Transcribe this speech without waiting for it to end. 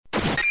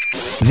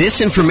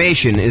This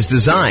information is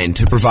designed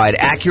to provide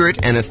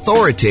accurate and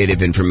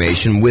authoritative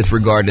information with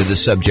regard to the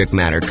subject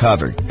matter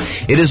covered.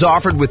 It is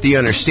offered with the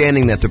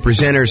understanding that the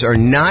presenters are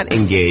not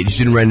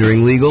engaged in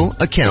rendering legal,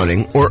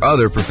 accounting, or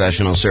other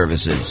professional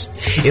services.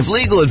 If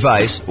legal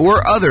advice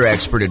or other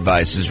expert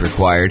advice is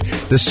required,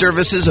 the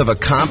services of a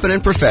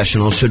competent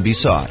professional should be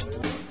sought.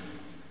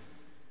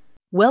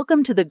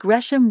 Welcome to the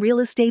Gresham Real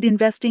Estate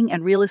Investing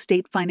and Real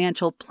Estate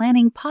Financial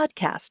Planning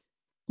Podcast.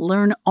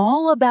 Learn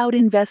all about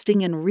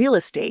investing in real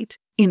estate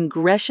in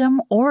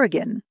Gresham,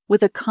 Oregon,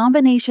 with a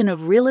combination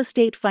of real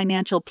estate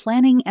financial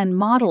planning and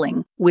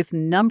modeling with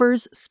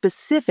numbers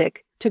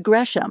specific to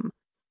Gresham,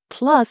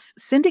 plus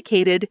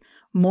syndicated,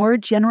 more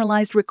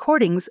generalized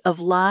recordings of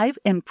live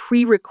and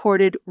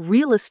pre-recorded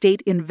real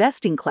estate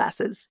investing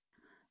classes,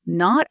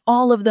 not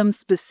all of them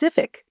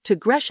specific to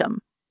Gresham.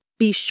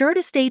 Be sure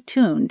to stay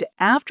tuned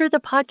after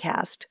the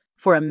podcast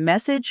for a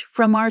message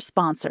from our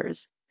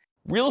sponsors.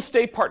 Real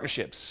estate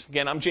partnerships.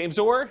 Again, I'm James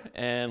Orr,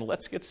 and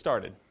let's get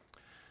started.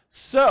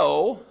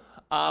 So,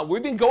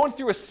 we've been going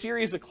through a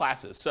series of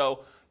classes.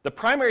 So, the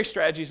primary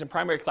strategies and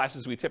primary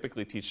classes we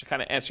typically teach, to kind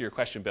of answer your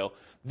question, Bill,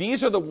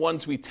 these are the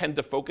ones we tend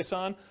to focus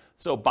on.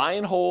 So, buy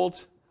and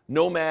hold,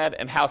 nomad,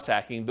 and house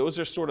hacking, those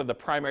are sort of the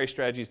primary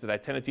strategies that I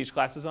tend to teach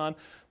classes on.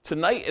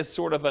 Tonight is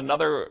sort of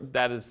another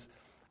that is,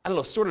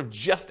 sort of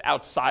just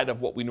outside of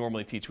what we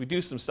normally teach. We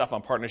do some stuff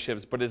on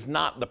partnerships, but it's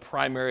not the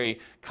primary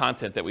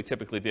content that we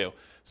typically do.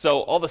 So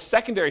all the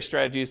secondary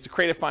strategies to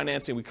creative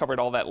financing, we covered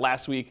all that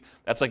last week.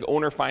 That's like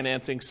owner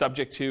financing,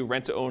 subject to,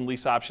 rent to own,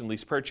 lease option,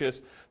 lease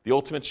purchase, the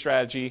ultimate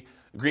strategy,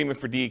 agreement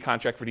for deed,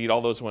 contract for deed,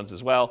 all those ones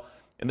as well.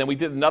 And then we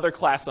did another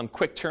class on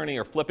quick turning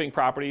or flipping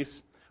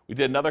properties. We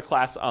did another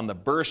class on the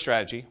BRRRR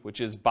strategy, which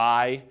is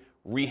buy,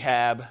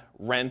 rehab,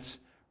 rent,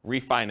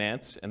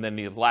 refinance, and then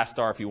the last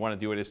star, if you want to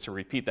do it, is to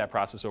repeat that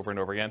process over and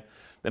over again.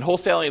 Then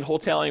wholesaling,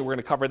 we're going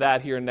to cover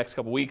that here in the next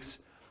couple weeks.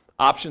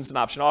 Options and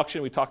option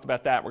auction, we talked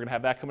about that. We're going to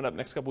have that coming up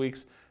next couple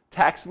weeks.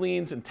 Tax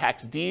liens and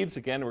tax deeds,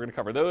 again, we're going to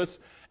cover those.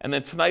 And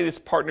then tonight is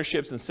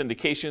partnerships and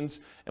syndications,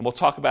 and we'll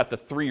talk about the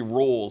three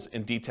roles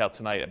in detail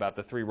tonight, about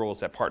the three roles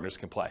that partners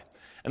can play.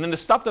 And then the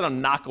stuff that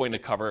I'm not going to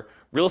cover,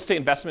 real estate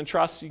investment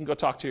trusts, you can go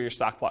talk to your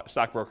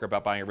stockbroker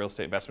about buying a real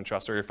estate investment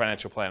trust or your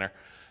financial planner.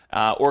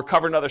 Or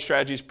covering other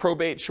strategies,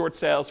 probate, short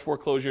sales,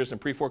 foreclosures,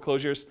 and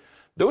pre-foreclosures.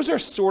 Those are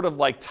sort of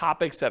like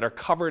topics that are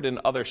covered in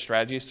other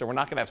strategies, so we're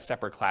not going to have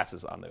separate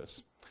classes on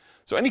those.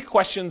 So any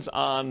questions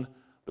on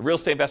the real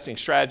estate investing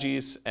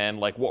strategies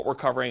and like what we're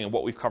covering and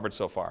what we've covered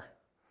so far?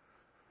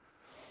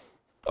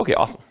 Okay,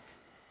 awesome.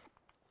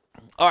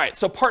 All right,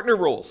 so partner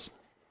rules.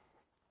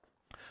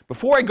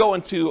 Before I go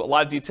into a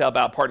lot of detail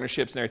about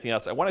partnerships and everything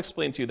else, I want to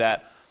explain to you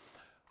that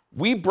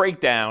we break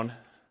down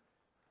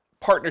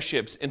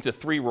partnerships into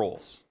three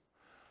roles.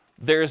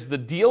 There's the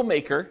deal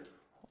maker,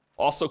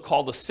 also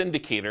called a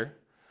syndicator,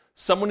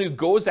 someone who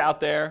goes out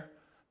there,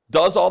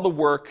 does all the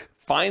work,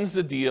 finds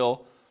the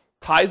deal,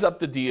 ties up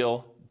the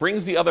deal,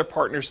 brings the other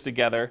partners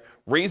together,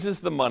 raises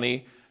the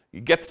money,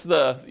 gets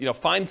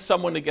finds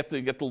someone to get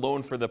the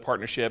loan for the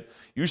partnership,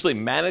 usually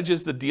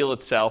manages the deal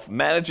itself,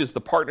 manages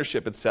the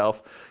partnership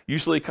itself,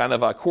 usually kind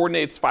of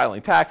coordinates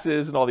filing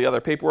taxes and all the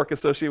other paperwork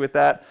associated with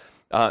that.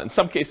 In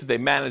some cases, they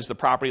manage the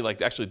property,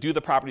 like actually do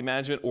the property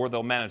management, or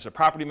they'll manage the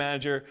property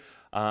manager.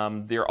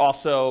 They're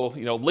also,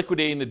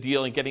 liquidating the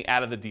deal and getting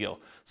out of the deal.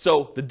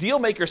 So the deal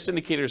maker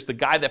syndicator is the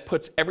guy that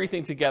puts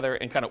everything together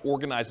and kind of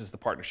organizes the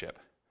partnership.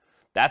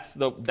 That's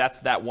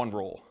that one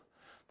role.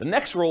 The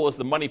next role is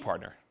the money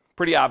partner.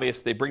 Pretty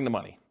obvious, they bring the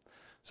money.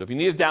 So if you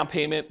need a down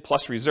payment,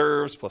 plus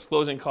reserves, plus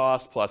closing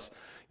costs, plus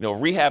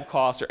rehab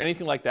costs or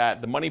anything like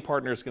that, the money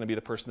partner is going to be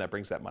the person that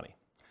brings that money.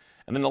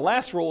 And then the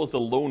last role is the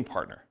loan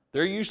partner.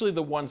 They're usually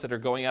the ones that are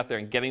going out there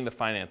and getting the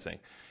financing.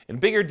 In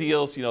bigger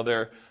deals,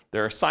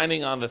 they're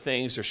signing on the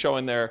things, they're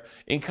showing their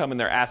income and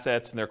their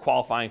assets, and they're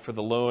qualifying for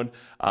the loan.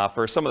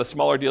 For some of the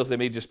smaller deals, they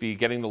may just be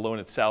getting the loan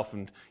itself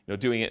and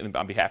doing it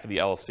on behalf of the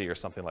LLC or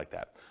something like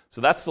that.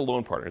 So that's the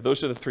loan partner.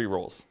 Those are the three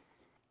roles.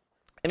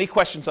 Any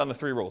questions on the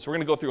three roles? We're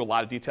going to go through a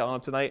lot of detail on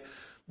them tonight,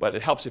 but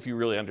it helps if you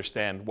really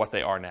understand what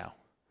they are now.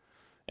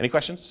 Any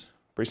questions?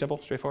 Pretty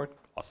simple, straightforward?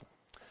 Awesome.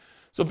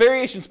 So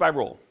variations by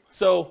role.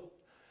 So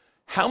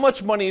how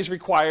much money is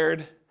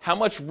required, how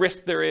much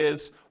risk there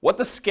is, what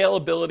the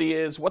scalability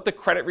is, what the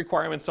credit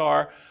requirements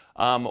are,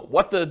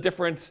 what the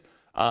different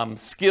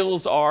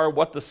skills are,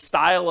 what the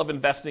style of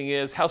investing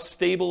is, how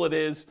stable it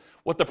is,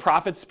 what the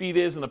profit speed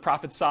is and the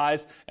profit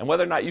size, and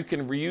whether or not you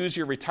can reuse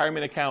your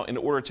retirement account in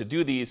order to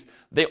do these,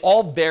 they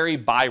all vary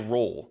by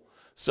role.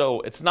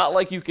 So it's not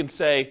like you can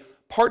say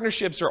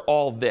partnerships are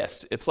all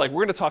this. It's like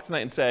we're going to talk tonight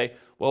and say,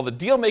 well, the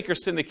deal maker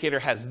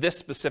syndicator has this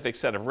specific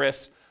set of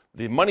risks,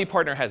 the money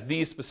partner has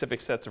these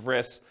specific sets of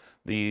risks,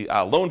 the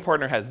loan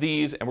partner has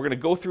these, and we're going to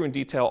go through in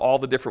detail all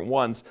the different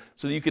ones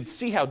so that you can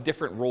see how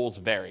different roles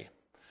vary.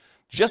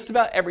 Just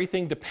about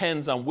everything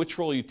depends on which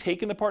role you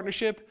take in the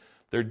partnership.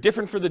 They're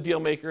different for the deal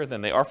maker than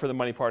they are for the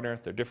money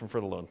partner. They're different for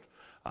the loan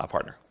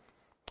partner.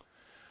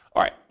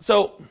 All right,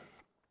 so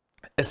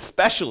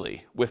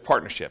especially with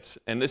partnerships,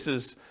 and this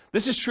is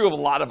true of a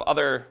lot of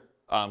other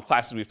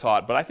classes we've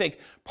taught, but I think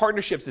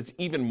partnerships, it's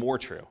even more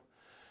true.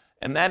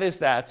 And that is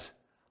that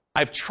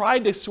I've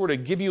tried to sort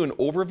of give you an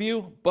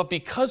overview, but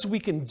because we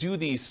can do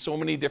these so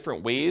many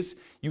different ways,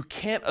 you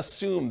can't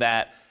assume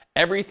that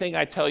everything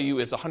I tell you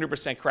is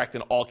 100% correct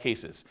in all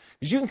cases.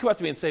 Because you can come up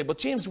to me and say, but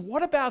James,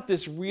 what about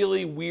this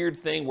really weird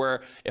thing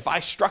where if I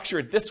structure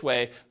it this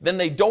way, then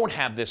they don't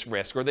have this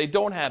risk, or they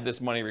don't have this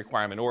money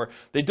requirement, or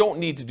they don't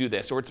need to do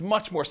this, or it's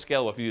much more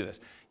scalable if you do this.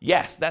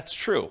 Yes, that's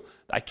true.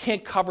 I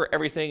can't cover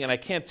everything, and I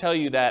can't tell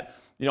you that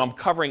I'm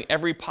covering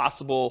every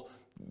possible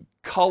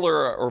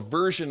color or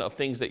version of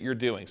things that you're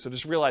doing. So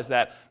just realize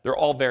that they're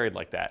all varied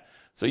like that.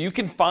 So you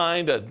can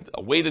find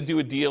a way to do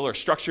a deal or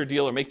structure a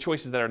deal or make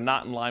choices that are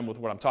not in line with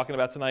what I'm talking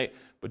about tonight,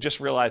 but just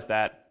realize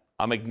that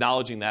I'm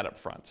acknowledging that up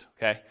front,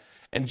 okay?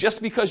 And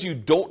just because you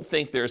don't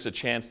think there's a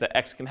chance that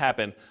X can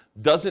happen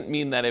doesn't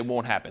mean that it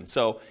won't happen.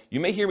 So you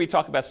may hear me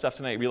talk about stuff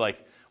tonight and be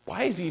like,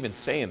 why is he even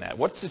saying that?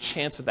 What's the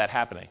chance of that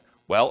happening?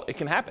 Well, it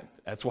can happen.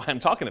 That's why I'm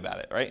talking about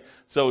it, right?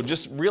 So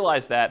just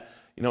realize that,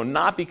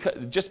 not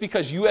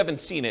because you haven't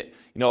seen it,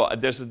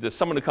 there's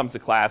someone who comes to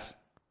class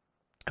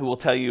who will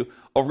tell you,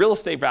 real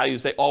estate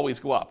values, they always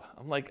go up.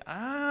 I'm like,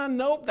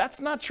 nope, that's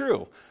not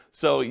true.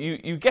 So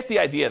you get the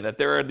idea that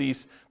there are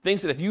these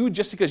things that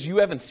just because you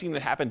haven't seen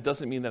it happen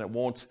doesn't mean that it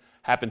won't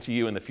happen to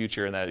you in the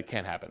future and that it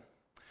can happen.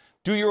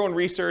 Do your own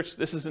research.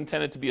 This is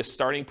intended to be a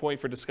starting point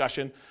for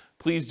discussion.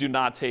 Please do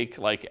not take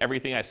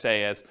everything I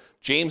say as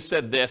James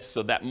said this,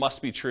 so that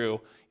must be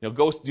true.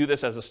 Go do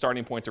this as a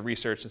starting point to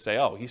research and say,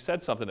 he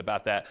said something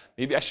about that.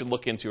 Maybe I should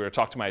look into it or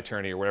talk to my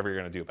attorney or whatever you're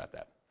going to do about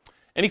that.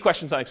 Any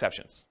questions on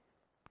exceptions?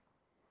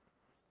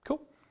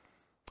 Cool.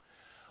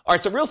 All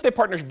right, so real estate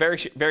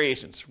partnership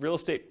variations. Real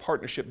estate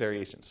partnership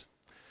variations.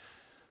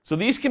 So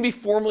these can be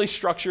formally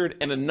structured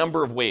in a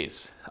number of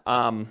ways.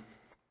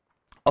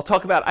 I'll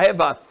talk about, I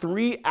have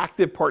 3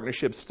 active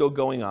partnerships still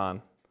going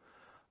on.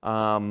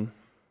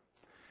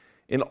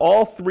 In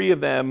all 3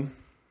 of them,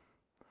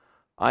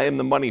 I am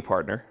the money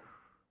partner.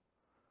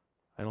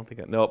 I'm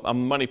the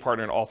money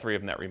partner in all 3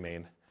 of them that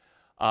remain.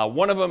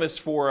 One of them is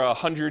for a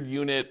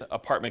 100-unit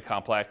apartment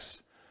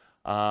complex.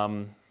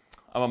 I'm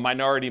a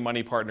minority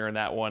money partner in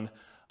that one.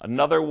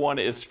 Another one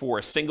is for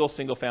a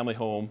single-family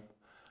home.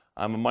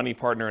 I'm a money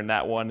partner in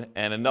that one.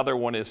 And another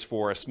one is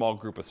for a small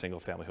group of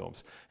single-family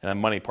homes. And I'm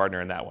a money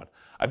partner in that one.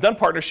 I've done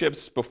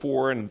partnerships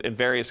before in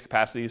various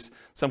capacities.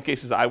 Some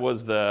cases I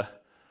was the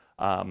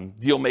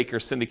deal maker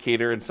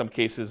syndicator. In some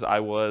cases I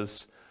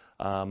was,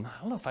 I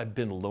don't know if I've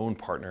been loan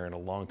partner in a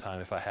long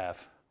time, if I have.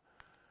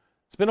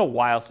 It's been a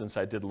while since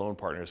I did loan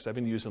partners. I've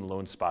been using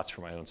loan spots for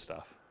my own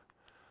stuff.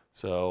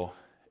 So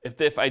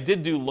if I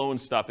did do loan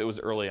stuff, it was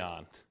early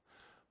on.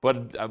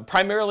 But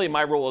primarily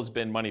my role has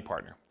been money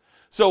partner.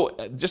 So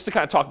just to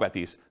kind of talk about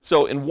these.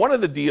 So in one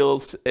of the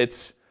deals,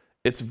 it's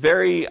a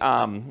very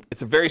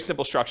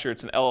simple structure.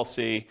 It's an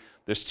LLC.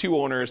 There's 2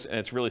 owners, and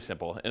it's really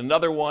simple. In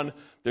another one,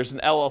 there's an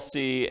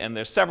LLC, and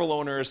there's several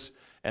owners,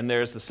 and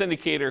there's the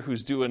syndicator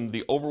who's doing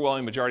the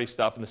overwhelming majority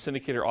stuff, and the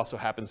syndicator also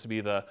happens to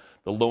be the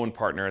loan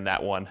partner in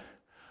that one.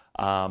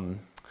 And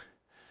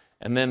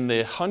then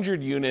the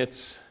 100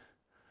 units,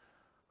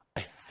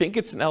 I think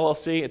it's an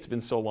LLC. It's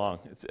been so long.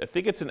 I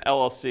think it's an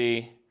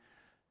LLC,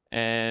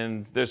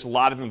 and there's a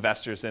lot of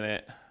investors in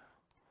it.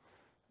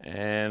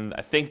 And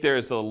I think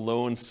there's a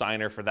loan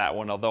signer for that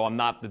one, although I'm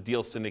not the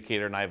deal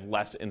syndicator and I have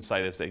less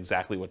insight as to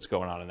exactly what's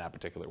going on in that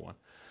particular one.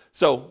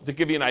 So to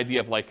give you an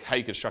idea of how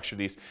you could structure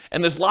these,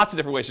 and there's lots of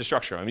different ways to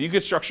structure them. I mean, you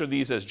could structure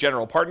these as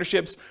general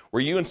partnerships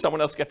where you and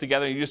someone else get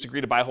together and you just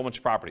agree to buy a whole bunch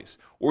of properties.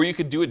 Or you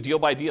could do it deal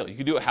by deal. You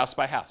could do it house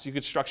by house. You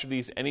could structure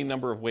these any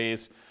number of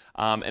ways.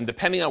 And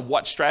depending on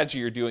what strategy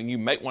you're doing, you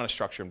might want to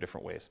structure them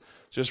different ways.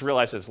 So just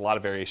realize there's a lot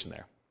of variation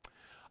there.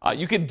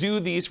 You could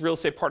do these real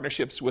estate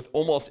partnerships with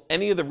almost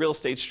any of the real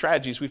estate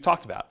strategies we've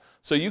talked about.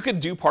 So you could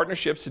do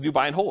partnerships to do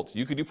buy and hold.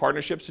 You could do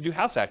partnerships to do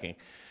house hacking.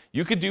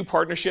 You could do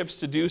partnerships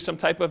to do some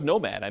type of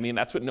nomad. I mean,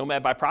 that's what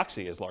nomad by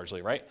proxy is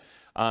largely, right?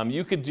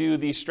 You could do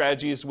these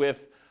strategies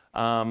with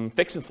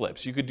fix and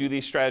flips. You could do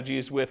these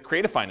strategies with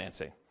creative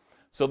financing.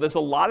 So there's a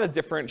lot of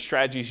different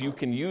strategies you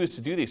can use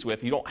to do these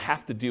with. You don't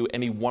have to do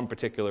any one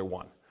particular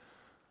one.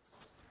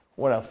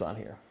 What else on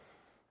here?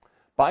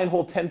 Buy and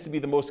hold tends to be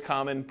the most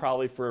common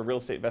probably for real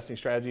estate investing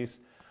strategies.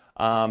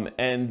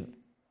 And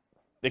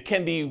it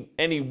can be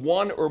any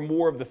one or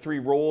more of the 3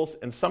 roles,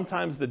 and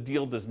sometimes the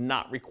deal does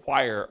not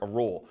require a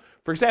role.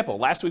 For example,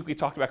 last week we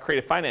talked about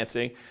creative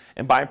financing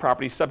and buying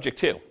properties subject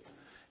to.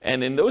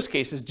 And in those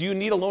cases, do you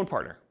need a loan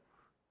partner?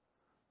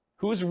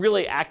 Who's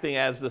really acting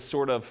as the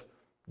sort of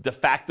de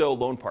facto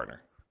loan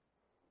partner?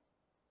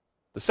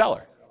 The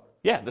seller.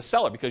 Yeah, the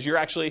seller, because you're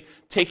actually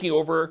taking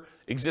over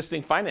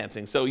existing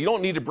financing. So you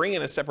don't need to bring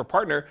in a separate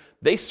partner.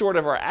 They sort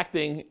of are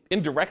acting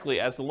indirectly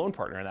as the loan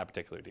partner in that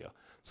particular deal.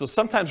 So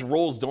sometimes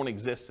roles don't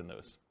exist in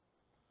those.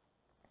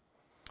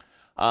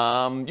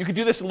 You could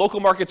do this in local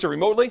markets or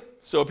remotely.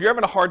 So if you're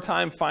having a hard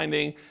time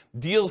finding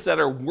deals that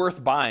are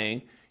worth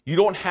buying, you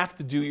don't have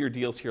to do your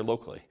deals here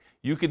locally.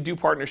 You could do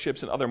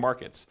partnerships in other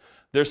markets.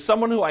 There's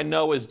someone who I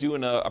know is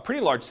doing a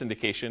pretty large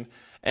syndication,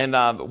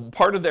 and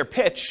part of their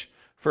pitch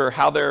for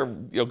how they're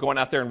going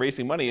out there and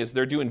raising money is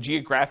they're doing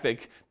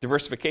geographic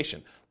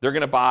diversification. They're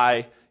going to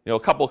buy a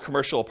couple of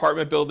commercial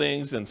apartment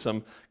buildings and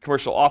some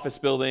commercial office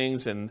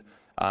buildings, and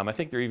I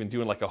think they're even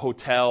doing like a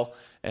hotel,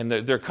 and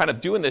they're kind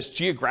of doing this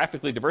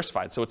geographically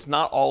diversified, so it's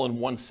not all in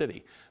one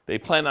city. They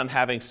plan on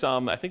having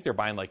some, I think they're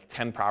buying like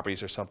 10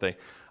 properties or something,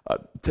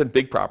 10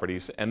 big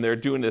properties, and they're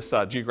doing this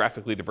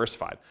geographically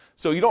diversified.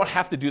 So you don't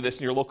have to do this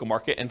in your local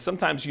market, and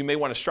sometimes you may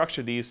want to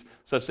structure these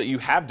such that you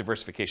have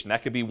diversification.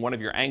 That could be one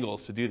of your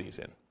angles to do these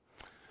in.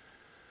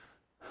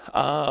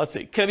 Let's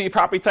see, can it be a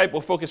property type?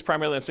 We'll focus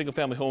primarily on single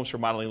family homes for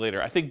modeling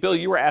later. I think, Bill,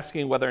 you were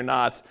asking whether or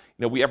not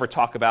we ever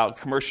talk about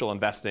commercial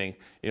investing,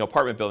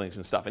 apartment buildings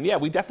and stuff. And yeah,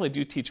 we definitely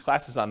do teach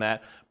classes on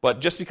that,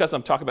 but just because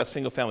I'm talking about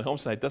single family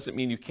homes tonight doesn't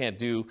mean you can't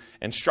do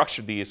and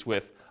structure these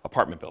with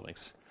apartment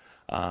buildings.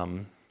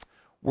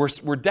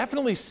 We're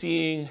definitely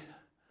seeing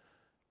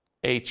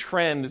a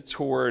trend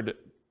toward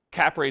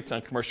cap rates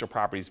on commercial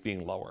properties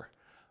being lower.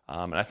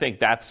 And I think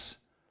that's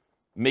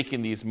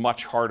making these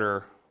much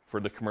harder for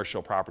the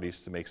commercial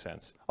properties to make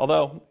sense.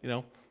 Although,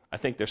 I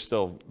think they're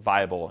still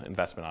viable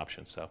investment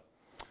options. So,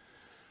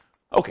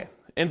 okay,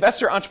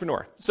 investor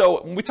entrepreneur.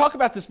 So when we talk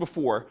about this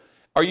before,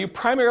 are you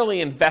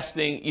primarily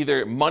investing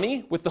either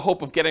money with the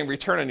hope of getting a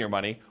return on your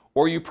money,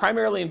 or are you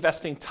primarily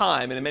investing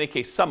time, and in many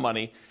cases some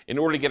money, in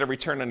order to get a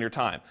return on your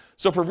time?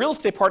 So for real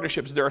estate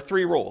partnerships, there are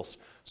 3 roles.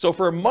 So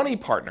for a money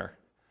partner,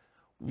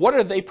 what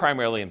are they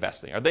primarily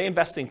investing? Are they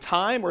investing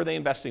time, or are they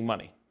investing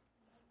money?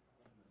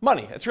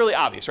 Money. It's really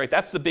obvious, right?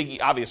 That's the big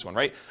obvious one,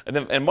 right?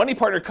 And money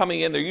partner coming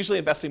in, they're usually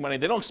investing money.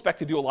 They don't expect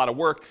to do a lot of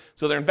work,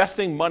 so they're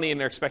investing money and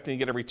they're expecting to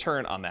get a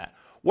return on that.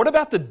 What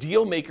about the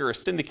deal maker or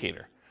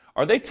syndicator?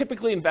 Are they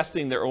typically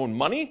investing their own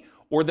money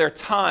or their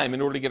time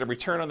in order to get a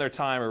return on their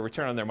time or a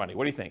return on their money?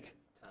 What do you think?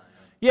 Time.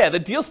 Yeah, the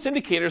deal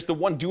syndicator is the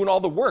one doing all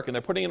the work and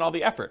they're putting in all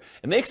the effort.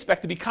 And they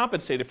expect to be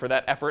compensated for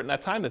that effort and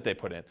that time that they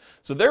put in.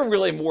 So they're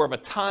really more of a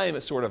time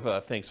sort of a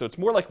thing. So it's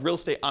more like real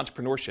estate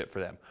entrepreneurship for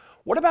them.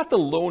 What about the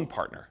loan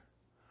partner?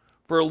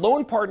 For a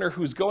loan partner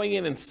who's going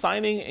in and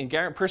signing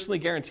and personally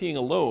guaranteeing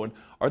a loan,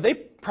 are they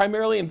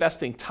primarily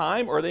investing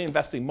time or are they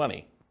investing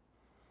money?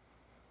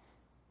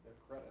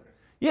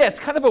 Yeah, it's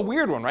kind of a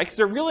weird one, right? Because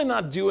they're really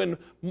not doing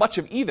much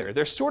of either.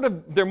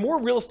 They're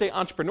more real estate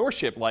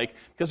entrepreneurship-like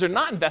because they're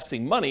not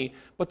investing money,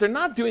 but they're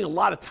not doing a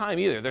lot of time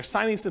either. They're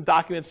signing some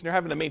documents and they're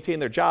having to maintain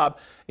their job,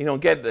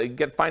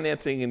 get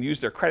financing and use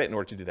their credit in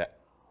order to do that.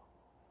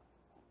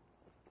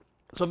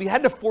 So if you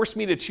had to force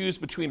me to choose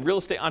between real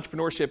estate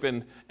entrepreneurship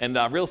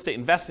and real estate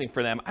investing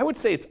for them, I would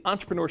say it's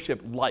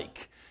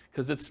entrepreneurship-like,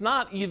 because it's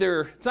not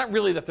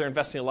really that they're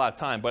investing a lot of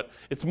time, but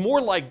it's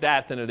more like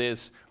that than it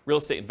is real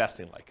estate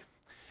investing-like.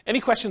 Any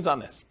questions on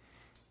this?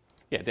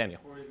 Yeah, Daniel.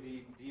 For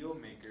the deal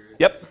makers,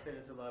 yep. You said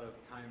it's a lot of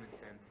time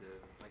intensive.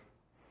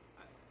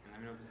 And I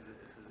don't know if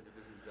this is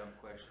a dumb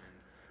question.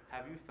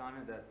 Have you found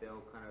that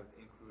they'll kind of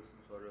include some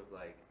sort of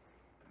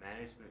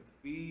management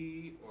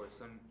fee or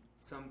some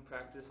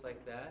practice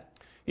like that?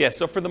 Yeah,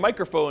 so for the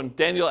microphone,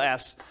 Daniel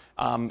asks,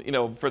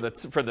 for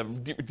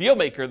the deal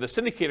maker, the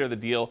syndicator of the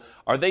deal,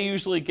 are they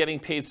usually getting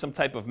paid some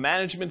type of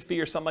management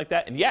fee or something like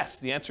that? And yes,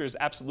 the answer is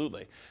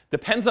absolutely.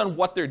 Depends on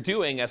what they're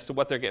doing as to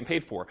what they're getting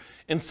paid for.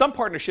 In some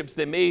partnerships,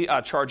 they may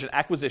charge an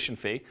acquisition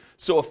fee,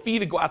 so a fee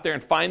to go out there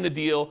and find the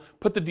deal,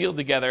 put the deal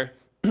together,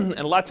 and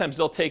a lot of times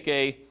they'll take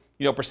a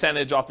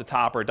percentage off the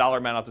top or a dollar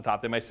amount off the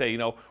top. They might say,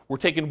 we're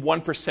taking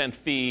 1%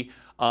 fee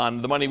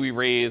on the money we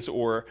raise,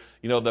 or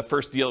the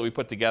first deal that we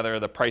put together,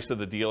 the price of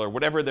the deal, or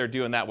whatever they're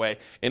doing that way,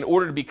 in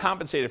order to be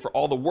compensated for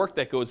all the work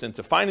that goes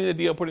into finding the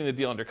deal, putting the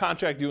deal under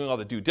contract, doing all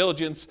the due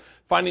diligence,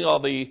 finding all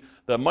the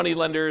money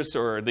lenders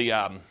or the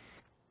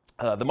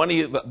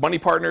money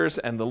partners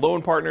and the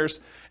loan partners,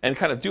 and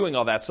kind of doing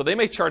all that. So they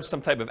may charge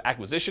some type of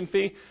acquisition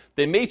fee.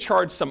 They may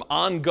charge some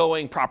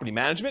ongoing property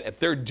management. If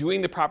they're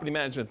doing the property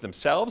management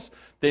themselves,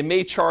 they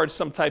may charge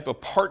some type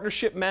of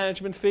partnership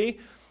management fee.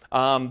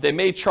 They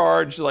may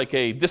charge like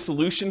a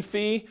dissolution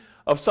fee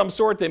of some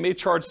sort. They may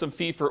charge some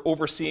fee for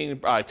overseeing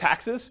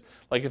taxes,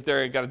 like if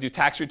they're got to do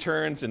tax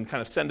returns and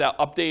kind of send out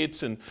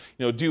updates and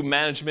do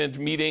management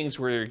meetings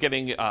where you're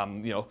getting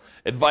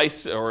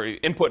advice or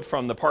input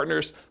from the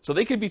partners. So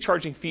they could be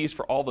charging fees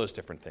for all those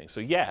different things. So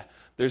yeah,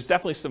 there's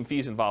definitely some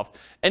fees involved.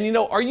 And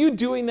are you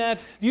doing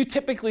that? Do you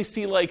typically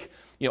see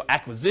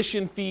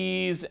acquisition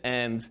fees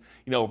and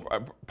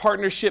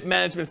partnership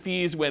management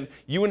fees when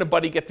you and a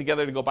buddy get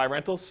together to go buy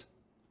rentals?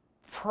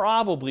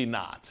 Probably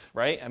not,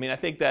 right? I mean, I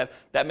think that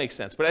makes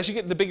sense. But as you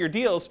get into bigger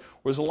deals,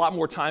 where there's a lot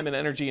more time and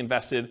energy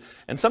invested,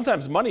 and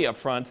sometimes money up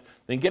front,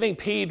 then getting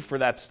paid for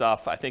that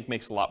stuff, I think,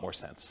 makes a lot more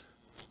sense.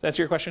 Does that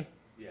answer your question?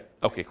 Yeah.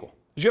 Okay, cool.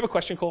 Did you have a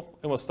question, Cole?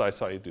 Almost thought I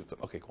saw you do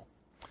something. Okay, cool.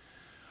 All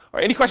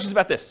right, any questions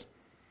about this?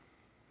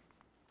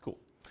 Cool.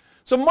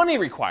 So money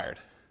required.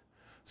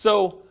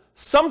 So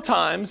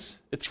sometimes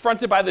it's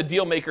fronted by the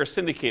deal maker or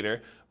syndicator,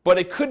 but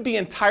it could be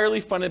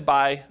entirely funded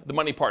by the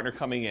money partner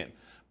coming in.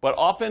 But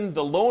often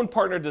the loan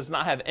partner does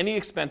not have any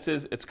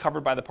expenses. It's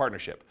covered by the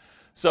partnership.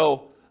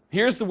 So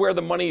Here's where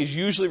the money is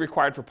usually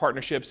required for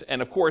partnerships,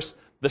 and of course,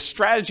 the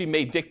strategy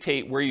may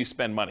dictate where you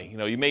spend money.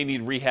 You may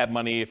need rehab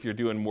money if you're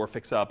doing more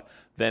fix-up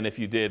than if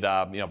you did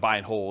buy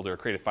and hold or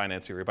creative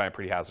financing or you're buying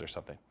pretty houses or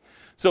something.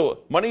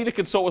 So money to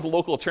consult with a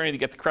local attorney to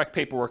get the correct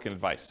paperwork and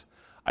advice.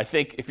 I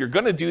think if you're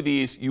going to do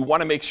these, you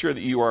want to make sure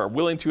that you are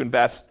willing to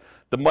invest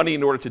the money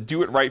in order to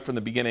do it right from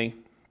the beginning.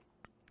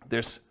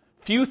 There's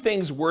few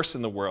things worse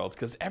in the world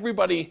because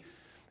everybody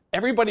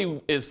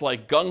is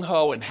like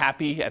gung-ho and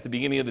happy at the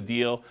beginning of the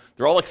deal.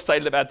 They're all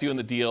excited about doing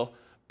the deal,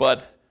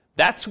 but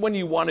that's when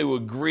you want to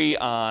agree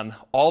on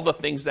all the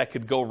things that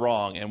could go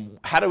wrong and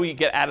how do we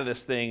get out of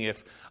this thing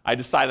if I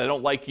decide I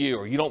don't like you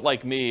or you don't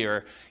like me,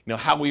 or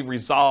how we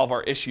resolve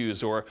our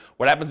issues, or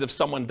what happens if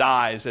someone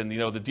dies and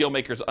the deal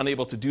maker is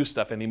unable to do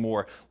stuff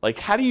anymore. Like,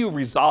 how do you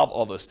resolve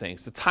all those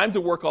things? The time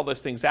to work all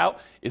those things out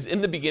is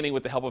in the beginning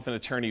with the help of an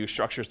attorney who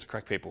structures the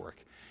correct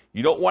paperwork.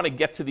 You don't want to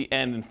get to the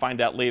end and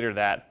find out later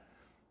that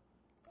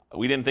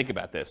we didn't think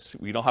about this.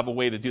 We don't have a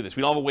way to do this.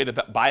 We don't have a way to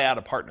buy out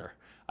a partner.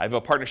 I have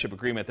a partnership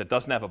agreement that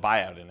doesn't have a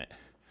buyout in it,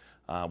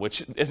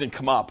 which isn't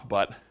come up,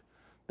 but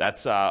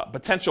that's a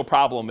potential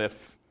problem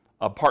if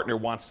a partner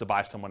wants to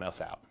buy someone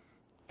else out,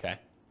 okay?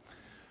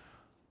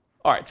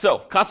 All right, so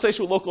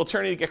consultation with a local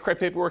attorney to get correct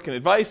paperwork and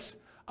advice.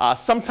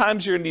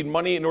 Sometimes you're gonna need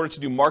money in order to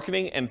do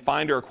marketing and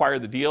find or acquire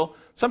the deal.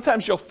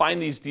 Sometimes you'll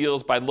find these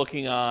deals by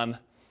looking on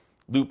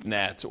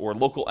LoopNet or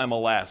local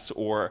MLS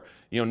or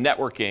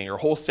networking or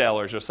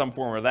wholesalers or some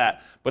form of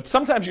that. But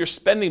sometimes you're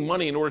spending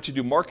money in order to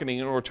do marketing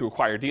in order to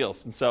acquire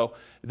deals. And so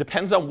it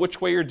depends on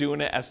which way you're doing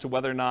it as to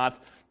whether or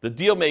not the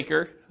deal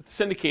maker, the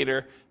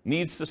syndicator,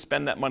 needs to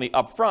spend that money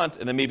up front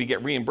and then maybe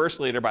get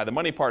reimbursed later by the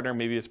money partner,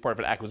 maybe it's part of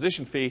an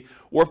acquisition fee,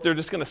 or if they're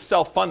just going to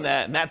self-fund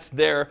that and that's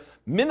their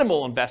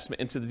minimal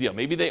investment into the deal.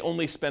 Maybe they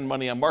only spend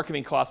money on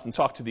marketing costs and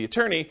talk to the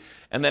attorney,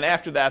 and then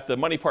after that, the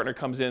money partner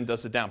comes in,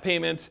 does the down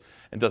payment,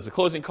 and does the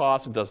closing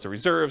costs, and does the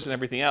reserves and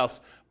everything else,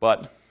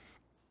 but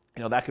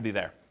that could be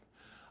there.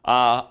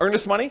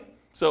 Earnest money.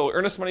 So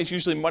earnest money is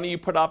usually money you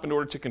put up in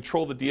order to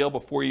control the deal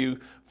before you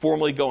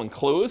formally go and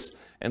close,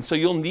 and so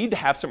you'll need to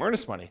have some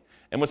earnest money.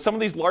 And with some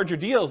of these larger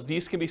deals,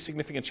 these can be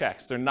significant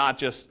checks. They're not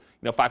just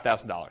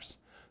 $5,000.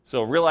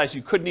 So realize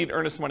you could need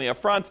earnest money up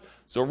front.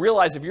 So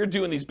realize if you're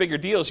doing these bigger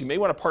deals, you may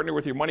want to partner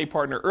with your money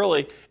partner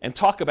early and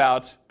talk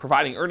about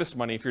providing earnest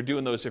money if you're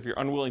doing those, if you're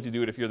unwilling to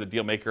do it, if you're the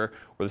deal maker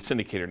or the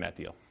syndicator in that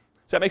deal.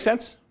 Does that make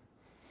sense?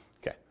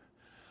 Okay.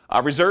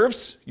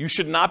 Reserves, you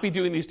should not be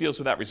doing these deals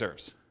without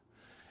reserves.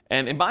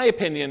 And in my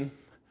opinion,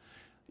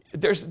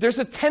 there's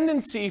a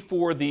tendency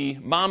for the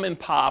mom and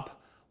pop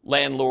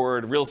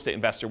landlord real estate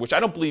investor, which I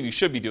don't believe you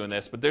should be doing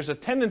this, but there's a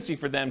tendency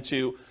for them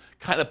to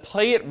kind of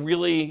play it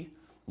really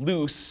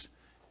loose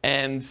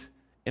and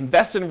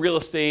invest in real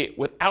estate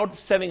without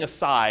setting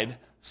aside,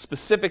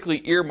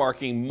 specifically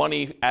earmarking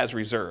money as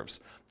reserves.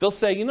 They'll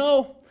say,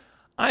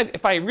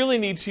 if I really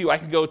need to, I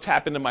can go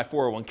tap into my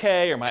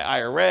 401k or my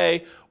IRA,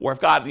 or I've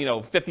got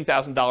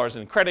 $50,000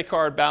 in credit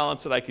card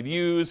balance that I could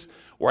use,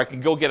 or I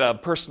can go get a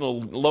personal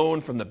loan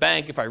from the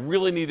bank if I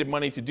really needed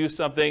money to do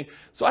something.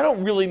 So I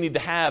don't really need to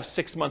have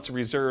 6 months of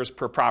reserves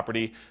per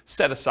property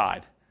set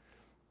aside.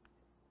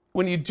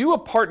 When you do a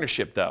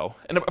partnership though,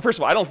 and first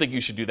of all, I don't think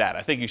you should do that.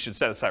 I think you should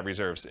set aside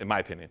reserves, in my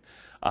opinion.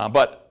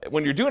 But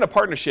when you're doing a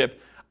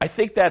partnership, I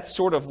think that's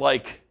sort of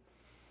like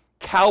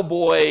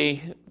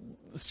cowboy,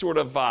 sort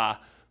of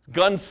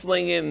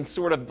gunslinging,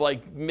 sort of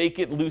like make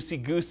it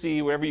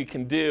loosey-goosey, whatever you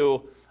can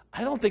do.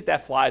 I don't think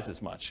that flies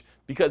as much.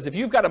 Because if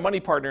you've got a money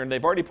partner and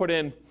they've already put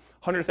in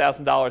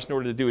 $100,000 in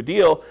order to do a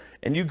deal,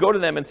 and you go to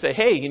them and say,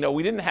 hey,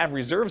 we didn't have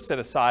reserves set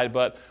aside,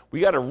 but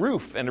we got a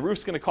roof, and the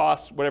roof's going to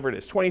cost whatever it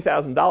is,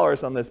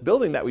 $20,000 on this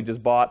building that we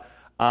just bought.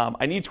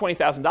 I need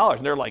 $20,000.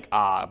 And they're like,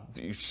 I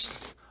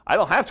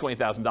don't have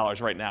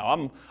 $20,000 right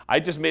now. I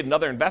just made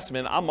another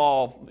investment.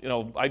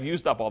 I've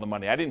used up all the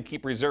money. I didn't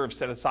keep reserves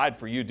set aside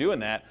for you doing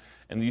that.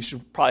 And you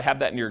should probably have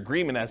that in your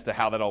agreement as to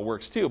how that all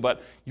works too.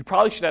 But you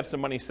probably should have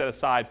some money set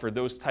aside for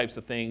those types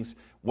of things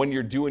when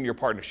you're doing your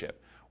partnership.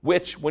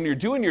 Which, when you're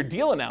doing your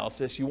deal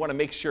analysis, you want to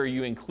make sure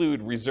you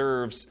include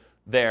reserves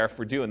there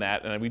for doing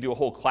that. And we do a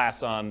whole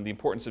class on the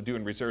importance of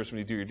doing reserves when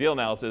you do your deal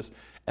analysis.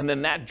 And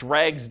then that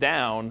drags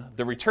down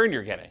the return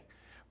you're getting,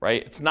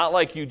 right? It's not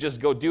like you just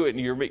go do it and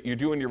you're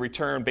doing your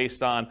return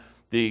based on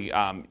the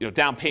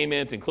down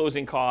payment and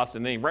closing costs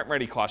and any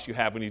rent-ready costs you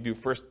have when you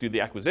first do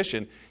the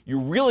acquisition. You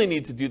really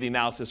need to do the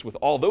analysis with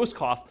all those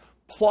costs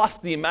plus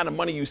the amount of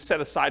money you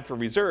set aside for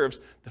reserves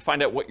to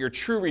find out what your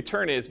true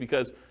return is,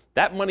 because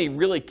that money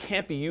really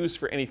can't be used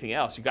for anything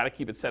else. You got to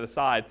keep it set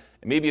aside,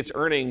 and maybe it's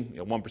earning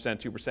 1%,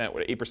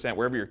 2%, 8%,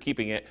 wherever you're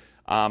keeping it,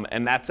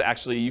 and that's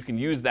actually, you can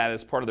use that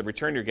as part of the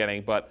return you're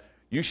getting, but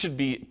you should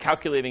be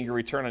calculating your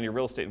return on your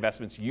real estate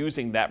investments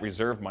using that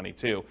reserve money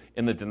too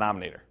in the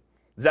denominator.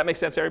 Does that make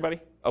sense to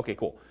everybody? Okay,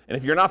 cool. And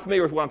if you're not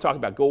familiar with what I'm talking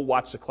about, go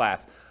watch the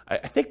class. I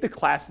think the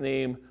class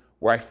name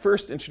where I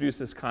first introduced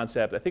this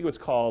concept, I think it was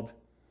called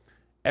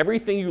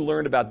Everything You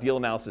Learned About Deal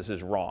Analysis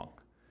is Wrong.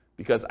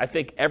 Because I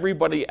think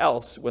everybody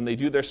else, when they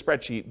do their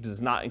spreadsheet,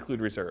 does not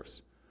include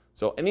reserves.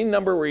 So any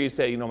number where you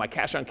say, my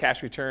cash on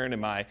cash return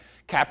and my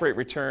cap rate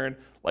return,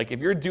 like if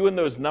you're doing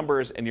those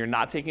numbers and you're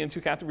not taking into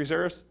account the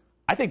reserves,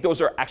 I think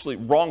those are actually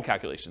wrong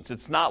calculations.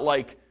 It's not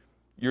like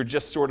you're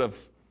just sort of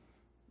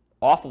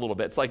off a little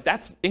bit. It's like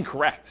that's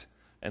incorrect.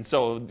 And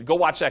so go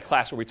watch that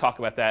class where we talk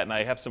about that, and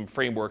I have some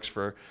frameworks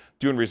for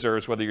doing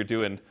reserves, whether you're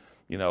doing,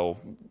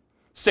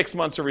 6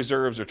 months of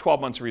reserves or 12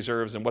 months of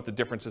reserves, and what the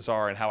differences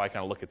are and how I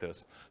kind of look at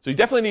those. So you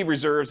definitely need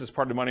reserves as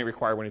part of the money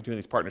required when you're doing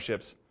these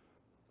partnerships.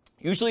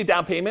 Usually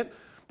down payment,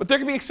 but there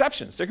can be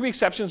exceptions. There can be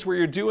exceptions where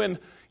you're doing,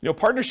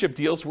 partnership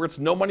deals where it's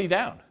no money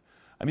down.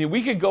 I mean,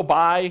 we could go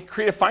buy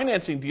creative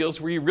financing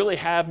deals where you really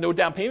have no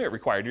down payment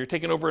required. You're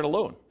taking over in a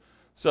loan.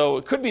 So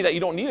it could be that you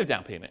don't need a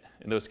down payment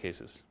in those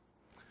cases.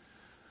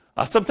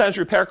 Sometimes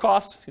repair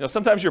costs.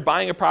 Sometimes you're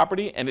buying a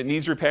property and it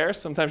needs repairs.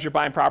 Sometimes you're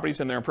buying properties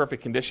and they're in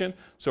perfect condition.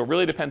 So it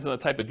really depends on the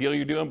type of deal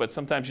you're doing, but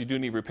sometimes you do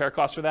need repair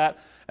costs for that.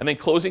 And then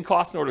closing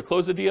costs in order to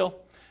close the deal.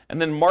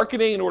 And then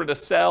marketing in order to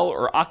sell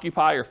or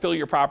occupy or fill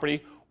your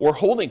property, or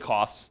holding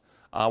costs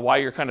while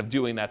you're kind of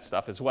doing that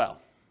stuff as well.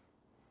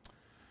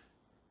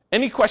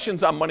 Any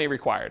questions on money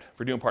required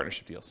for doing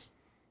partnership deals?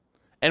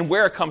 And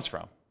where it comes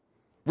from?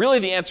 Really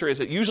the answer is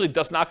it usually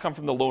does not come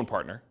from the loan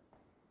partner,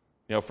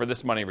 for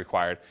this money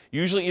required.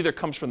 Usually either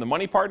comes from the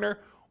money partner,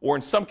 or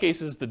in some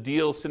cases the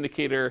deal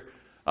syndicator,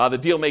 the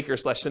deal maker /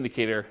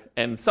 syndicator,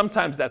 and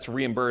sometimes that's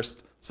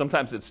reimbursed,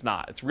 sometimes it's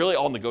not. It's really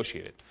all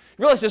negotiated.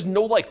 You realize there's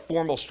no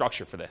formal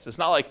structure for this. It's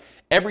not like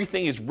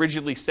everything is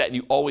rigidly set and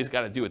you always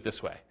got to do it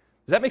this way.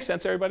 Does that make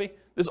sense, everybody?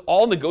 This is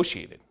all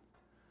negotiated.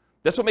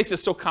 That's what makes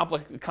this so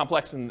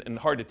complex and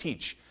hard to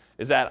teach,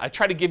 is that I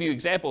try to give you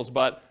examples,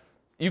 but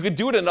you could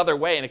do it another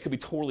way and it could be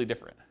totally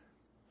different.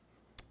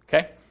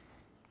 Okay?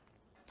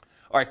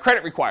 All right,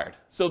 credit required.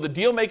 So the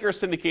deal maker or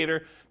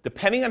syndicator,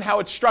 depending on how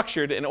it's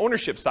structured and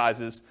ownership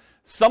sizes,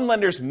 some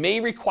lenders may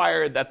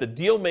require that the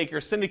deal maker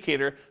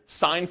syndicator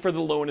sign for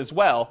the loan as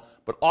well,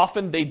 but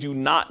often they do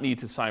not need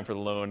to sign for the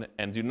loan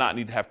and do not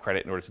need to have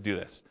credit in order to do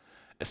this,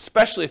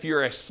 especially if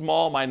you're a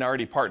small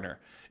minority partner.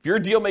 If you're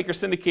a deal maker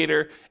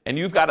syndicator and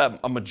you've got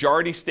a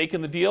majority stake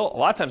in the deal, a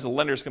lot of times the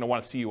lender is going to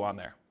want to see you on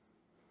there,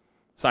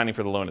 signing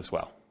for the loan as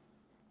well.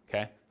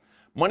 Okay?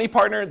 Money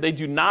partner, they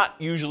do not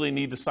usually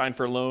need to sign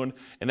for a loan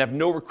and have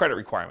no credit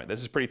requirement.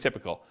 This is pretty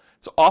typical.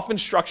 It's often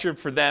structured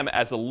for them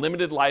as a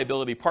limited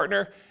liability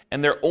partner,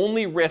 and their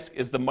only risk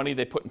is the money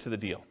they put into the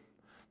deal.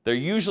 They're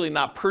usually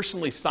not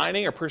personally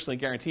signing or personally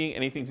guaranteeing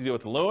anything to do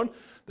with the loan.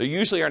 They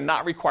usually are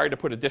not required to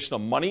put additional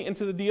money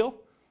into the deal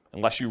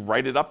unless you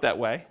write it up that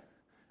way.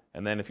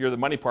 And then if you're the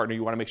money partner,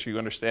 you want to make sure you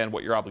understand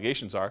what your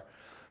obligations are.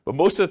 But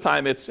most of the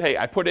time it's, hey,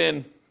 I put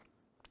in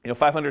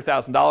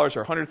 $500,000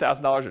 or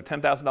 $100,000 or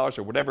 $10,000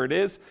 or whatever it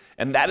is,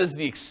 and that is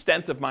the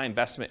extent of my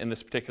investment in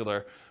this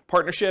particular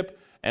partnership,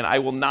 and I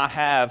will not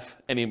have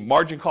any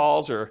margin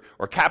calls or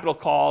capital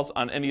calls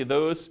on any of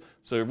those.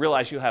 So you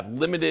realize you have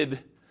limited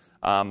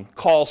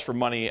calls for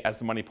money as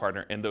the money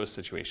partner in those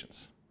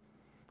situations.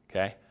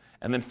 Okay?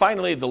 And then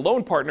finally, the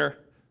loan partner,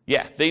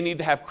 yeah, they need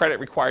to have credit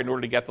required in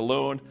order to get the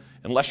loan,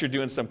 unless you're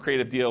doing some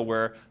creative deal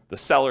where the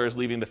seller is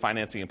leaving the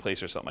financing in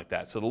place or something like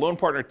that. So the loan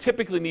partner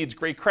typically needs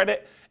great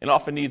credit and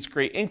often needs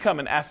great income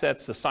and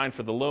assets to sign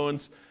for the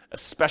loans,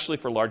 especially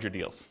for larger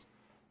deals.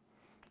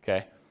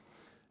 Okay?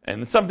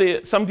 And in some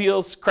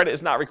deals, credit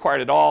is not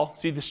required at all.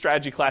 See the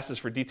strategy classes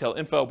for detailed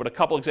info, but a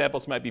couple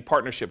examples might be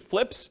partnership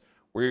flips,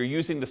 where you're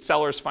using the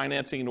seller's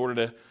financing in order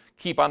to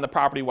keep on the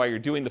property while you're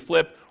doing the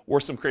flip, or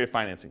some creative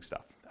financing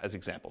stuff as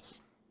examples.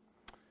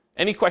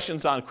 Any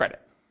questions on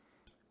credit?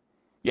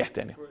 Yeah,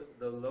 Daniel. For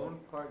the loan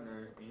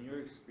partner, in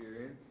your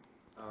experience,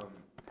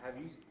 have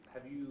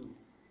you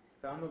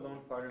found the loan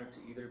partner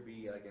to either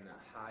be like in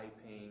a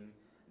high-paying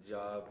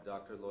job,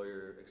 doctor,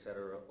 lawyer,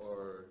 etc.,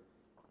 or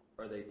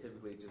are they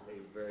typically just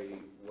a very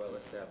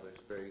well-established,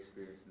 very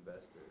experienced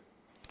investor?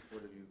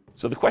 What have you?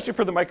 So the question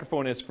for the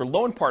microphone is, for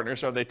loan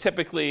partners, are they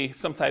typically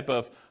some type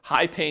of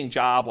high-paying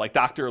job, like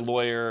doctor,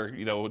 lawyer,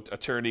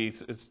 attorney,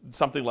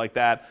 something like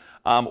that,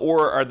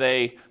 or are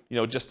they,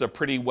 just a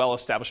pretty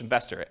well-established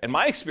investor? And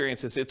my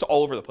experience is it's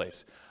all over the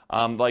place.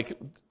 Like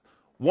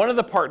one of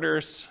the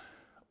partners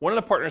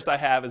I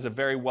have is a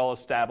very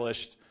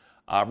well-established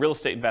real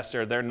estate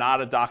investor. They're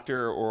not a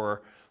doctor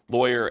or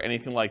lawyer or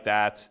anything like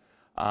that.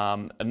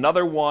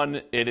 Another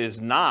one, it is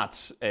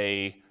not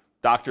a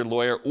doctor,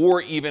 lawyer, or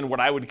even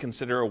what I would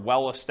consider a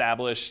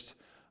well-established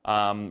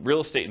real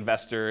estate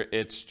investor.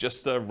 It's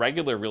just a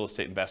regular real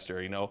estate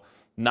investor,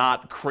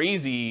 not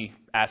crazy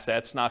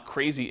assets, not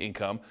crazy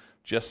income,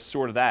 just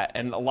sort of that.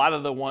 And a lot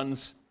of the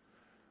ones,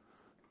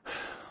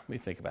 let me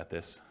think about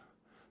this.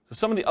 So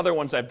some of the other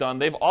ones I've done,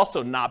 they've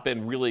also not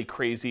been really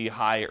crazy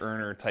high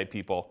earner type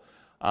people.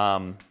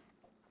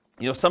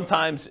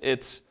 Sometimes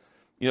it's,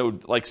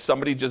 like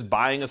somebody just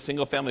buying a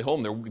single family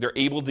home. They're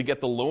able to get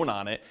the loan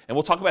on it. And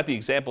we'll talk about the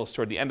examples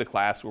toward the end of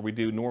class where we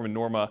do Norm and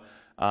Norma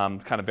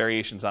kind of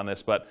variations on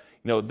this. But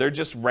they're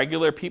just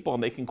regular people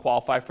and they can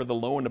qualify for the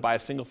loan to buy a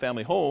single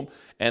family home,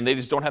 and they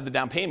just don't have the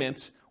down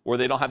payments, or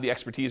they don't have the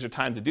expertise or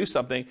time to do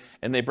something,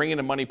 and they bring in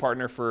a money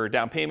partner for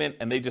down payment,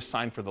 and they just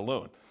sign for the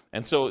loan.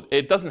 And so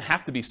it doesn't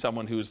have to be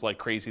someone who's like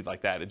crazy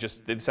like that. They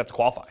just have to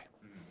qualify.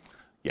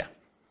 Yeah.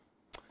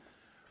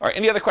 All right,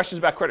 any other questions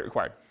about credit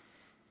required?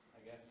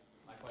 I guess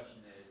my question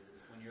is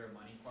when you're a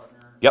money partner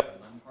Yep. or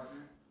a loan partner,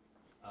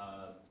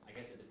 I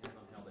guess it depends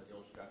on how the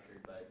deal's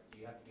structured, but do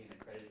you have to be an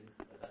accredited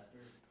investor?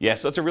 Yeah,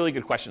 so that's a really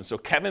good question. So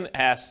Kevin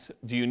asked,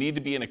 do you need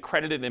to be an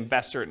accredited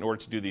investor in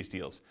order to do these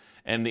deals?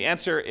 And the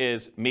answer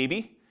is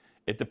maybe.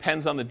 It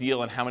depends on the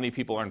deal and how many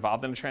people are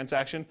involved in the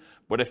transaction.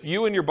 But if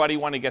you and your buddy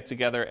want to get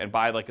together and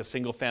buy like a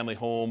single family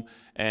home,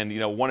 and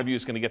one of you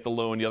is going to get the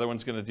loan, the other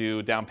one's going to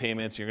do down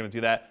payments, you're going to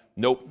do that.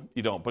 Nope,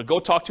 you don't. But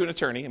go talk to an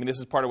attorney. I mean, this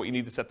is part of what you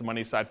need to set the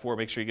money aside for.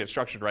 Make sure you get it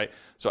structured right.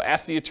 So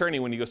ask the attorney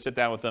when you go sit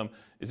down with them,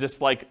 is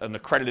this like an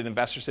accredited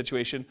investor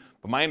situation?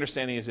 But my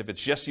understanding is if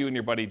it's just you and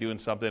your buddy doing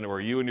something,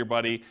 or you and your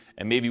buddy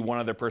and maybe one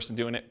other person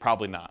doing it,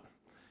 probably not.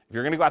 If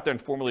you're going to go out there and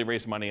formally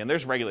raise money, and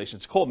there's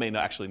regulations, Cole may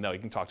actually know, you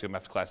can talk to him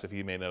after class if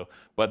he may know,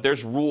 but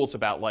there's rules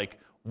about like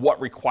what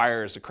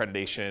requires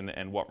accreditation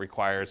and what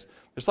requires,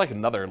 there's like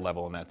another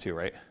level in that too,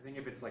 right? I think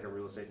if it's like a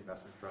real estate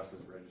investment trust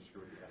that's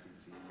registered with the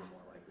SEC, you're more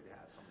likely to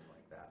have something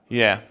like that.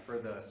 Yeah. For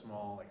the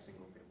small, like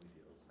single family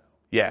deals, no.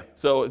 Yeah,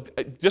 so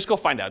just go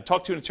find out.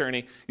 Talk to an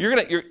attorney.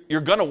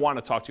 You're gonna want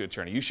to talk to an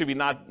attorney. You should be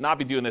not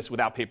be doing this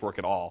without paperwork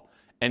at all.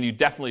 And you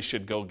definitely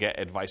should go get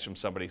advice from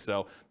somebody.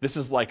 So this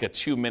is like a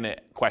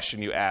 2-minute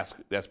question you ask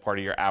that's part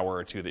of your hour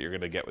or two that you're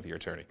going to get with your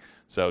attorney.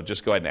 So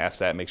just go ahead and ask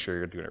that and make sure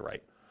you're doing it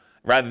right,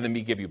 rather than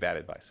me give you bad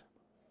advice.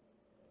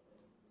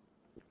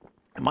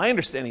 And my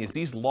understanding is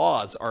these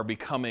laws are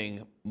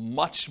becoming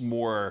much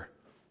more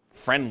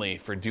friendly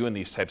for doing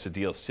these types of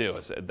deals too.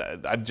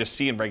 I'm just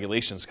seeing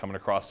regulations coming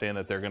across saying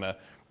that they're going to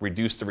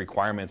reduce the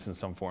requirements in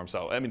some form.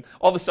 So, I mean,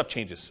 all this stuff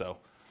changes. So,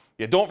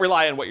 yeah, don't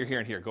rely on what you're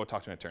hearing here. Go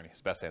talk to an attorney. It's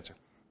the best answer.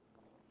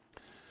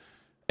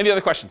 Any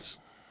other questions?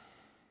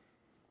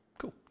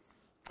 Cool.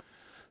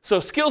 So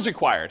skills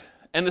required.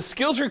 And the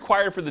skills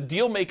required for the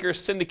deal maker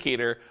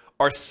syndicator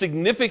are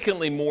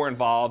significantly more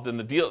involved than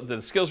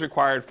the skills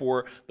required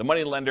for the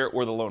money lender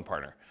or the loan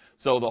partner.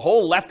 So the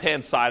whole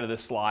left-hand side of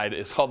this slide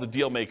is all the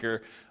deal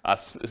maker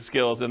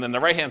skills, and then the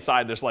right-hand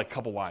side, there's like a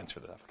couple lines for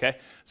that, okay?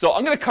 So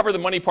I'm gonna cover the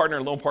money partner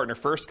and loan partner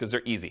first because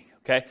they're easy,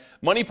 okay?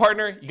 Money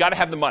partner, you gotta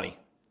have the money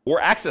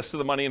or access to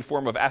the money in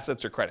form of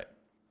assets or credit.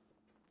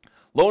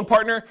 Loan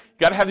partner, you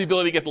got to have the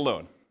ability to get the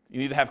loan. You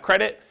need to have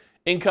credit,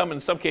 income, and in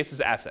some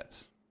cases,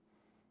 assets.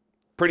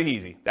 Pretty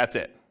easy. That's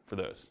it for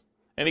those.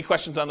 Any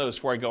questions on those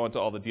before I go into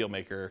all the deal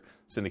maker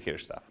syndicator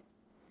stuff?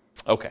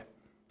 Okay.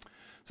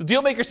 So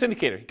deal maker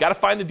syndicator, you got to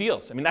find the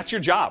deals. I mean, that's your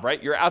job,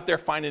 right? You're out there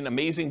finding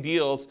amazing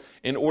deals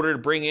in order to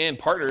bring in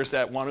partners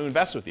that want to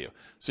invest with you.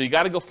 So you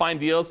got to go find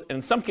deals, and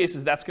in some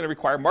cases, that's going to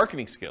require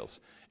marketing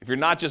skills. If you're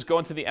not just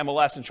going to the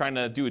MLS and trying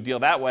to do a deal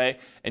that way,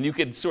 and you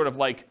could sort of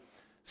like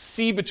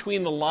see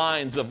between the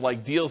lines of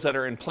like deals that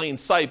are in plain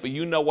sight, but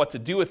you know what to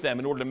do with them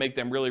in order to make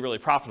them really, really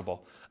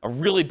profitable. A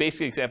really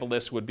basic example of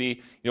this would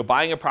be,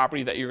 buying a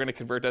property that you're going to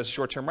convert as a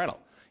short-term rental.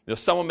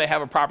 Someone may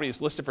have a property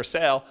that's listed for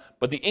sale,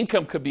 but the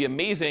income could be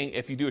amazing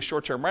if you do a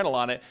short-term rental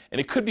on it, and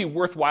it could be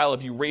worthwhile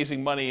if you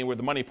raising money with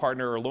a money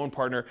partner or a loan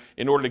partner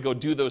in order to go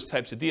do those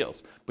types of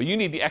deals. But you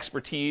need the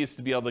expertise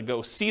to be able to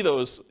go see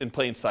those in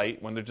plain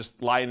sight when they're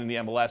just lying in the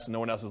MLS and no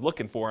one else is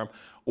looking for them,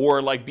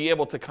 or like be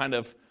able to kind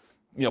of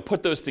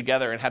put those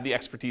together and have the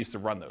expertise to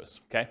run those,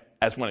 okay?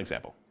 As one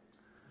example.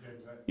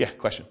 James, Yeah,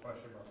 question.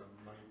 Question about the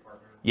money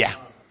partner. Yeah.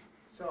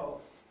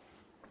 So,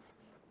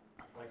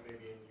 like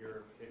maybe in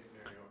your case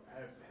scenario,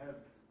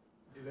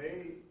 do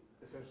they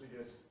essentially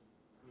just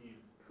need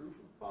proof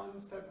of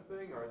funds type of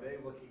thing, or are they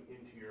looking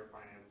into your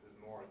finances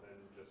more than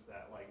just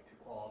that, like to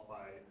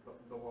qualify,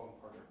 the loan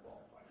partner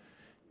qualifies?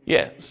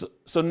 Yeah,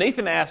 so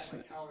Nathan asked,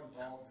 Like how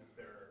involved is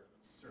their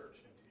search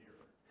into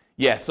your...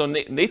 yeah, so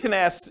Nathan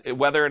asked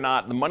whether or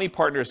not the money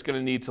partner is going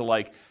to need to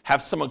like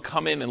have someone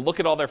come in and look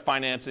at all their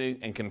financing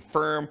and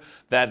confirm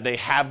that they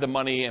have the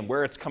money and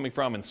where it's coming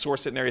from and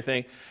source it and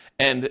everything.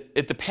 And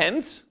it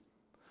depends.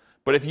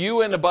 But if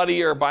you and a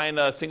buddy are buying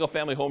a single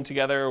family home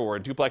together or a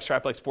duplex,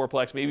 triplex,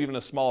 fourplex, maybe even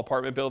a small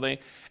apartment building,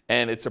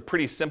 and it's a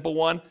pretty simple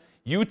one,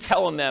 you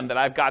telling them that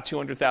I've got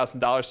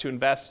 $200,000 to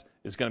invest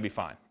is going to be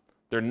fine.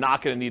 They're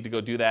not going to need to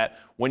go do that.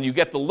 When you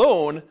get the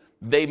loan,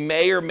 they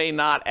may or may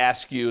not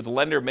ask you, the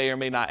lender may or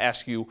may not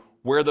ask you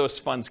where those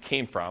funds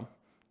came from,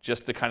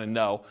 just to kind of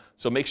know.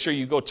 So make sure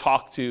you go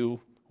talk to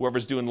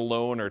whoever's doing the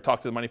loan or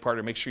talk to the money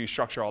partner, make sure you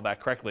structure all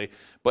that correctly.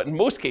 But in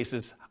most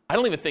cases, I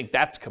don't even think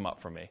that's come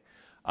up for me.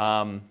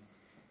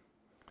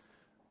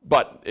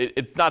 But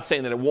it's not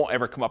saying that it won't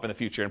ever come up in the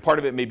future. And part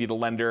of it may be the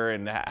lender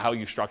and how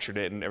you structured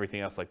it and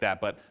everything else like that.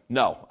 But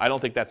no, I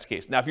don't think that's the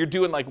case. Now, if you're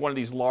doing like one of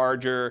these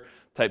larger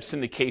type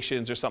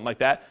syndications or something like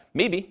that,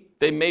 maybe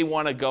they may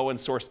want to go and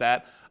source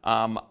that.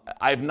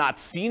 I've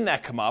not seen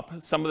that come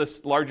up. Some of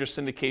the larger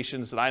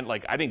syndications that I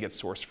didn't get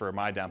sourced for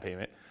my down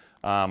payment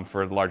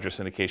for the larger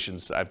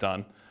syndications I've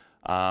done.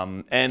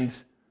 And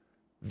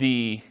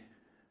the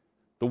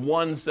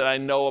ones that I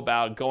know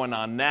about going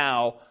on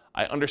now,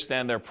 I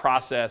understand their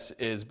process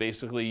is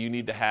basically you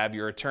need to have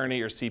your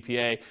attorney or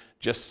CPA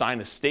just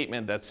sign a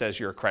statement that says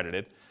you're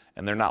accredited,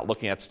 and they're not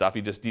looking at stuff.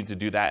 You just need to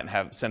do that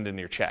and send in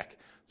your check.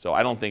 So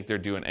I don't think they're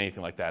doing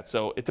anything like that.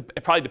 So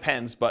it probably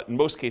depends, but in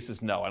most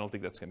cases, no, I don't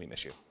think that's going to be an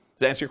issue. Does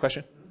that answer your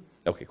question?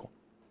 Okay, cool.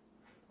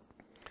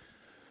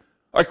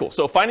 All right, cool.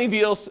 So finding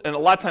deals, and a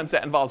lot of times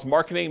that involves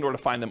marketing in order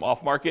to find them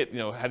off market,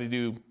 how to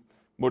do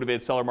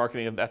motivated seller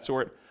marketing of that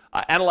sort.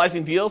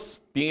 Analyzing deals,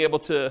 being able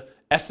to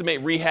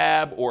estimate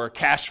rehab or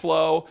cash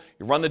flow,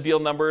 you run the deal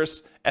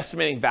numbers,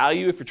 estimating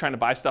value if you're trying to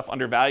buy stuff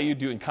undervalued,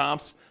 doing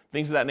comps,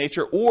 things of that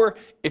nature. Or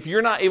if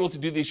you're not able to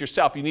do these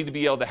yourself, you need to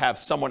be able to have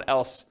someone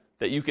else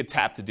that you could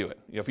tap to do it.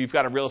 If you've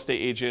got a real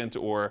estate agent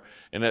or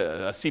a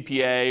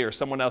CPA or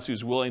someone else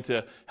who's willing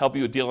to help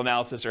you with deal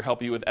analysis or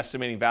help you with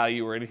estimating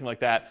value or anything like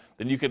that,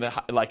 then you can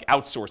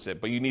outsource it.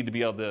 But you need to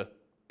be able to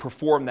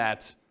perform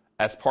that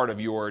as part of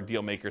your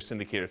deal maker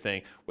syndicator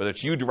thing, whether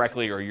it's you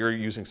directly or you're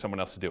using someone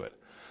else to do it.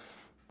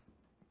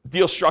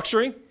 Deal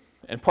structuring,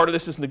 and part of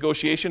this is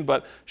negotiation,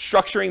 but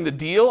structuring the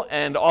deal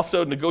and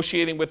also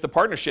negotiating with the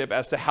partnership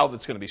as to how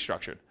that's going to be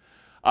structured.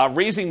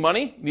 Raising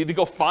money, you need to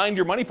go find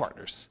your money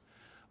partners.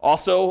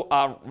 Also,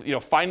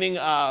 finding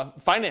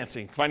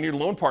financing, finding your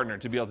loan partner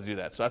to be able to do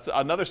that. So that's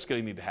another skill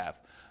you need to have.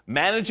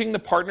 Managing the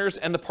partners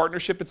and the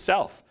partnership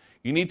itself.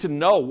 You need to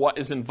know what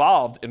is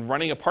involved in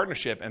running a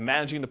partnership and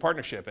managing the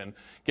partnership and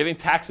getting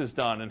taxes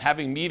done and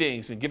having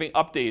meetings and giving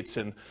updates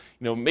and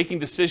making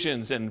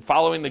decisions and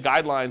following the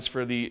guidelines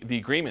for the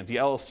agreement, the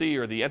LLC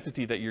or the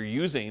entity that you're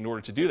using in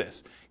order to do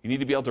this. You need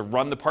to be able to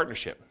run the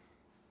partnership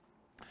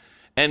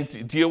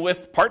and deal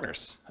with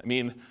partners. I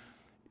mean,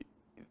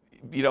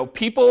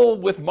 people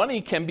with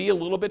money can be a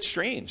little bit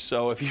strange.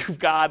 So if you've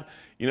got,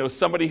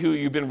 somebody who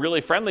you've been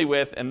really friendly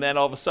with, and then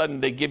all of a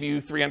sudden they give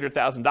you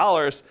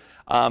 $300,000,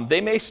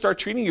 they may start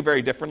treating you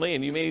very differently,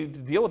 and you may need to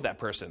deal with that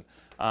person.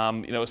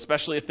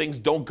 Especially if things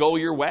don't go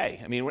your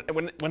way. I mean,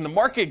 when the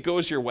market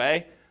goes your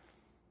way,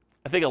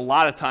 I think a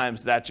lot of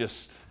times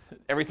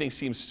everything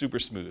seems super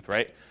smooth,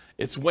 right?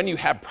 It's when you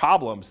have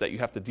problems that you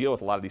have to deal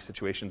with a lot of these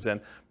situations,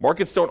 and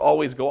markets don't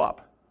always go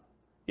up.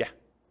 Yeah.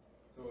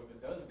 So if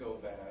it does go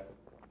bad,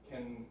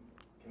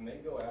 can they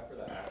go after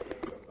the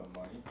assets of the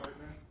money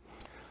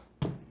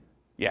partner?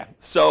 Yeah.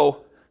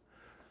 So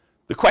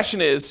the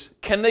question is,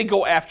 can they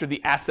go after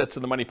the assets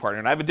of the money partner?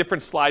 And I have a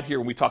different slide here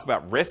when we talk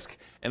about risk,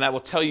 and I will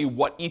tell you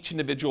what each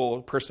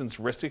individual person's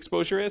risk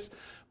exposure is.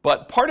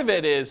 But part of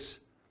it is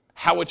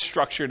how it's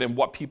structured and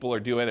what people are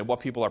doing and what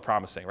people are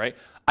promising, right?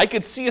 I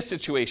could see a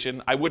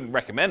situation, I wouldn't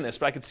recommend this,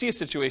 but I could see a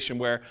situation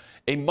where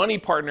a money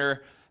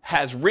partner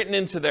has written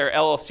into their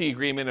LLC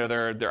agreement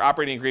or their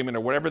operating agreement or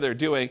whatever they're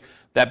doing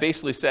that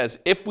basically says,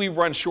 if we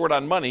run short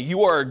on money,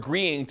 you are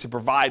agreeing to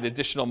provide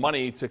additional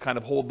money to kind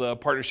of hold the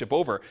partnership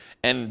over.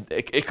 And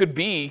it could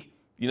be,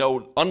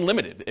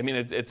 unlimited. I mean,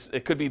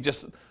 it could be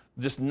just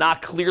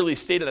not clearly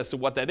stated as to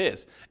what that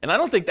is. And I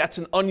don't think that's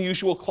an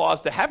unusual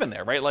clause to have in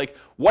there, right? Like,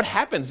 what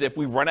happens if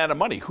we run out of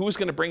money? Who's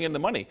going to bring in the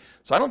money?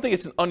 So I don't think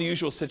it's an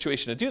unusual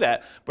situation to do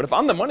that. But if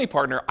I'm the money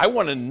partner, I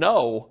want to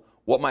know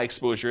what my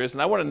exposure is,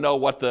 and I want to know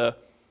what the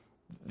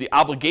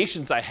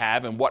obligations I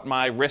have and what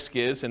my risk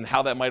is and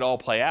how that might all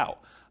play out.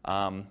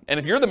 And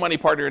if you're the money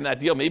partner in that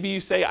deal, maybe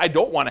you say, I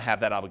don't want to have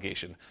that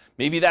obligation.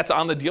 Maybe that's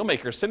on the deal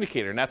maker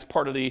syndicator, and that's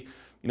part of the,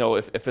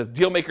 if a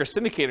deal maker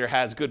syndicator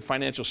has good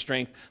financial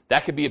strength,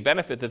 that could be a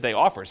benefit that they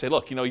offer. Say,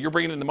 look, you're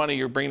bringing in the money,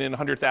 you're bringing in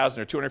 $100,000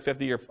 or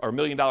 $250,000 or $1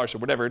 million or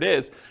whatever it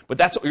is, but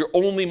that's your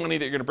only money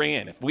that you're going to bring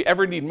in. If we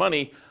ever need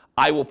money,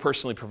 I will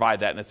personally provide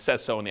that, and it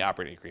says so in the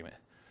operating agreement.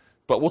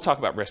 But we'll talk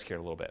about risk here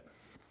in a little bit.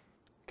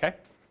 Okay?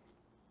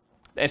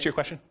 Answer your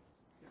question?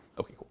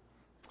 Okay, cool.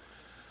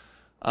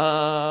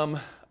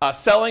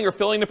 Selling or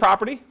filling the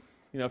property,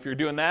 if you're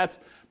doing that.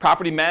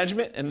 Property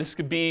management, and this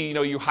could be,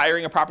 you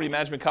hiring a property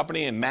management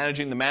company and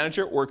managing the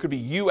manager, or it could be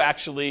you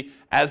actually,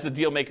 as the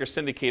deal maker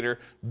syndicator,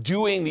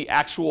 doing the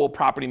actual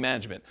property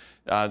management.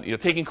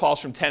 Taking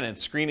calls from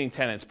tenants, screening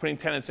tenants, putting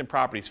tenants in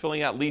properties,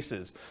 filling out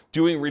leases,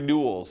 doing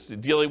renewals,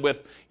 dealing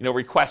with,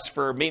 requests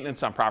for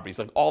maintenance on properties.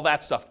 Like all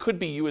that stuff could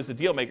be you as a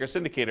deal maker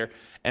syndicator,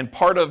 and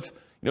part of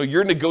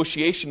your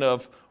negotiation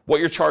of what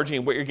you're charging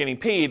and what you're getting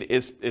paid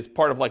is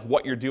part of like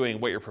what you're doing,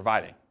 what you're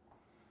providing.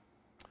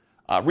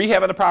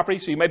 Rehab on the property,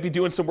 so you might be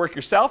doing some work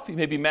yourself, you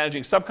may be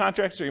managing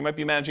subcontractors, or you might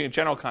be managing a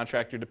general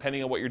contractor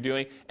depending on what you're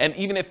doing, and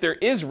even if there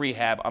is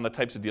rehab on the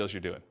types of deals you're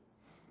doing.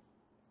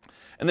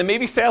 And then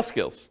maybe sales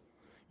skills.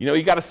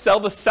 You got to sell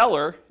the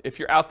seller if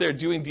you're out there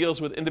doing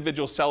deals with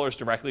individual sellers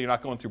directly, you're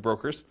not going through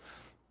brokers.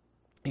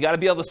 You got to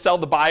be able to sell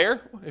the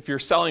buyer if you're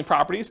selling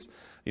properties.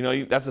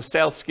 That's a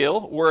sales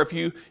skill. Or if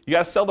you got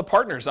to sell the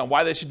partners on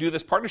why they should do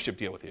this partnership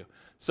deal with you.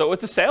 So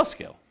it's a sales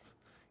skill.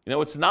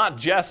 It's not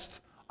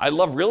just, I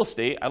love real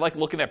estate, I like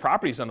looking at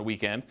properties on the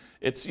weekend.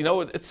 It's,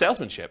 it's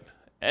salesmanship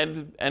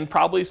and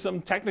probably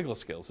some technical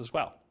skills as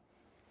well.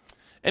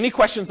 Any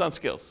questions on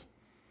skills?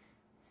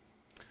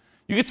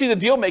 You can see the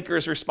deal maker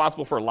is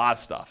responsible for a lot of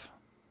stuff.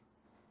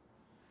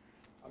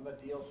 On the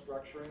deal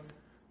structuring,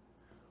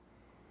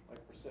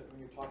 like when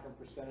you're talking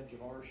percentage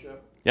of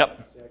ownership.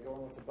 Yep. Say I go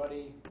in with a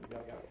buddy,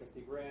 I got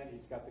 50 grand,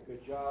 he's got the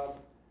good job.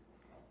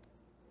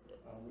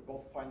 We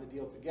both find the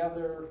deal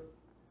together.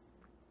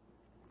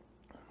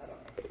 I don't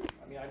know.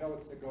 I mean, I know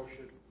it's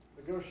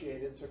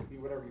negotiated, so it can be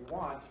whatever you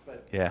want,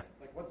 but Yeah.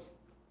 like what's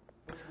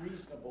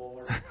reasonable?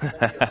 Or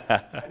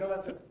I know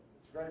it's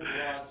very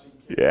broad, so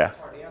it's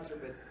hard to answer,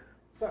 but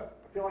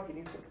I feel like you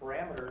need some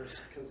parameters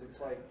because it's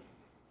like,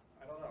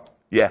 I don't know.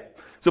 Yeah.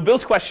 So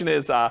Bill's question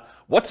is,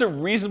 what's a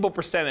reasonable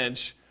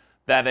percentage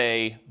that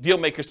a deal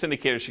maker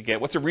syndicator should get?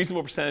 What's a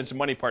reasonable percentage the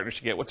money partner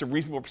should get? What's a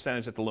reasonable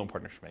percentage that the loan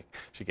partner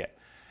should get?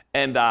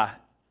 And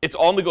it's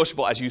all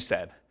negotiable, as you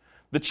said.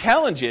 The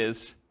challenge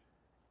is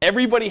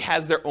everybody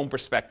has their own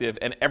perspective,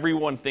 and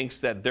everyone thinks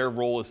that their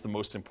role is the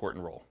most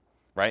important role,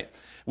 right?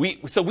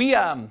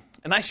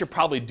 And I should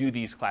probably do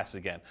these classes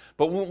again.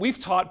 But when we've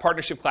taught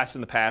partnership classes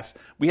in the past,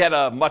 we had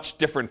a much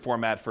different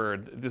format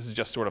for, this is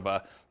just sort of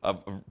a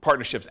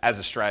partnerships as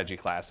a strategy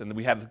class. And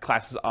we had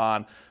classes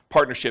on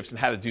partnerships and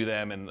how to do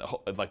them and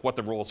like what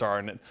the rules are.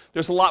 And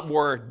there's a lot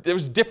more, there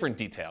was different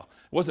detail.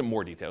 It wasn't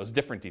more detail, it was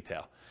different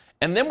detail.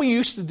 And then we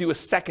used to do a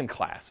second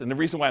class. And the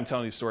reason why I'm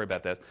telling you a story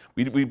about this,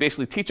 we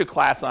basically teach a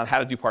class on how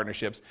to do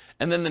partnerships.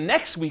 And then the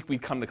next week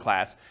we'd come to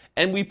class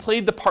and we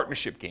played the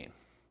partnership game.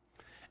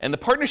 And the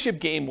partnership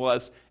game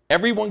was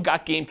everyone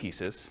got game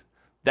pieces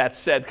that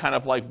said kind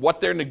of like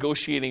what their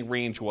negotiating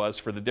range was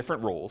for the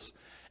different roles.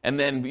 And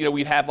then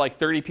we'd have like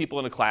 30 people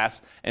in a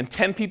class, and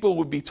 10 people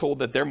would be told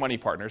that they're money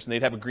partners, and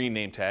they'd have a green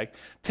name tag.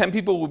 10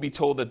 people would be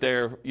told that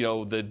they're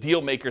the deal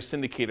maker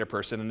syndicator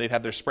person, and they'd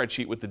have their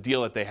spreadsheet with the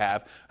deal that they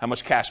have, how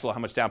much cash flow, how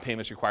much down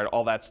payment is required,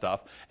 all that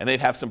stuff. And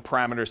they'd have some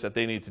parameters that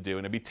they need to do,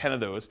 and it'd be 10 of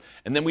those.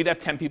 And then we'd have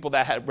 10 people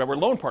that were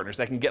loan partners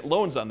that can get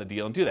loans on the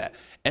deal and do that.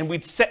 And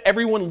we'd set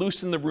everyone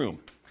loose in the room.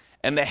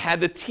 And they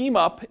had to team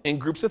up in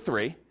groups of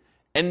 3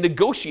 and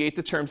negotiate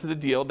the terms of the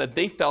deal that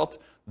they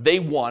felt they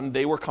won,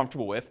 they were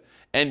comfortable with.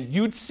 And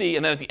you'd see,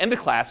 and then at the end of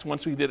class,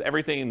 once we did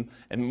everything,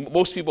 and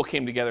most people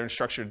came together and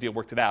structured a deal,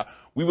 worked it out,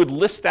 we would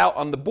list out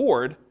on the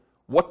board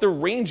what the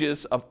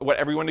ranges of what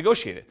everyone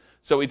negotiated.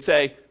 So we'd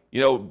say,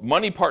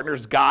 money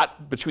partners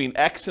got between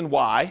X and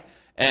Y,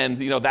 and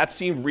that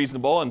seemed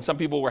reasonable, and some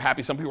people were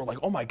happy. Some people were like,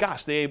 oh my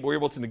gosh, they were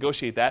able to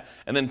negotiate that.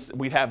 And then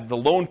we'd have the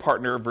loan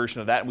partner version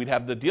of that, and we'd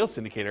have the deal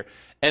syndicator.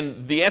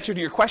 And the answer to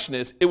your question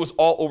is, it was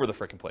all over the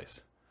frickin'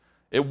 place.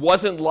 It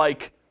wasn't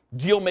like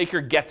deal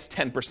maker gets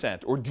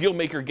 10%, or deal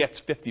maker gets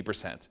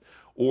 50%,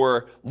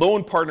 or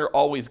loan partner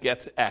always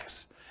gets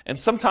X. And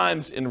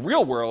sometimes in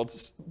real world,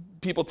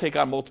 people take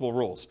on multiple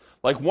roles.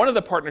 Like one of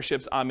the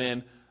partnerships I'm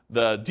in,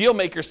 the deal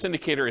maker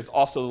syndicator is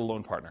also the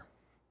loan partner.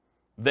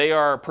 They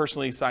are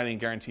personally signing,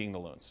 guaranteeing the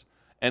loans.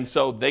 And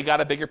so they got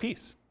a bigger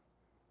piece,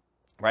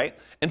 right?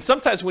 And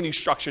sometimes when you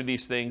structure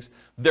these things,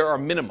 there are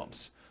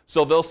minimums.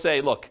 So they'll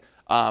say, look,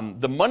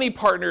 the money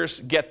partners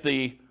get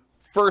the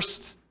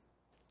first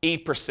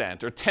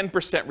 8% or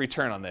 10%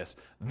 return on this.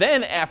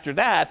 Then after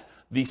that,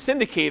 the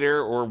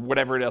syndicator or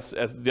whatever else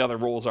as the other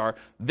roles are,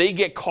 they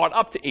get caught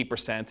up to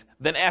 8%.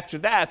 Then after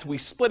that, we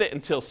split it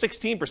until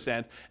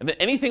 16%. And then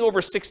anything over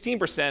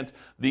 16%,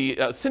 the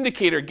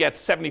syndicator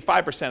gets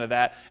 75% of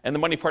that, and the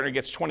money partner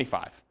gets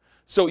 25%.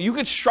 So you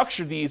could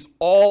structure these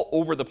all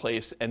over the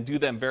place and do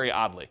them very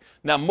oddly.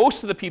 Now,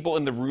 most of the people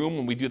in the room,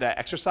 when we do that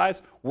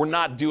exercise, we're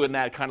not doing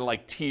that kind of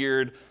like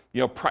tiered,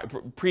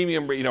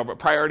 premium,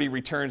 priority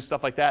returns,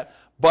 stuff like that.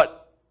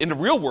 But in the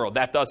real world,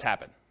 that does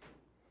happen.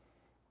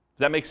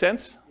 Does that make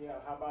sense? Yeah,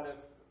 how about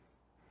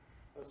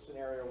if a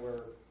scenario where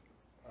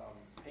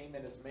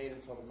payment is made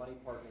until the money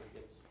partner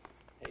gets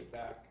paid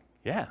back?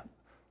 Yeah.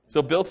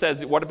 So Bill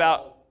says, what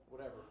about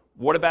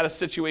a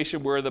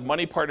situation where the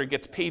money partner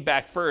gets paid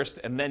back first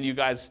and then you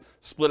guys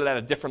split it at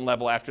a different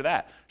level after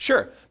that?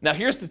 Sure. Now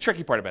here's the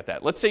tricky part about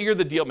that. Let's say you're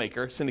the deal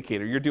maker,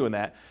 syndicator, you're doing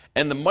that,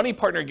 and the money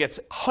partner gets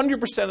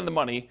 100% of the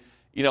money,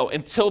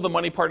 until the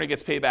money partner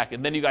gets paid back,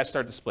 and then you guys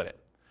start to split it.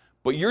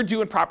 But you're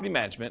doing property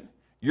management,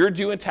 you're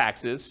doing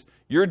taxes,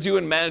 you're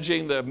doing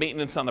managing the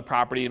maintenance on the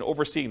property and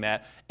overseeing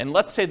that, and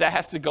let's say that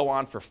has to go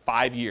on for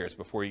 5 years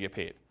before you get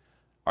paid.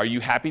 Are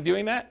you happy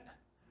doing that?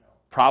 No.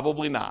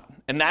 Probably not.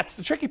 And that's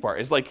the tricky part,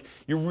 is like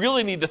you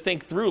really need to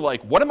think through,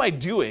 like, what am I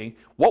doing?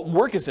 What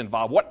work is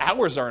involved? What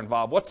hours are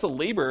involved? What's the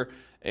labor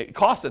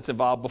cost that's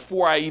involved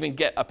before I even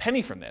get a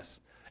penny from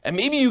this? And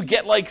maybe you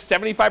get like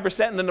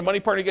 75% and then the money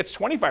partner gets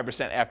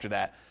 25% after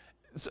that.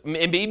 And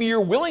maybe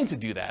you're willing to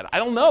do that. I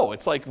don't know.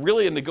 It's like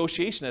really a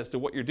negotiation as to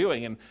what you're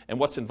doing and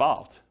what's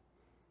involved.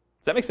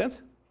 Does that make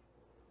sense?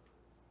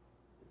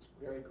 It's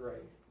very gray.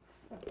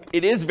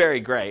 It is very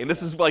gray. And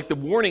this is like the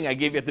warning I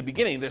gave you at the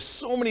beginning. There's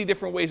so many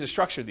different ways to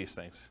structure these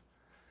things.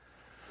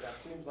 Yeah,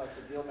 it seems like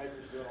the deal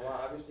maker's doing a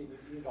lot. Obviously,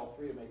 you need all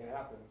 3 to make it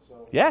happen.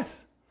 So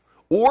yes.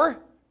 Or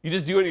you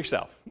just do it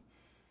yourself.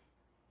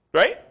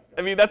 Right?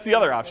 I mean, that's the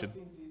other option. That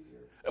seems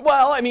easier.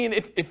 Well, I mean,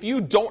 if you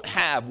don't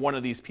have one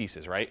of these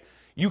pieces, right?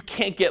 You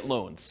can't get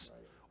loans,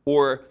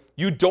 or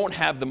you don't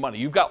have the money.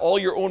 You've got all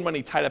your own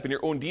money tied up in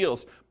your own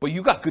deals, but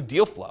you got good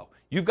deal flow.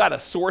 you've got a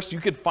source, you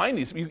could find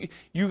these.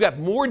 You got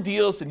more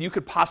deals than you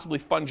could possibly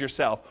fund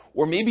yourself.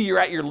 Or maybe you're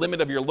at your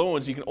limit of your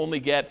loans. You can only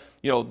get,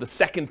 the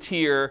second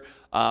tier,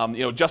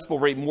 adjustable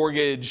rate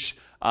mortgage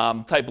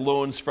type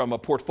loans from a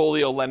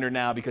portfolio lender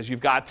now because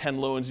you've got 10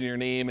 loans in your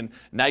name, and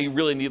now you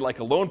really need like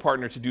a loan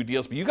partner to do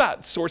deals. But you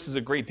got sources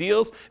of great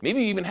deals.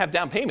 Maybe you even have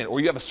down payment, or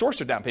you have a source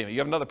of down payment. You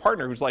have another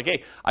partner who's like,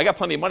 hey, I got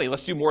plenty of money.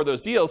 Let's do more of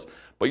those deals.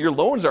 But your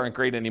loans aren't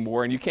great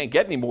anymore, and you can't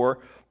get any more.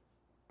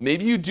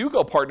 Maybe you do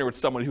go partner with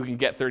someone who can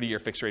get 30-year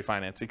fixed rate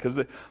financing because,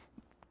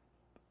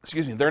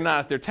 they're not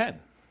at their 10.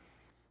 Does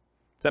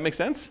that make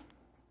sense?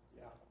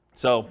 Yeah.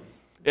 So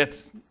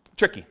it's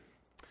tricky.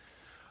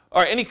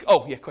 All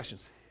right,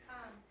 questions?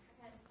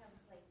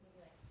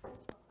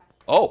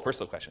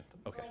 Personal question.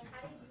 Okay. Like,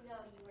 how did you know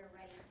you were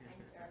ready to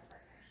enter a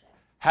partnership?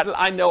 How did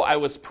I know I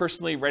was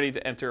personally ready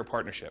to enter a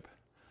partnership?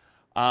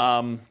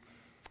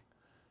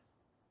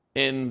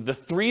 In the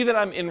 3 that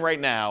I'm in right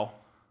now,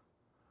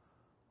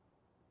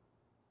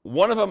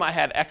 one of them I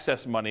had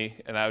excess money,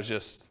 and I was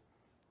just,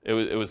 it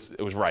was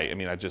right. I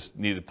mean, I just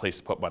needed a place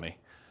to put money.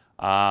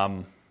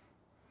 Another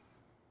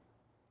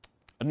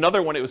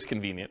one, it was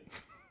convenient.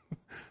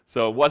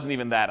 So it wasn't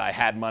even that I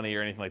had money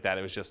or anything like that.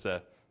 It was just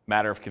a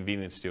matter of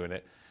convenience doing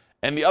it.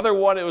 And the other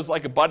one, it was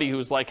like a buddy who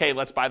was like, hey,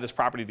 let's buy this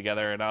property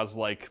together. And I was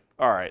like,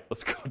 all right,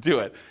 let's go do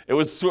it. It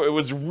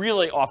was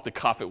really off the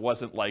cuff. It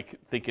wasn't like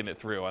thinking it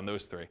through on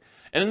those 3.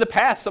 And in the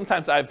past,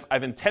 sometimes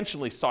I've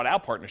intentionally sought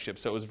out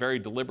partnerships. So it was very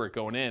deliberate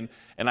going in,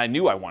 and I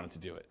knew I wanted to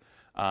do it.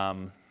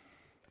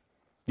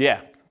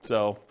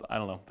 So I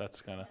don't know.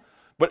 That's kind of,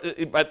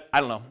 but I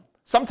don't know.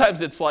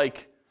 Sometimes it's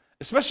like,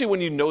 especially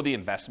when you know the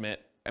investment.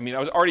 I mean, I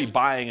was already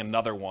buying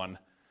another one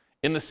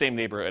in the same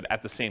neighborhood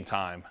at the same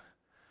time.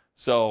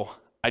 So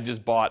I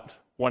just bought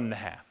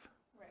 1.5,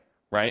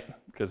 right?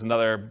 Because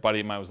another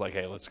buddy of mine was like,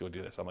 hey, let's go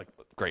do this. I'm like,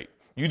 great.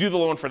 You do the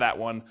loan for that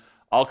one.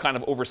 I'll kind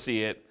of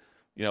oversee it.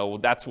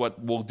 That's what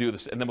we'll do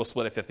this, and then we'll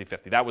split it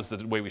 50-50. That was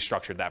the way we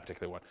structured that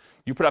particular one.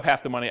 You put up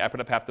half the money, I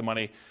put up half the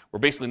money. We're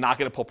basically not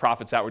going to pull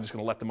profits out. We're just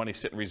going to let the money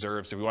sit in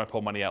reserves. If we want to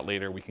pull money out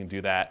later, we can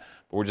do that.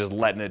 But we're just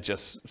letting it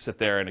just sit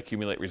there and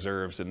accumulate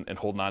reserves and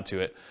holding on to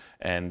it.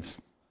 And,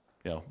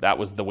 that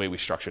was the way we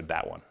structured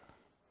that one.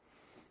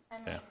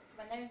 And Yeah.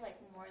 when there's like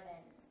more than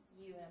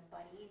you and a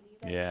buddy,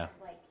 do you guys have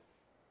like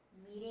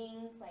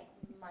meetings like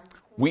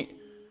monthly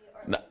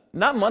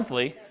not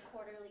monthly. Or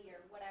quarterly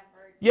or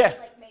whatever? Yeah. Just,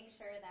 like make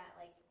sure that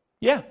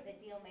the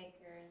deal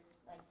makers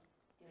like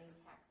doing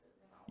taxes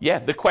and all. Yeah,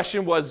 the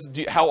question was,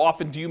 how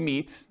often do you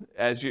meet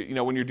as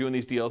when you're doing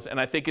these deals?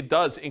 And I think it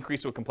does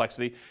increase with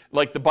complexity.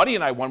 Like the buddy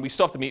and I we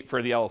still have to meet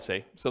for the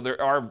LLC. So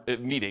there are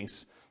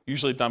meetings,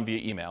 usually done via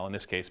email in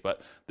this case,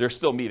 but there's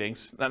still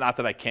meetings. Not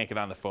that I can't get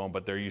on the phone,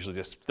 but they're usually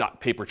just not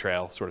paper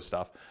trail sort of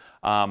stuff.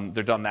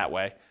 They're done that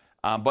way.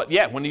 But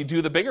yeah, when you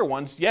do the bigger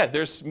ones,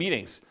 there's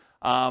meetings.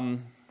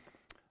 The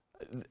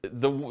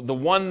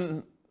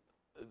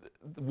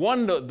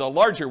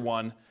larger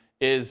one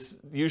is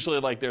usually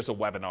like there's a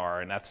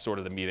webinar, and that's sort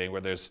of the meeting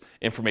where there's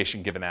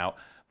information given out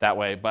that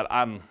way. But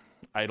I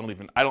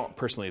don't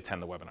personally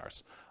attend the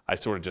webinars. I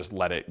sort of just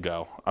let it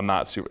go. I'm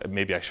not super,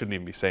 maybe I shouldn't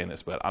even be saying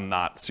this, but I'm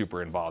not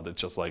super involved. It's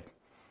just like,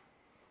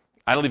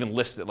 I don't even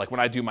list it. Like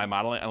when I do my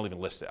modeling, I don't even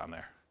list it on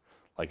there.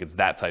 Like it's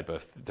that type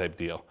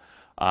deal.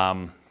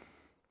 And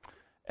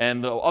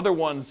the other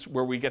ones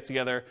where we get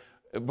together,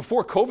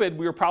 before COVID,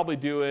 we were probably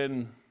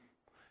doing,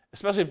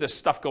 especially if there's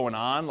stuff going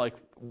on, like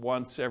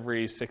once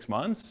every 6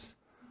 months,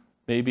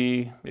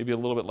 maybe a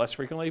little bit less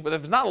frequently. But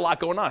if there's not a lot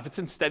going on, if it's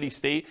in steady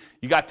state,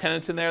 you got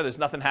tenants in there, there's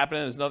nothing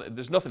happening,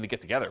 there's nothing to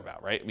get together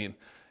about, right? I mean,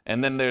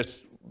 and then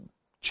there's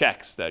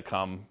checks that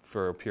come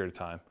for a period of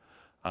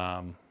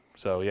time.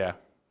 So yeah. Does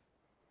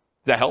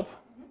that help?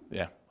 Mm-hmm.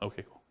 Yeah.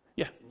 Okay, cool.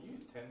 Yeah. Can you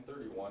use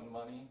 1031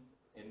 money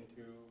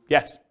into?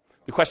 Yes.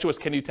 The question was,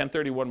 can you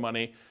 1031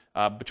 money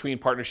between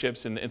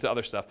partnerships and into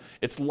other stuff?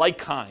 It's like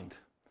kind.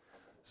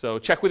 So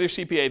check with your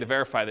CPA to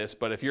verify this,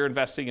 but if you're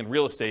investing in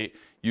real estate,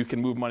 you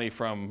can move money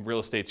from real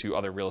estate to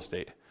other real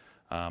estate.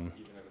 Even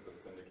if it's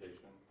a syndication?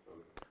 So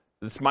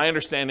it's my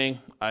understanding,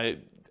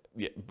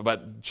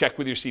 but check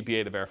with your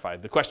CPA to verify.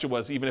 The question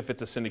was, even if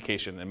it's a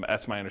syndication, and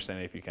that's my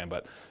understanding if you can,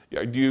 but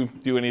do you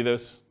do any of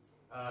those?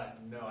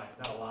 No,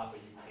 not a lot, but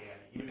you can,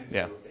 even into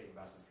Yeah. real estate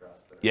investment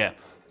trusts. Yeah.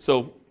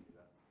 So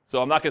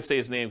I'm not going to say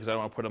his name because I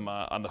don't want to put him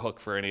on the hook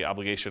for any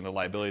obligation or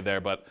liability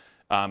there, but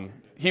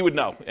he would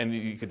know, and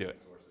you could do it.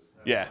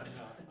 Yeah.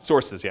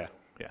 Sources, yeah.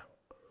 does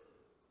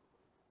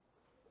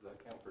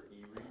that count for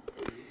e-REITs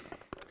too?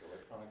 Like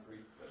electronic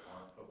REITs that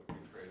aren't publicly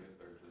traded,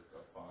 they're just a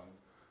fund,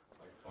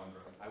 like fund.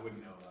 I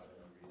wouldn't know about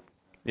e-REITs.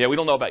 Yeah, we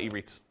don't know about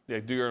e-REITs. Yeah,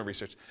 do your own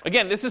research.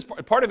 Again, this is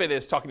part of it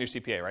is talking to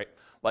your CPA, right?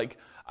 Like,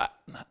 I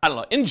don't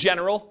know. In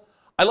general,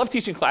 I love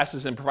teaching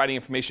classes and providing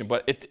information,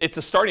 but it's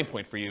a starting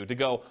point for you to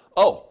go,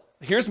 oh,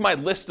 here's my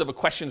list of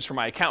questions for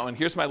my accountant.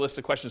 Here's my list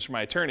of questions for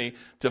my attorney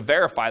to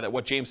verify that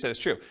what James said is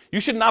true.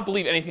 You should not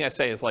believe anything I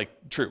say is like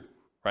true,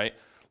 right?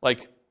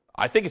 Like,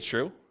 I think it's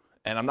true,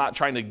 and I'm not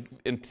trying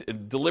to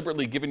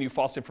deliberately giving you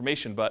false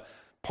information, but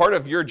part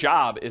of your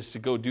job is to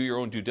go do your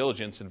own due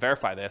diligence and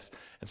verify this.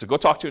 And so go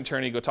talk to an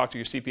attorney, go talk to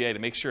your CPA to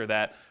make sure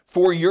that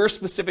for your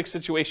specific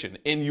situation,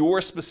 in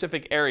your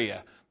specific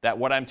area, that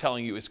what I'm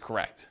telling you is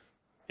correct.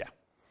 Yeah.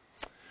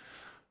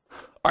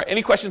 All right,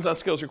 any questions on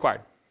skills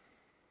required?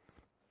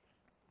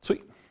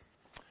 Sweet.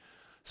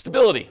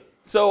 Stability.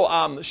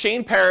 So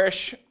Shane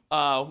Parrish,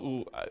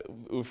 who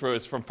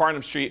is from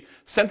Farnham Street,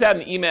 sent out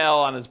an email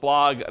on his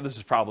blog. This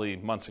is probably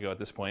months ago at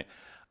this point.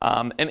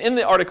 And in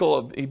the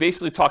article, he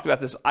basically talked about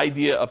this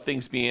idea of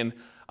things being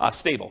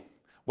stable,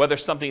 whether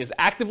something is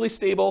actively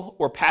stable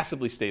or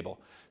passively stable.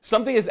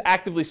 Something is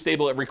actively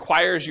stable, it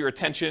requires your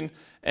attention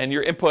and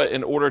your input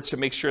in order to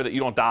make sure that you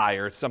don't die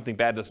or something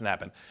bad doesn't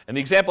happen. And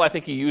the example I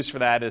think he used for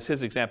that is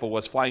his example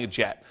was flying a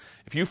jet.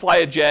 If you fly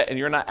a jet and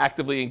you're not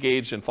actively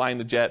engaged in flying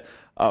the jet,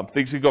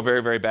 things could go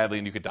very, very badly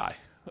and you could die.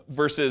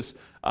 Versus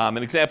an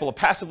example of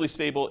passively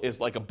stable is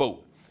like a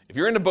boat. If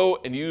you're in a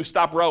boat and you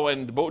stop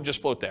rowing, the boat will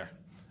just float there.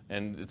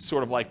 And it's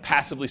sort of like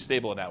passively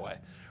stable in that way.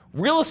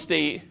 Real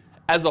estate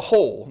as a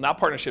whole, not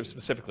partnerships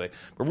specifically,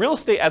 but real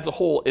estate as a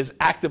whole is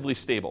actively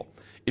stable.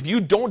 If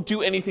you don't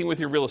do anything with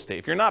your real estate,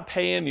 if you're not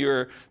paying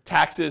your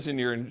taxes and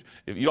you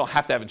don't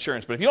have to have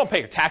insurance, but if you don't pay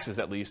your taxes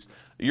at least,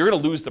 you're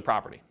going to lose the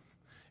property.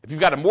 If you've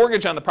got a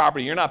mortgage on the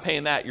property, you're not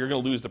paying that, you're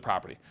going to lose the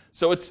property.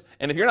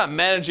 And if you're not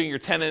managing your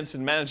tenants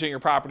and managing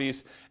your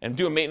properties and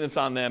doing maintenance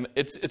on them,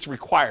 it's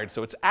required.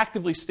 So it's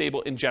actively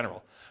stable in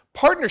general.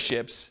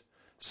 Partnerships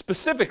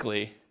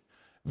specifically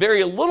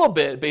vary a little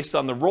bit based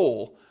on the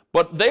role,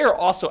 but they are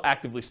also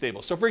actively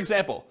stable. So for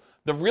example,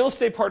 the real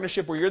estate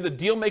partnership where you're the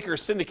deal maker or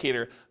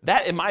syndicator,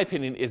 that in my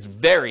opinion is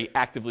very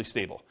actively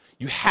stable.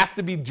 You have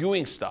to be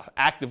doing stuff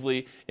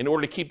actively in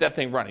order to keep that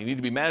thing running. You need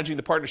to be managing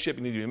the partnership,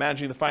 you need to be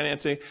managing the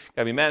financing, you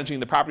got to be managing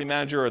the property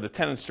manager or the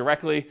tenants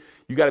directly.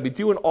 You got to be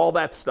doing all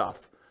that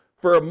stuff.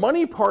 For a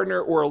money partner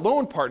or a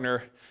loan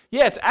partner,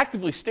 yeah, it's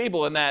actively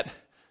stable in that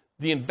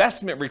the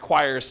investment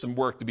requires some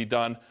work to be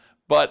done,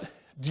 but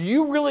do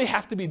you really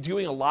have to be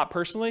doing a lot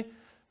personally?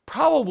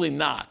 Probably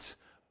not.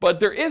 But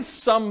there is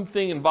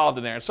something involved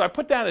in there. And so I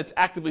put down it's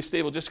actively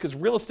stable just because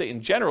real estate in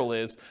general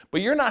is,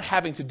 but you're not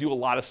having to do a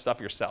lot of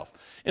stuff yourself.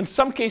 In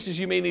some cases,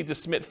 you may need to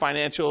submit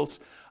financials,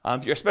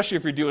 especially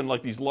if you're doing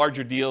like these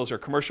larger deals or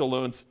commercial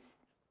loans.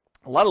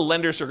 A lot of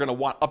lenders are going to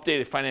want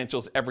updated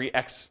financials every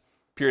X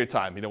period of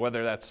time,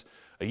 whether that's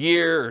a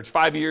year or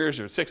 5 years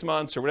or 6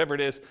 months or whatever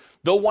it is.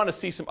 They'll want to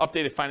see some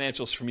updated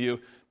financials from you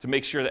to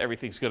make sure that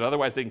everything's good.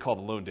 Otherwise, they can call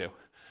the loan due.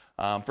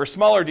 For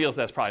smaller deals,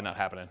 that's probably not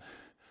happening.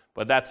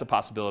 But that's a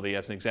possibility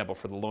as an example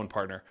for the loan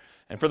partner.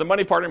 And for the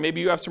money partner,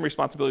 maybe you have some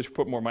responsibilities to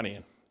put more money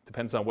in.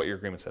 Depends on what your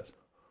agreement says.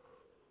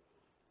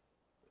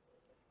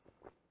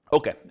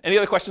 Okay, any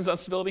other questions on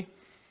stability?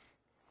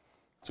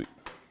 Sweet.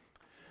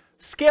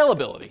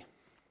 Scalability.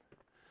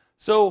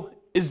 So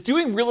is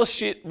doing real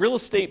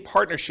estate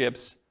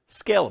partnerships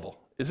scalable?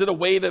 Is it a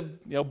way to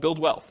build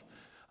wealth?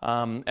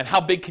 And how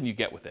big can you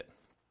get with it?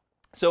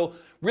 So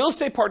real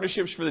estate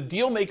partnerships for the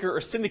deal maker or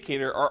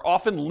syndicator are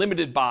often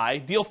limited by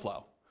deal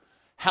flow.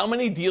 How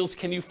many deals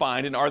can you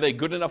find, and are they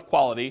good enough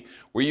quality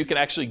where you can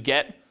actually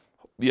get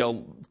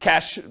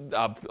cash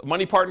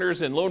money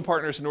partners and loan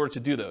partners in order to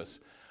do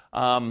those?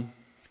 And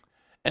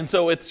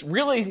so it's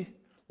really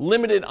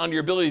limited on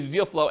your ability to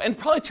deal flow, and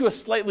probably to a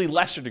slightly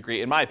lesser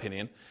degree, in my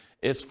opinion,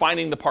 is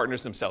finding the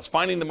partners themselves,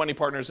 finding the money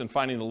partners and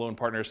finding the loan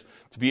partners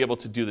to be able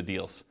to do the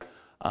deals.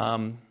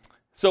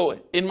 So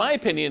in my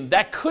opinion,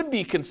 that could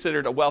be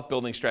considered a wealth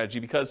building strategy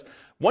because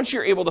once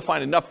you're able to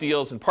find enough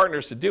deals and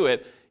partners to do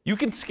it, you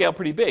can scale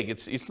pretty big.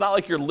 It's not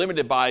like you're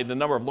limited by the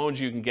number of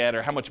loans you can get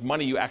or how much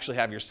money you actually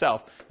have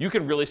yourself. You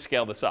can really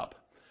scale this up.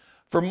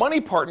 For money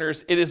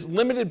partners, it is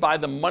limited by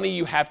the money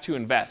you have to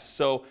invest.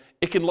 So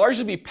it can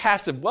largely be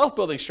passive wealth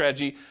building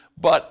strategy,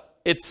 but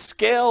it's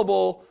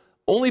scalable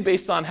only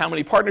based on how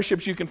many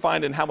partnerships you can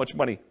find and how much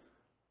money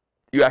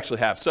you actually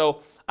have.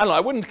 So I don't know,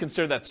 I wouldn't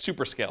consider that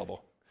super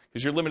scalable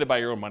because you're limited by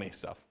your own money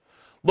stuff.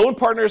 Loan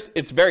partners,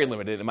 it's very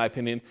limited in my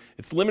opinion.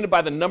 It's limited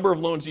by the number of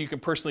loans that you can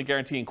personally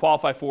guarantee and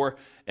qualify for,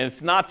 and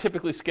it's not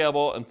typically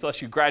scalable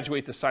unless you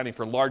graduate to signing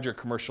for larger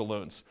commercial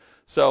loans.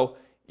 So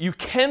you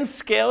can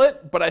scale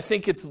it, but I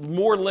think it's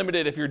more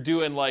limited if you're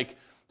doing like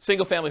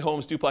single family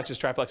homes, duplexes,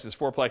 triplexes,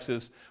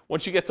 fourplexes.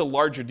 Once you get to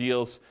larger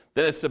deals,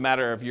 then it's a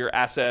matter of your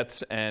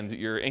assets and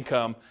your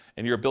income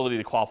and your ability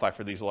to qualify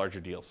for these larger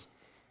deals.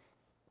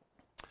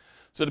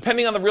 So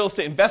depending on the real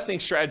estate investing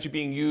strategy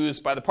being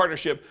used by the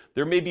partnership,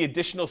 there may be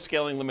additional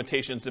scaling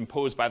limitations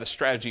imposed by the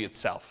strategy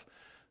itself.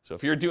 So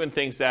if you're doing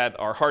things that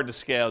are hard to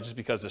scale just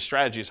because the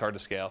strategy is hard to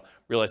scale,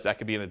 realize that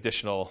could be an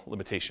additional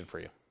limitation for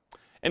you.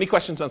 Any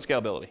questions on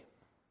scalability?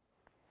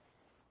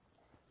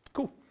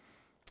 Cool.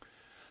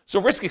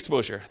 So risk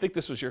exposure. I think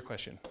this was your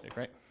question, Nick,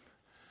 right?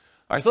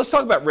 All right, so let's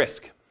talk about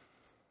risk.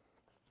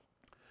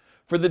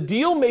 For the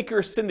deal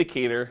maker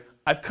syndicator,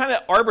 I've kind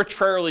of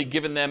arbitrarily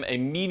given them a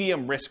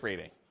medium risk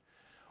rating.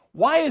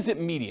 Why is it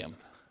medium?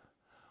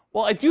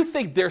 Well, I do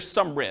think there's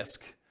some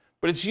risk,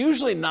 but it's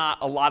usually not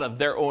a lot of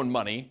their own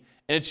money,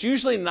 And it's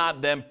usually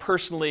not them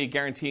personally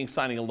guaranteeing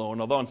signing a loan,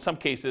 although in some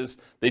cases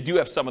they do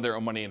have some of their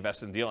own money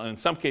invested in the deal, and in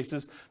some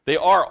cases they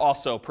are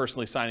also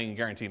personally signing and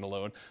guaranteeing the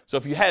loan. So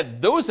if you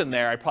had those in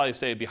there, I'd probably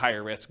say it'd be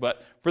higher risk.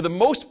 But for the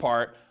most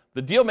part,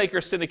 the deal maker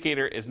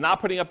syndicator is not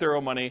putting up their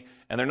own money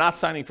and they're not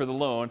signing for the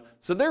loan,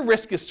 so their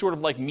risk is sort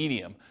of like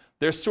medium.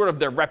 There's sort of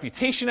their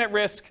reputation at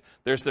risk,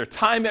 there's their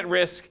time at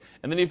risk,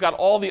 and then you've got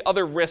all the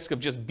other risk of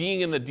just being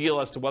in the deal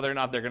as to whether or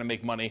not they're going to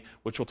make money,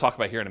 which we'll talk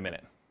about here in a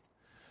minute.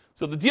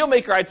 So the deal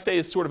maker, I'd say,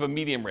 is sort of a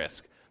medium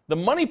risk. The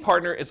money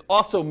partner is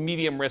also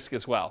medium risk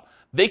as well.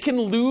 They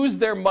can lose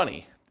their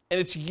money, and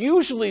it's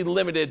usually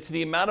limited to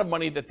the amount of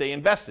money that they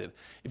invested.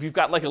 If you've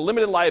got like a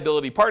limited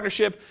liability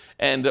partnership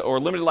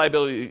or limited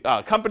liability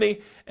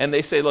company, and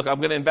they say, look, I'm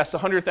going to invest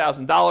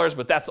 $100,000,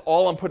 but that's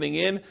all I'm putting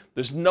in.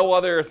 There's no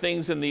other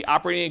things in the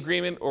operating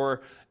agreement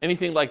or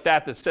anything like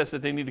that that says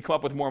that they need to come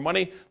up with more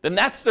money, then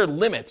that's their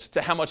limit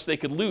to how much they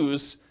could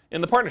lose in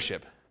the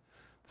partnership.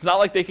 It's not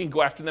like they can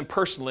go after them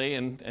personally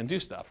and do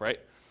stuff,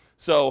 right?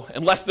 So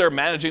unless they're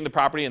managing the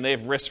property and they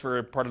have risk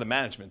for part of the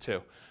management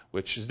too,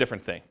 which is a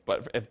different thing.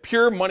 But a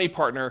pure money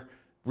partner,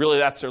 really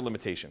that's their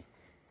limitation.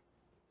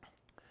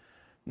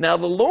 Now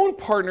the loan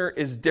partner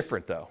is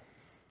different though.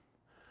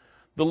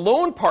 The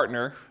loan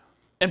partner,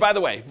 and by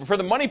the way, for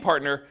the money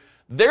partner,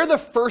 they're the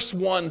first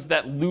ones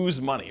that lose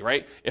money,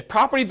 right? If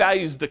property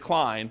values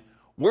decline,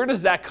 where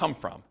does that come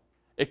from?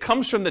 It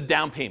comes from the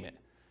down payment.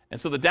 And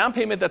so the down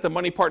payment that the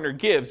money partner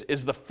gives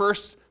is the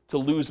first to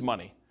lose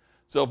money.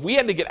 So if we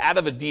had to get out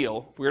of a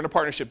deal, if we were in a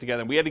partnership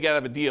together and we had to get out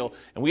of a deal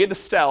and we had to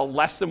sell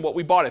less than what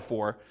we bought it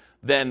for,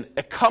 then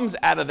it comes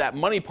out of that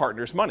money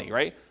partner's money,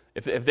 right?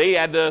 If we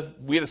had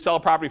to sell a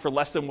property for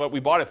less than what we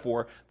bought it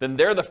for, then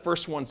they're the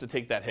first ones to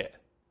take that hit,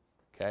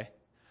 okay?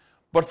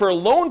 But for a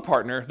loan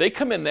partner, they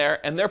come in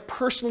there and they're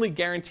personally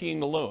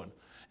guaranteeing the loan.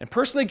 And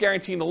personally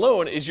guaranteeing the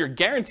loan is you're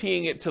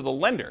guaranteeing it to the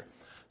lender.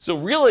 So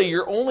really,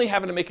 you're only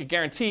having to make a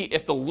guarantee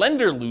if the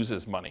lender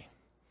loses money,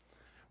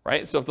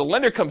 right? So if the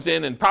lender comes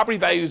in and property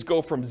values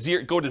go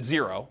to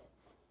zero,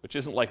 which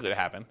isn't likely to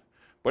happen,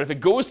 but if it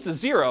goes to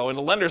zero and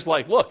the lender's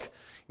like, look,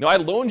 I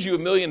loaned you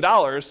 $1 million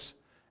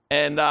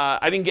and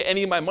I didn't get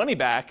any of my money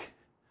back,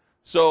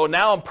 so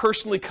now I'm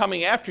personally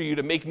coming after you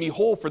to make me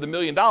whole for the $1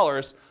 million,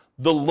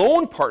 the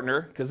loan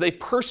partner, because they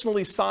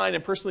personally signed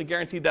and personally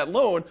guaranteed that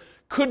loan,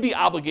 could be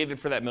obligated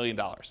for that $1 million.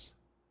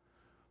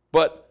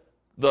 But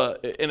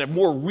in a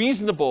more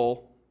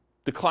reasonable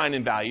decline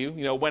in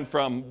value, went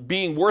from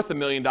being worth $1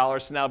 million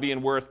to now being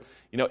worth,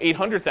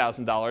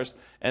 $800,000,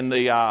 and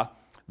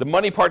the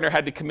money partner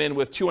had to come in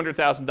with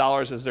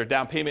 $200,000 as their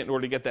down payment in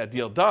order to get that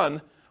deal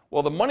done.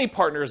 Well, the money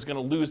partner is going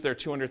to lose their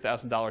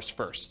 $200,000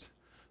 first.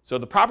 So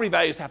the property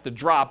values have to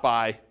drop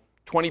by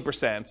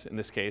 20% in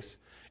this case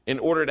in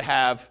order to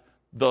have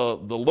the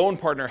loan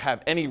partner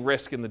have any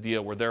risk in the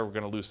deal where they're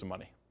going to lose some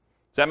money.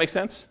 Does that make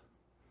sense?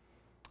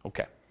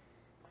 Okay.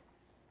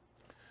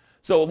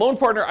 So a loan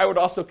partner I would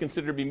also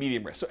consider to be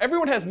medium risk. So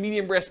everyone has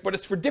medium risk, but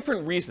it's for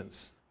different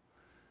reasons.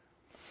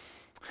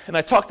 And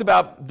I talked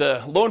about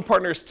the loan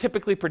partner is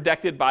typically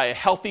protected by a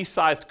healthy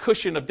size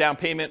cushion of down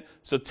payment.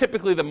 So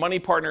typically the money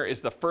partner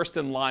is the first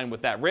in line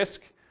with that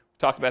risk. We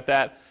talked about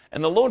that.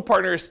 And the loan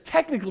partner is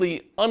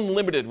technically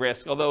unlimited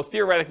risk, although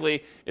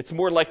theoretically it's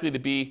more likely to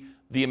be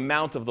the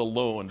amount of the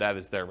loan that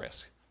is their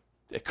risk.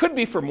 It could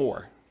be for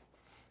more.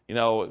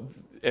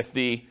 If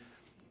the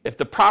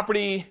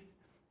property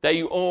that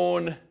you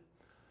own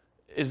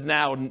is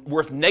now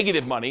worth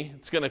negative money,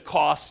 it's going to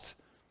cost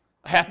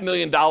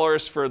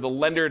 $500,000 for the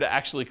lender to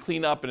actually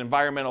clean up an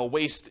environmental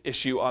waste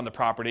issue on the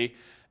property,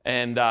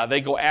 and they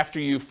go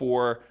after you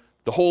for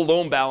the whole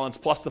loan balance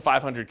plus the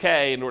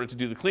 $500K in order to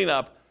do the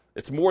cleanup.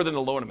 It's more than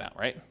the loan amount,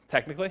 right?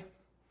 Technically.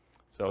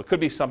 So it could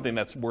be something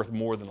that's worth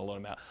more than the loan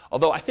amount.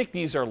 Although I think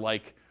these are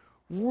like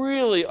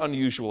really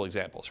unusual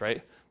examples,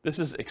 right? This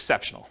is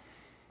exceptional.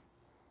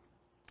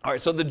 All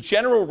right, so the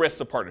general risks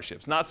of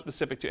partnerships, not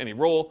specific to any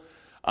role.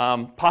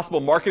 Possible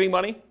marketing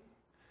money,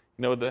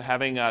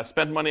 having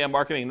spent money on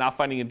marketing and not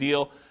finding a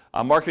deal,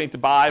 marketing to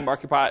buy,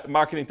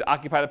 marketing to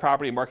occupy the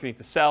property, marketing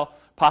to sell.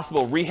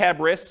 Possible rehab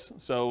risks,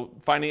 so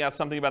finding out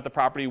something about the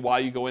property while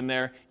you go in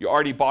there. You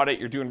already bought it,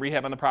 you're doing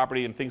rehab on the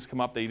property, and things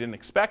come up that you didn't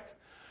expect.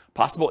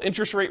 Possible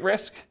interest rate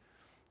risk.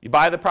 You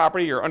buy the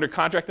property, you're under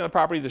contract on the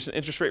property, there's an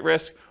interest rate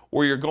risk,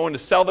 or you're going to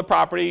sell the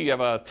property, you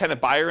have a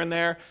tenant buyer in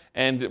there,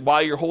 and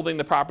while you're holding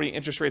the property,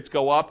 interest rates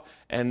go up,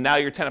 and now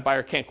your tenant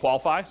buyer can't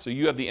qualify, so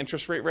you have the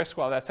interest rate risk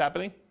while that's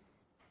happening.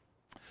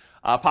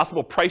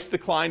 Possible price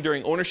decline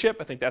during ownership,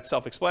 I think that's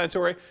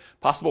self-explanatory.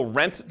 Possible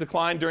rent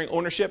decline during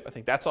ownership, I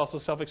think that's also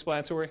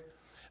self-explanatory.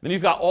 Then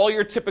you've got all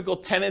your typical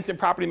tenant and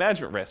property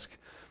management risk.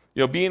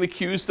 Being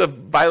accused of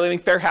violating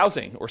fair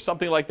housing or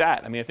something like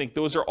that. I think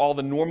those are all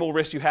the normal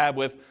risks you have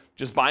with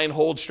just buy and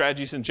hold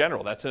strategies in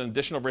general. That's an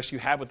additional risk you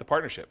have with the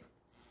partnership.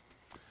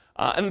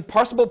 And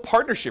possible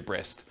partnership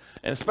risk,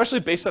 and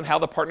especially based on how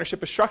the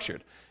partnership is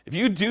structured. If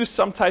you do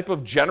some type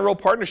of general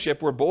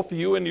partnership where both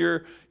you and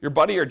your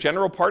buddy are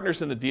general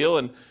partners in the deal,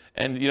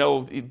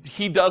 and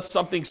he does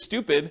something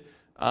stupid,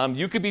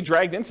 you could be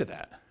dragged into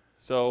that.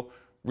 So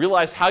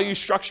realize how you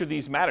structure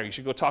these matter. You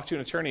should go talk to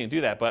an attorney and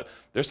do that. But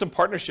there's some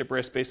partnership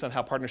risk based on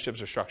how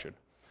partnerships are structured.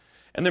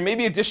 And there may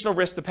be additional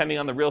risk depending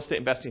on the real estate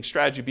investing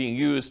strategy being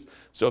used.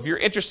 So if you're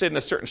interested in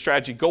a certain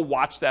strategy, go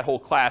watch that whole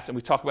class, and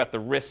we talk about the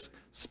risks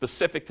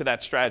specific to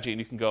that strategy, and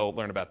you can go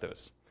learn about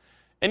those.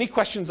 Any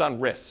questions on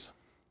risks?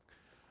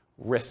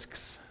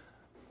 Risks.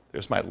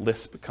 There's my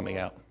lisp coming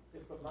out.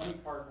 If the money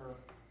partner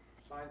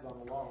signs on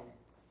the loan,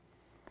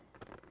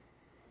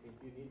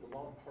 you need the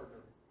loan partner.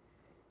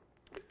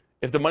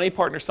 If the money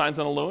partner signs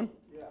on a loan?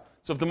 Yeah.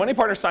 So if the money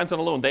partner signs on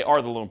a loan, they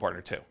are the loan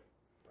partner too. Right.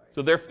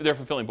 So they're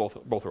fulfilling both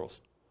rules.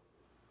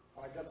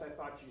 Well, I guess I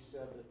thought you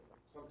said that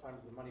sometimes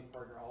the money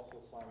partner also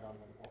signed on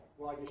the loan.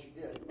 Well, I guess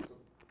you did. So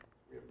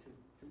we have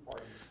two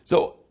parties.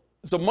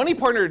 So money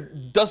partner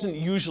doesn't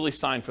usually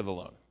sign for the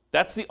loan.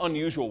 That's the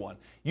unusual one.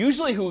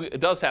 Usually who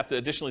does have to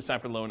additionally sign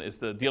for the loan is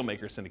the deal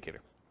maker syndicator.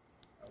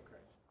 Okay.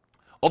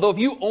 Although if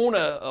you own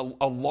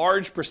a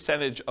large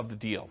percentage of the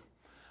deal,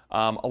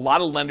 a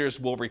lot of lenders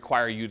will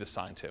require you to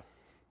sign too,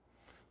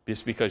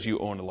 just because you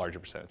own a larger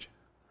percentage.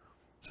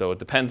 So it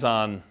depends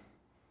on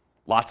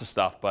lots of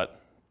stuff, but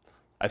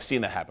I've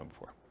seen that happen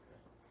before.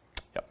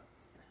 Yep.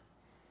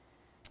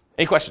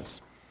 Any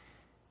questions?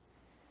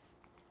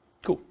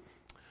 Cool.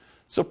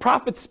 So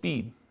profit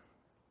speed.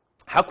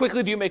 How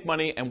quickly do you make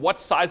money, and what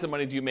size of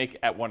money do you make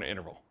at one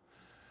interval?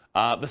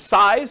 The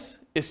size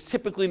is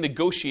typically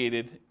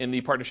negotiated in the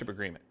partnership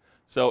agreement.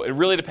 So it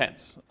really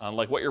depends on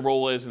like what your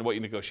role is and what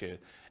you negotiated.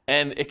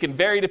 And it can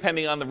vary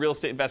depending on the real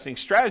estate investing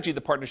strategy of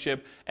the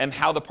partnership and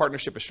how the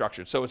partnership is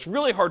structured. So it's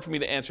really hard for me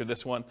to answer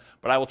this one,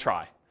 but I will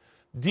try.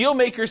 Deal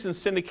makers and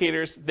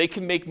syndicators, they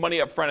can make money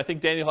up front. I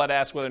think Daniel had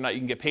asked whether or not you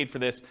can get paid for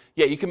this.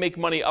 Yeah, you can make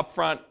money up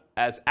front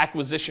as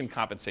acquisition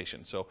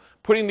compensation. So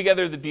putting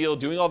together the deal,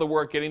 doing all the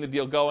work, getting the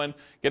deal going,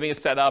 getting it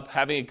set up,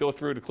 having it go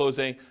through to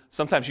closing.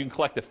 Sometimes you can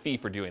collect a fee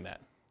for doing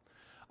that.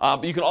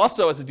 But you can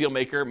also, as a deal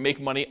maker,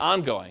 make money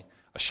ongoing.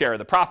 A share of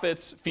the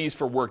profits, fees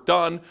for work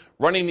done,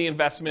 running the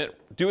investment,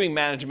 doing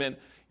management,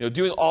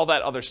 doing all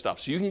that other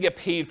stuff. So you can get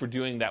paid for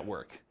doing that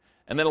work.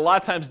 And then a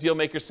lot of times deal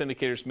makers,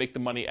 syndicators make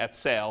the money at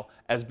sale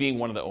as being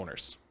one of the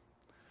owners.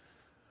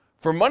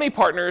 For money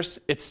partners,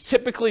 it's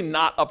typically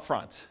not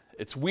upfront.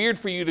 It's weird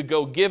for you to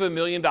go give $1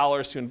 million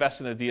to invest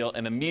in a deal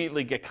and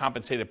immediately get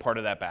compensated part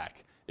of that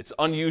back. It's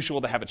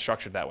unusual to have it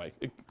structured that way.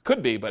 It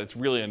could be, but it's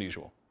really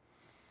unusual.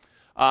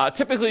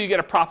 Typically, you get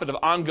a profit of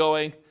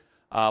ongoing,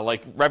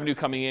 like revenue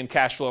coming in,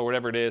 cash flow,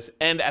 whatever it is,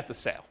 and at the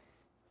sale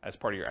as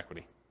part of your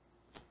equity.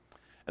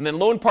 And then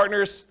loan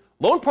partners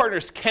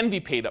can be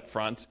paid up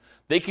front.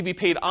 They can be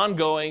paid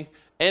ongoing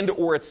and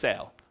or at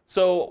sale.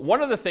 So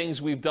one of the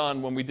things we've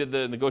done when we did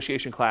the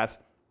negotiation class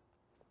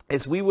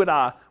is we would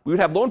have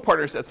loan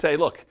partners that say,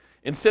 look,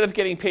 instead of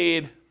getting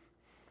paid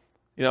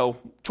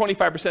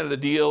 25% of the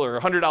deal or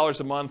 $100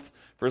 a month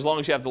for as long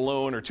as you have the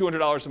loan, or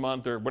 $200 a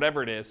month, or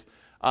whatever it is,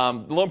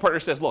 the loan partner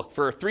says, look,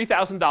 for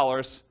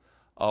 $3,000,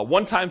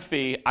 one-time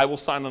fee, I will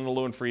sign on the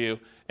loan for you,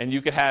 and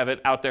you could have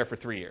it out there for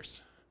 3 years.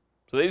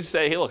 So they just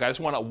say, hey, look, I just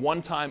want a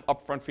one-time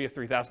upfront fee of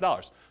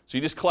 $3,000. So you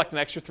just collect an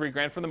extra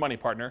 $3,000 from the money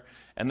partner,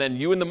 and then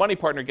you and the money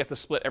partner get to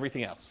split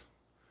everything else.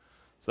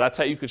 So that's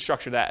how you could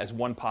structure that as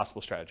one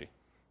possible strategy.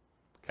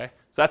 Okay?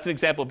 So that's an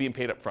example of being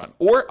paid up front.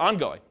 Or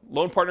ongoing.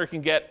 Loan partner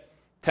can get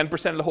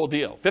 10% of the whole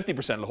deal,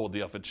 50% of the whole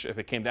deal if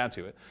it came down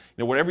to it.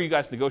 Whatever you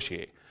guys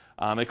negotiate.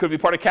 It could be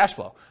part of cash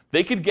flow.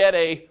 They could get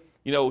a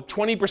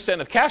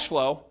 20% of cash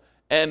flow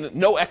and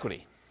no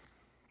equity.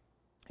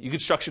 You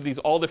could structure these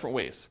all different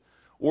ways.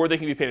 Or they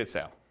can be paid at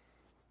sale.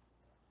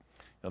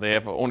 They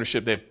have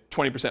ownership, they have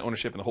 20%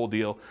 ownership in the whole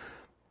deal,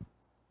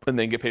 and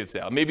then get paid at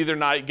sale. Maybe they're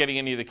not getting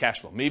any of the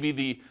cash flow.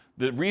 Maybe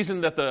the reason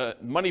that the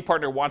money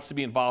partner wants to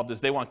be involved is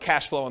they want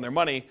cash flow on their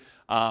money,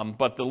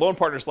 but the loan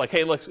partner's like,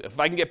 hey, look, if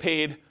I can get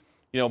paid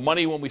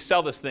money when we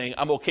sell this thing,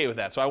 I'm okay with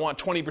that. So I want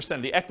 20%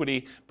 of the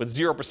equity, but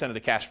 0% of the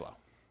cash flow.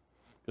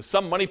 Because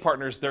some money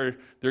partners, they're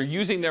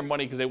using their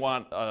money because they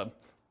want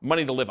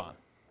money to live on,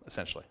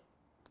 essentially.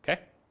 Okay?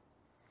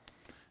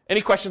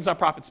 Any questions on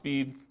profit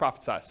speed,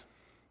 profit size?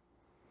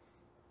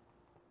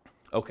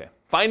 Okay.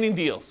 Finding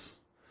deals.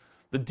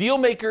 The deal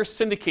maker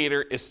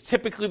syndicator is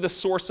typically the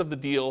source of the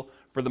deal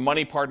for the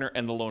money partner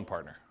and the loan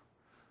partner.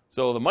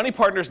 So the money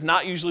partner is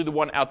not usually the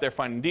one out there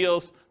finding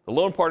deals. The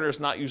loan partner is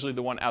not usually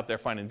the one out there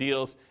finding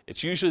deals.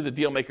 It's usually the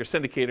deal maker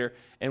syndicator.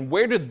 And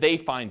where do they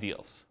find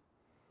deals?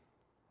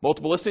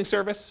 Multiple listing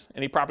service,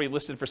 any property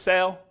listed for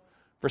sale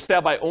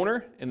by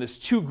owner, and there's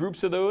two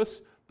groups of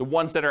those. The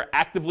ones that are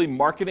actively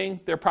marketing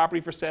their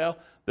property for sale,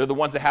 they're the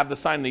ones that have the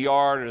sign in the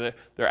yard, or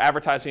they're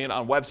advertising it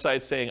on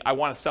websites saying, I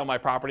want to sell my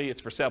property, it's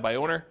for sale by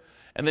owner.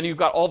 And then you've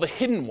got all the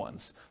hidden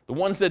ones, the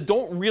ones that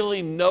don't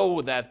really know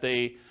that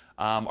they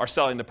are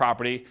selling the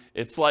property.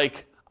 It's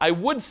like, I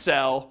would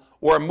sell,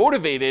 or I'm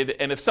motivated,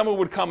 and if someone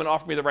would come and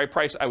offer me the right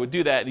price, I would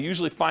do that. And you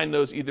usually find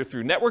those either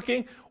through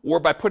networking or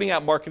by putting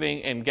out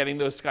marketing and getting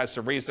those guys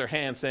to raise their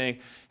hand saying,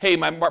 hey,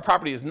 my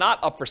property is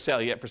not up for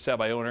sale yet, for sale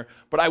by owner,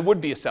 but I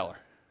would be a seller.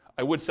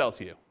 I would sell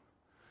to you.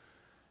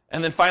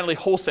 And then finally,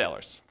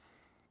 wholesalers.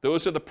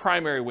 Those are the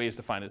primary ways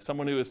to find it.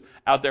 Someone who is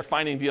out there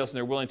finding deals and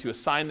they're willing to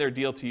assign their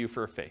deal to you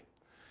for a fee.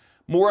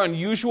 More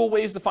unusual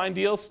ways to find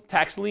deals: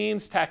 tax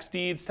liens, tax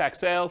deeds, tax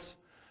sales,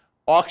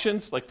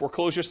 auctions like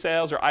foreclosure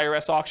sales or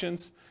IRS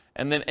auctions,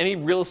 and then any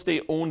real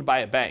estate owned by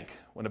a bank.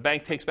 When a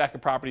bank takes back a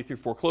property through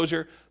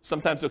foreclosure,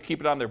 sometimes they'll keep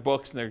it on their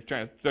books and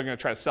they're going to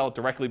try to sell it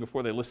directly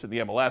before they list it in the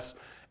MLS,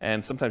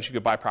 and sometimes you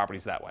could buy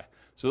properties that way.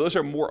 So those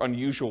are more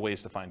unusual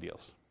ways to find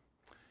deals.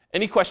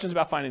 Any questions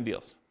about finding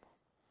deals?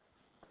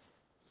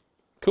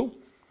 Cool.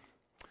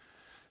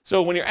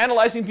 So when you're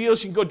analyzing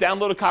deals, you can go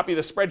download a copy of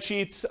the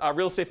spreadsheets,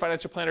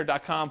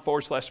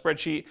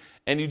 realestateFinancialPlanner.com/spreadsheet,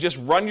 and you just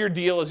run your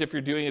deal as if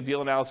you're doing a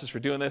deal analysis for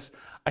doing this.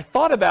 I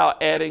thought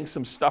about adding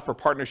some stuff for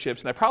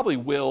partnerships, and I probably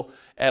will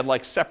add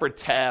like separate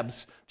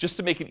tabs just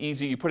to make it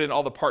easy. You put in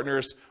all the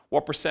partners,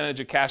 what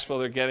percentage of cash flow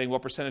they're getting,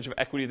 what percentage of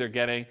equity they're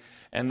getting,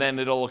 and then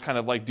it'll kind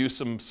of like do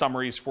some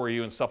summaries for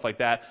you and stuff like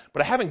that.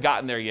 But I haven't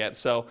gotten there yet.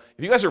 So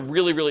if you guys are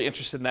really, really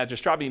interested in that,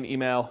 just drop me an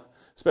email,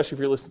 especially if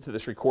you're listening to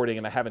this recording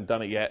and I haven't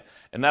done it yet,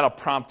 and that'll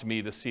prompt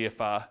me to see if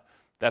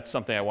that's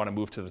something I want to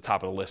move to the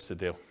top of the list to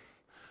do.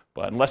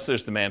 But unless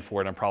there's demand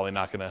for it, I'm probably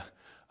not going to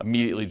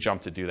immediately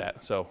jump to do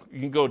that. So you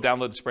can go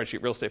download the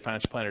spreadsheet,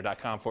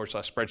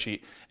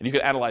 realestateFinancialPlanner.com/spreadsheet, and you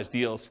can analyze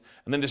deals,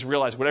 and then just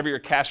realize whatever your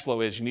cash flow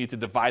is, you need to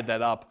divide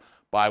that up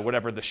by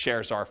whatever the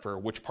shares are for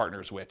which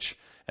partner is which,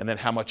 and then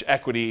how much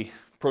equity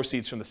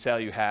proceeds from the sale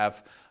you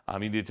have,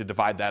 you need to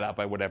divide that up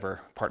by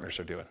whatever partners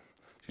are doing.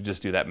 So you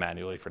just do that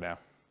manually for now.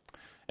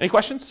 Any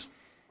questions?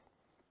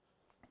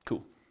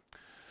 Cool.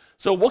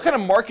 So what kind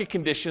of market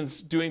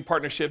conditions doing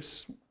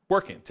partnerships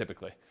work in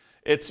typically?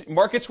 It's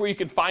markets where you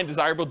can find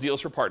desirable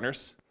deals for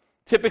partners,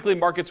 typically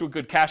markets with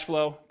good cash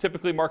flow,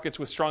 typically markets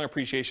with strong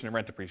appreciation and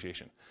rent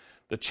appreciation.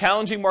 The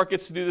challenging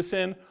markets to do this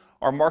in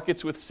are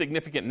markets with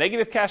significant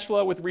negative cash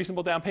flow with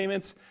reasonable down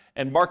payments,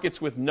 and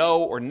markets with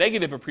no or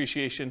negative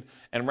appreciation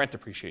and rent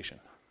appreciation.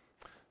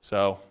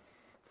 So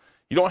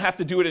you don't have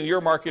to do it in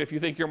your market. If you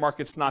think your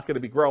market's not going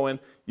to be growing,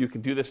 you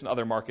can do this in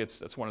other markets.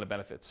 That's one of the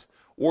benefits.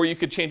 Or you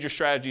could change your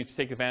strategy to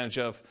take advantage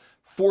of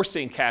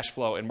forcing cash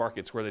flow in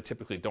markets where they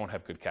typically don't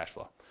have good cash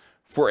flow.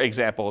 For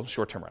example,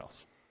 short-term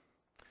rentals.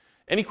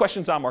 Any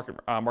questions on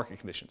market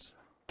conditions?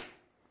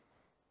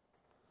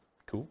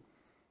 Cool.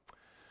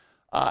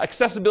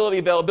 Accessibility,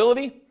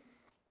 availability.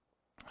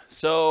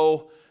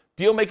 So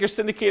deal makers,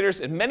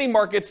 syndicators. In many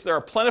markets, there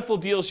are plentiful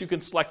deals you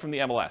can select from the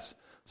MLS.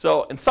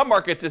 So in some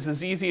markets, it's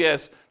as easy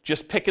as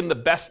just picking the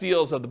best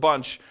deals of the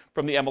bunch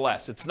from the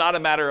MLS. It's not a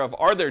matter of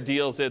are there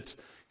deals, it's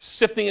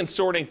sifting and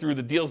sorting through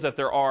the deals that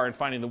there are and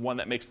finding the one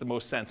that makes the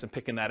most sense and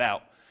picking that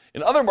out.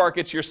 In other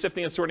markets, you're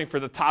sifting and sorting for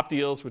the top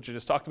deals, which I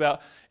just talked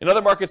about. In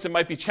other markets, it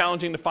might be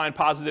challenging to find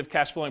positive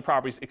cash flowing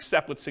properties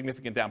except with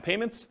significant down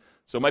payments.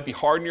 So it might be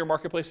hard in your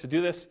marketplace to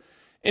do this.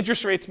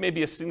 Interest rates may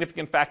be a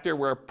significant factor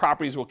where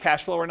properties will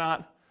cash flow or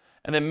not.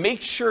 And then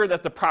make sure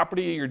that the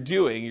property you're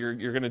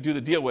going to do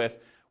the deal with,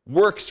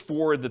 works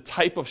for the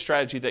type of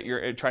strategy that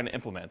you're trying to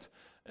implement.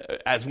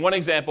 As one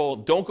example,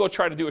 don't go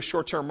try to do a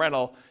short-term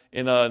rental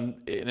in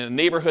a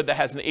neighborhood that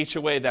has an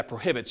HOA that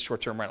prohibits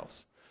short-term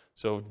rentals.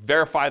 So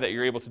verify that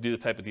you're able to do the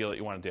type of deal that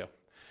you want to do.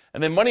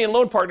 And then money and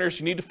loan partners,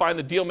 you need to find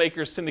the deal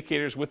makers,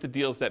 syndicators with the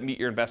deals that meet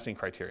your investing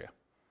criteria.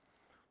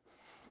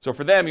 So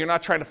for them, you're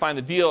not trying to find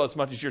the deal as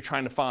much as you're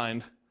trying to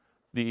find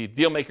the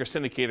deal maker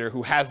syndicator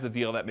who has the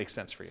deal that makes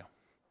sense for you.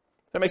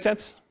 Does that make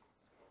sense?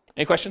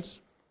 Any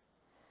questions?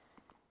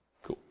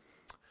 Cool.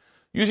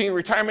 Using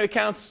retirement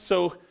accounts.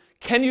 So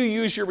can you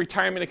use your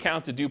retirement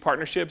account to do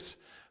partnerships?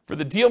 For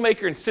the deal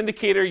maker and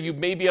syndicator, you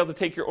may be able to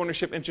take your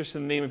ownership interest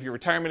in the name of your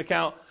retirement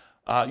account,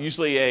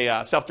 usually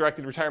a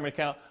self-directed retirement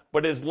account,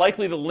 but is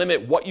likely to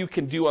limit what you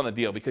can do on the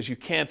deal because you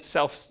can't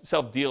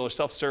self-deal or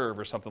self-serve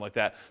or something like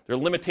that. There are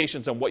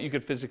limitations on what you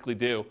could physically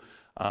do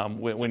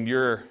when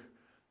your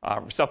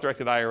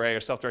self-directed IRA or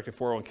self-directed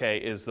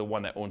 401k is the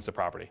one that owns the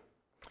property.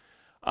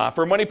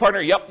 For a money partner,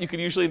 yep, you could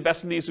usually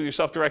invest in these with your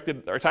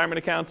self-directed retirement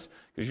accounts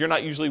because you're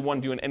not usually one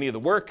doing any of the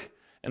work.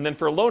 And then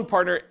for a loan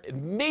partner,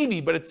 maybe,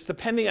 but it's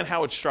depending on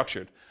how it's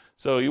structured.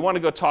 So you want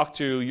to go talk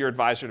to your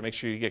advisor to make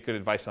sure you get good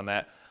advice on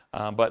that.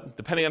 But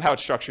depending on how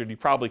it's structured, you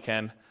probably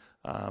can,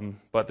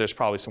 but there's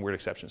probably some weird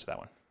exceptions to that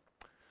one.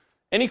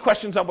 Any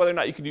questions on whether or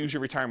not you can use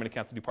your retirement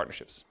account to do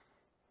partnerships?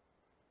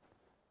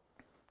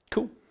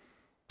 Cool.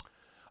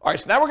 All right,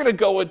 so now we're going to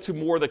go into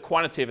more of the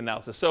quantitative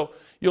analysis. So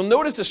you'll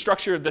notice the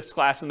structure of this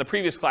class and the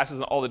previous classes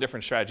and all the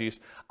different strategies.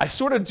 I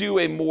sort of do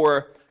a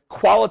more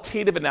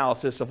qualitative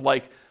analysis of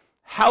like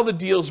how the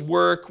deals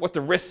work, what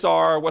the risks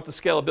are, what the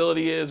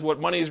scalability is, what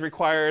money is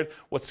required,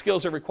 what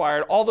skills are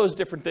required, all those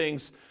different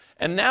things.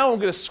 And now I'm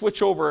going to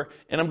switch over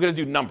and I'm going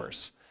to do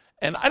numbers.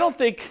 And I don't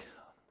think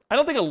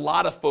a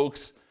lot of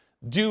folks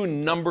do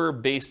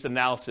number-based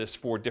analysis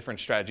for different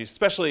strategies,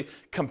 especially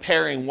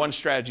comparing one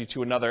strategy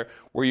to another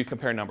where you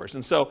compare numbers.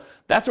 And so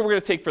that's what we're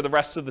going to take for the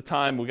rest of the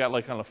time. We got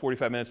like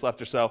 45 minutes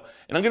left or so.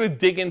 And I'm going to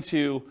dig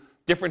into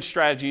different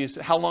strategies,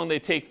 how long they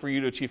take for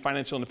you to achieve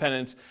financial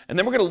independence. And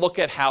then we're going to look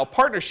at how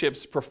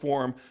partnerships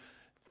perform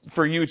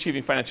for you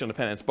achieving financial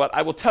independence. But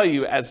I will tell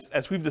you, as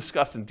we've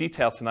discussed in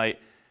detail tonight,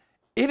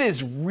 it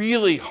is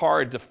really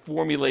hard to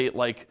formulate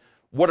like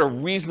what a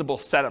reasonable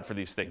setup for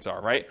these things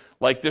are, right?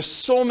 Like there's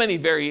so many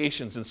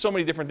variations and so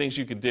many different things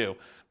you could do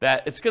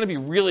that it's going to be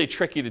really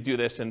tricky to do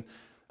this. And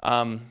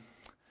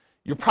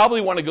you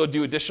probably want to go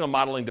do additional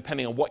modeling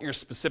depending on what you're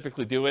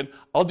specifically doing.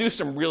 I'll do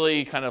some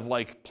really kind of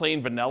like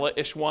plain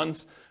vanilla-ish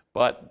ones,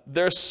 but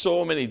there's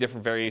so many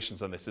different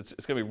variations on this. It's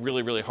going to be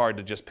really, really hard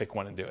to just pick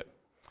one and do it.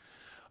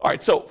 All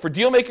right, so for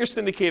deal makers,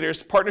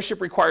 syndicators,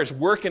 partnership requires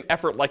work and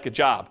effort like a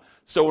job.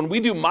 So when we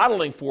do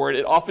modeling for it,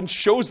 it often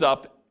shows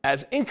up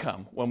as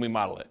income when we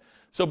model it.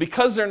 So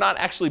because they're not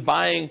actually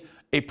buying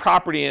a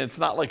property and it's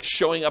not like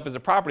showing up as a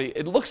property,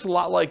 it looks a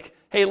lot like,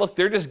 hey, look,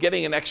 they're just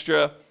getting an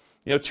extra,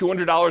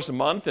 $200 a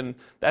month, and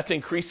that's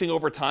increasing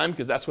over time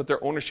because that's what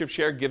their ownership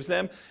share gives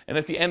them. And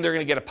at the end, they're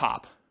going to get a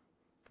pop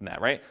from that,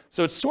 right?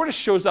 So it sort of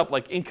shows up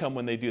like income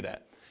when they do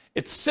that.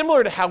 It's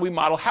similar to how we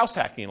model house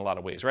hacking in a lot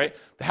of ways, right?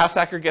 The house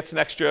hacker gets an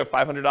extra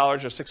 $500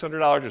 or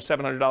 $600 or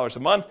 $700 a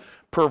month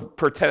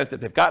per tenant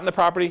that they've got in the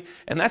property,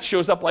 and that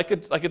shows up like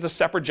it's a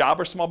separate job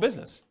or small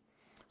business.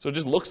 So it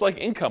just looks like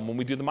income when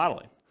we do the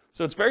modeling.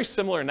 So it's very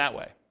similar in that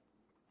way.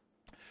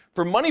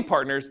 For money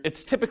partners,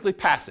 it's typically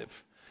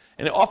passive,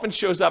 and it often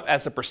shows up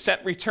as a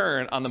 %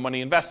 return on the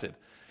money invested.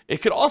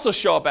 It could also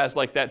show up as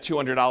like that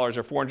 $200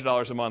 or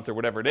 $400 a month or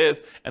whatever it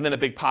is, and then a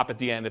big pop at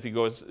the end if you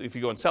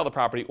go and sell the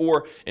property,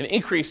 or an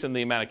increase in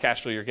the amount of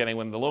cash flow you're getting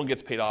when the loan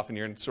gets paid off and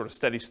you're in sort of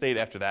steady state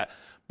after that.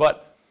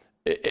 But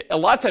a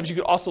lot of times you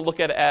could also look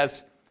at it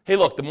as, hey,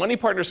 look, the money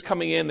partner's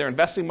coming in, they're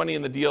investing money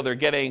in the deal, they're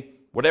getting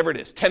whatever it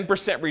is,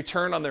 10%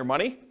 return on their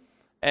money,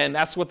 and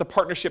that's what the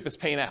partnership is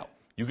paying out.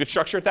 You could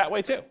structure it that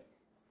way too.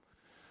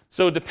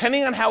 So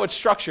depending on how it's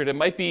structured, it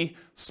might be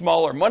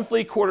smaller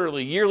monthly,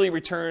 quarterly, yearly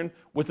return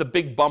with a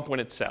big bump when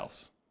it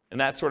sells. And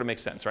that sort of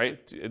makes sense, right?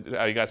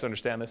 How you guys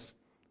understand this?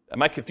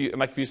 Am I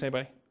confusing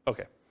anybody?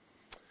 Okay.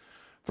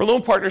 For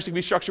loan partners, it can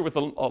be structured with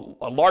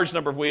a large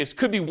number of ways. It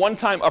could be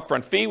one-time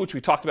upfront fee, which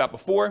we talked about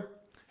before.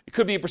 It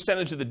could be a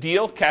percentage of the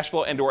deal, cash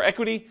flow and or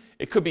equity.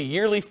 It could be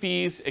yearly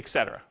fees,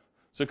 etc.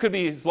 So it could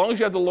be, as long as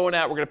you have the loan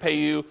out, we're going to pay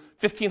you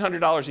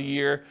 $1,500 a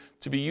year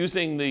to be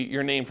using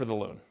your name for the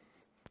loan.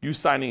 You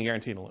signing and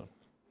guaranteeing a loan.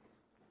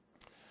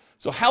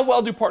 So how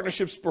well do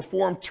partnerships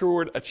perform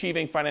toward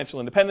achieving financial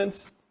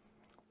independence?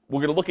 We're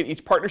going to look at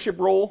each partnership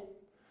role,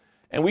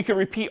 and we can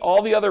repeat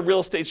all the other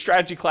real estate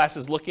strategy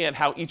classes looking at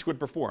how each would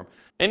perform.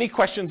 Any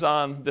questions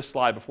on this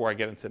slide before I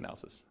get into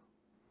analysis?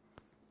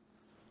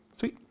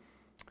 Sweet.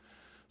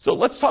 So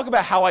let's talk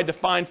about how I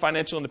define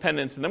financial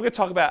independence, and then we're going to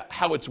talk about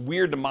how it's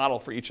weird to model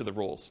for each of the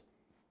roles.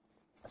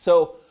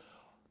 So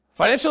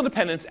financial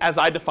independence, as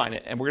I define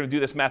it, and we're going to do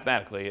this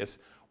mathematically, is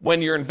when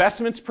your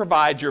investments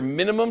provide your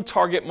minimum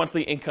target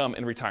monthly income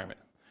in retirement.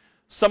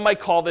 Some might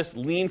call this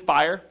lean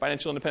FIRE,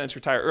 financial independence,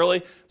 retire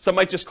early. Some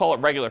might just call it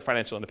regular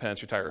financial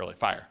independence, retire early,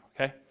 FIRE,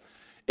 okay?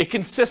 It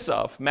consists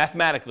of,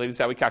 mathematically, this is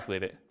how we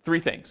calculate it, 3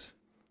 things.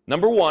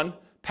 Number 1,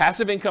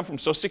 passive income from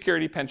Social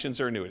Security,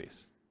 pensions, or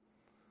annuities.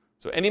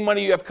 So any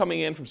money you have coming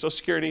in from Social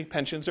Security,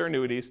 pensions, or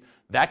annuities,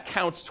 that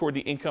counts toward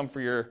the income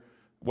for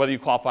whether you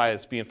qualify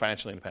as being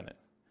financially independent.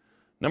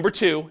 Number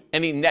 2,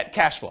 any net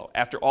cash flow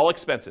after all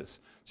expenses.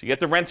 So you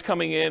get the rents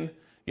coming in, you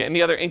get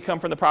any other income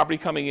from the property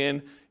coming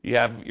in, you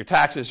have your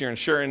taxes, your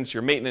insurance,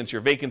 your maintenance,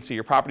 your vacancy,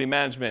 your property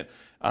management,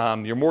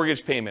 your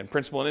mortgage payment,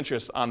 principal and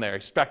interest on there.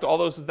 Expect all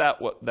those is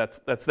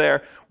that's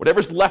there.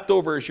 Whatever's left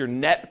over is your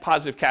net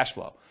positive cash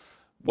flow.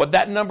 What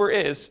that number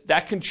is,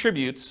 that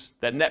contributes,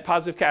 that net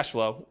positive cash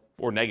flow,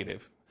 or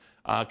negative,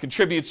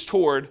 contributes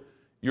toward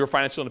your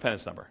financial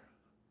independence number.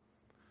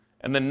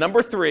 And then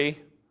number 3,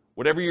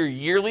 whatever your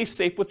yearly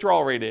safe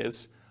withdrawal rate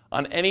is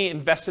on any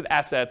invested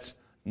assets,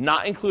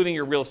 not including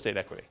your real estate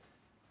equity.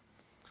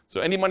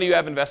 So any money you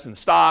have invested in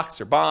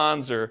stocks or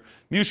bonds or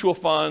mutual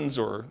funds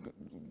or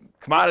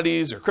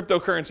commodities or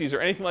cryptocurrencies or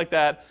anything like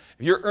that,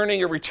 if you're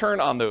earning a return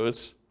on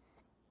those,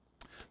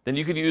 then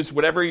you could use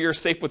whatever your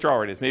safe withdrawal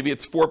rate is. Maybe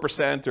it's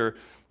 4% or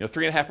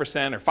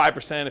 3.5% or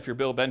 5% if you're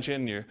Bill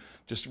Benjen, you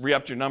just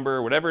re-upped your number,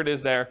 or whatever it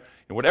is there.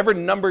 And whatever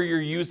number you're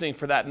using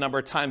for that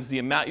number times the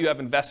amount you have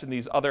invested in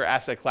these other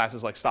asset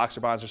classes like stocks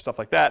or bonds or stuff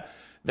like that,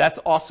 that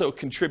also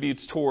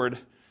contributes toward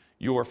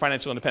your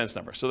financial independence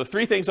number. So the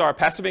 3 things are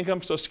passive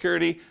income, Social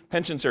Security,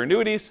 pensions or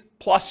annuities,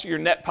 plus your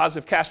net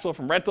positive cash flow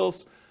from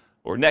rentals,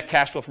 or net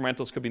cash flow from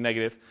rentals could be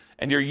negative,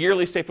 and your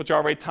yearly safe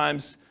withdrawal rate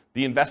times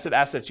the invested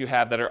assets you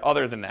have that are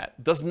other than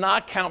that. Does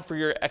not count for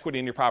your equity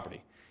in your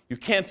property. You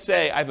can't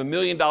say I have $1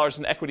 million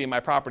in equity in my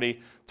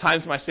property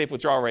times my safe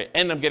withdrawal rate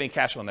and I'm getting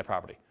cash flow on that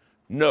property.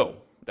 No,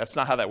 that's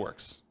not how that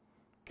works.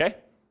 Okay?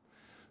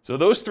 So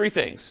those 3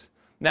 things.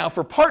 Now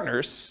for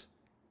partners,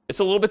 it's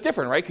a little bit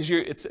different, right? Because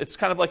it's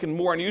kind of like a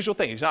more unusual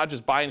thing. You're not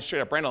just buying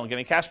straight up rental and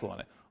getting cash flow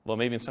on it, although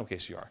maybe in some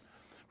cases you are.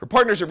 For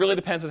partners, it really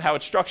depends on how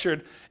it's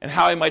structured and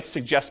how I might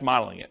suggest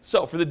modeling it.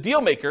 So for the deal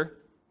maker,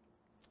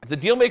 if the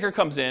deal maker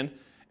comes in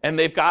and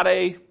they've got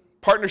a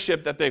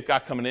partnership that they've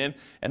got coming in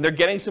and they're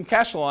getting some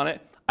cash flow on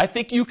it, I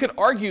think you could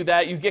argue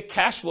that you get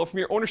cash flow from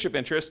your ownership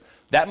interest.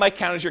 That might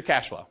count as your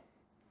cash flow.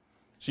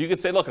 So you could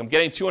say, look, I'm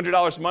getting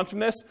 $200 a month from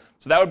this,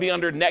 so that would be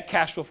under net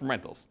cash flow from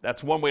rentals.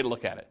 That's one way to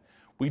look at it.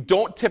 We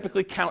don't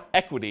typically count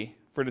equity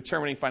for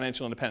determining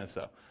financial independence,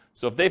 though.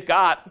 So if they've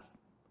got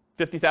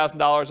 $50,000,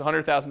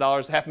 $100,000,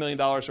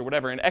 $500,000, or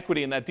whatever in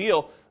equity in that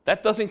deal,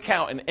 that doesn't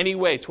count in any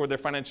way toward their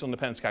financial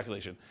independence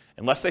calculation.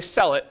 Unless they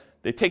sell it,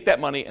 they take that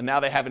money, and now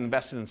they have it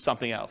invested in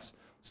something else,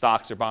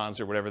 stocks or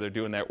bonds or whatever they're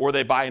doing there, or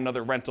they buy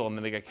another rental, and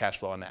then they get cash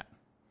flow on that.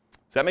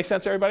 Does that make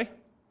sense, everybody?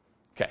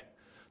 Okay.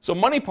 So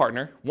money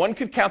partner, one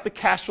could count the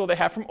cash flow they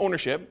have from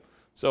ownership.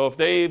 So if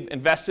they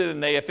invested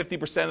and they have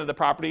 50% of the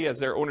property as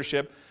their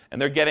ownership,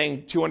 and they're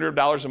getting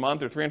 $200 a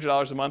month or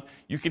 $300 a month,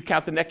 you could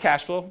count the net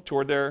cash flow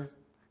toward their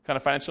kind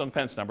of financial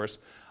independence numbers.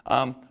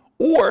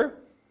 Or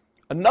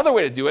another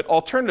way to do it,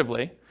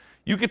 alternatively,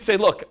 you could say,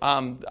 look,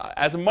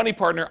 as a money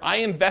partner, I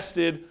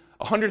invested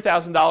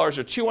 $100,000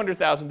 or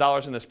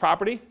 $200,000 in this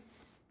property,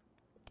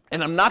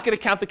 and I'm not going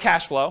to count the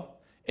cash flow.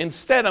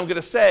 Instead, I'm going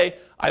to say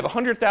I have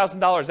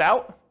 $100,000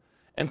 out,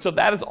 and so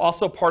that is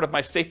also part of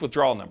my safe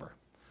withdrawal number.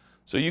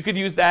 So you could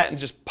use that and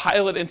just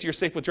pile it into your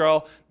safe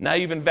withdrawal. Now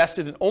you've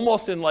invested in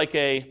almost in like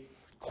a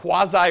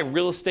quasi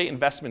real estate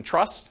investment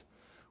trust,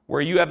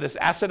 where you have this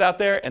asset out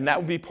there, and that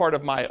would be part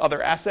of my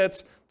other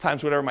assets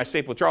times whatever my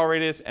safe withdrawal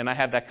rate is, and I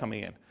have that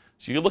coming in.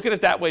 So you look at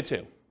it that way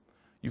too.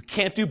 You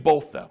can't do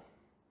both, though.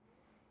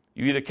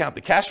 You either count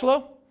the cash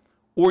flow,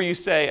 or you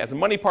say, as a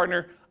money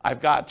partner,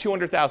 I've got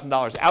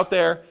 $200,000 out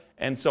there,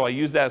 and so I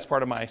use that as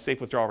part of my safe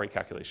withdrawal rate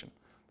calculation.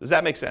 Does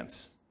that make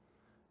sense?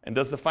 And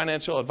does the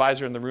financial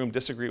advisor in the room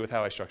disagree with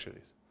how I structure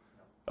these?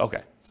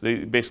 Okay, so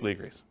he basically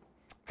agrees.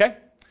 Okay?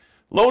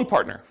 Loan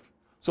partner.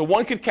 So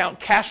one could count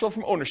cash flow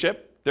from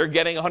ownership. They're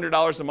getting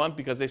 $100 a month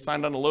because they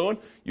signed on a loan.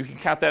 You can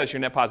count that as your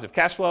net positive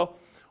cash flow.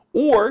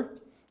 Or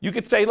you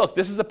could say, look,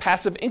 this is a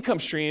passive income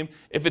stream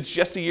if it's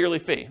just a yearly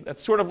fee.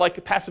 That's sort of like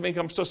a passive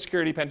income, Social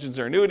Security, pensions,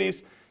 or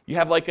annuities. You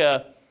have like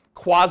a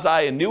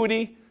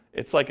quasi-annuity.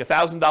 It's like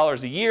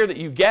 $1,000 a year that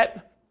you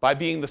get by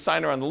being the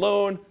signer on the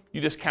loan. You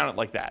just count it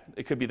like that.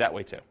 It could be that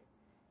way too.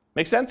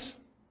 Make sense?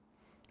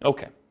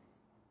 Okay.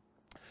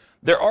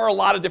 There are a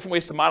lot of different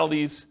ways to model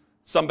these,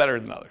 some better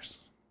than others.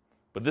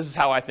 But this is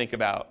how I think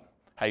about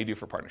how you do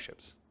for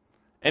partnerships.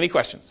 Any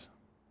questions?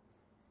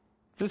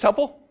 Is this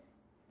helpful?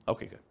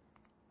 Okay, good.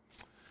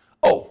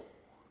 Oh,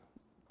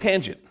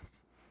 tangent.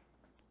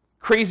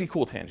 Crazy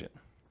cool tangent.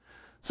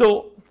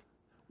 So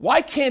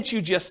why can't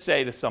you just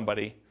say to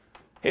somebody,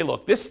 hey,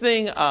 look, this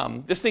thing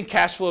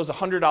cash flow is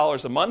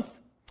 $100 a month.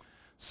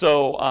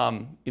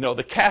 So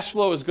the cash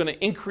flow is going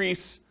to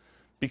increase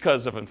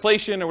because of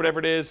inflation or whatever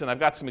it is, and I've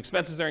got some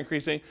expenses that are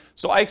increasing.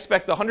 So I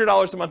expect the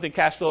 $100 a month in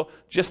cash flow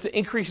just to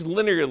increase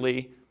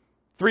linearly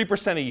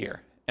 3% a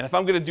year. And if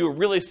I'm going to do a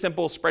really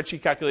simple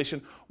spreadsheet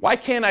calculation, why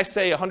can't I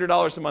say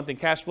 $100 a month in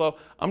cash flow?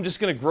 I'm just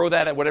going to grow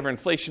that at whatever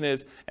inflation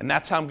is, and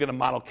that's how I'm going to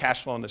model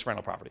cash flow in this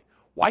rental property.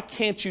 Why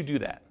can't you do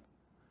that?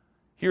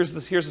 Here's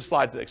the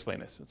slides that explain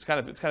this. It's kind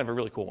of a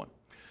really cool one.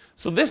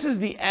 So this is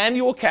the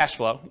annual cash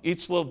flow,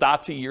 each little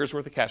dot's a year's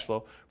worth of cash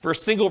flow, for a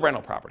single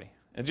rental property.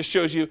 And it just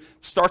shows you,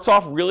 starts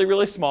off really,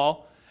 really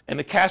small, and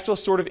the cash flow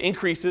sort of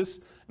increases,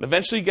 and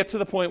eventually you get to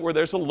the point where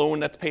there's a loan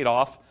that's paid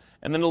off,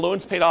 and then the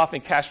loan's paid off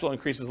and cash flow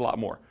increases a lot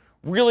more.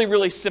 Really,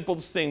 really simple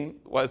thing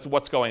was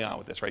what's going on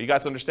with this, right? You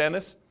guys understand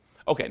this?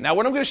 Okay, now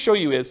what I'm going to show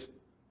you is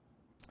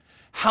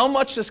how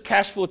much does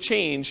cash flow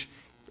change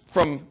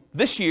from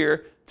this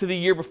year to the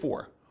year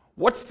before?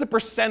 What's the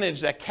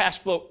percentage that cash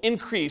flow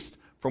increased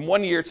from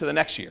one year to the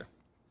next year?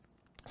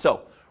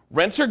 So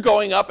rents are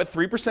going up at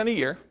 3% a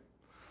year.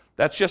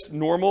 That's just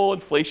normal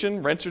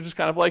inflation. Rents are just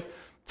kind of like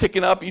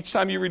ticking up. Each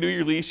time you renew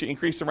your lease, you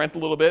increase the rent a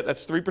little bit.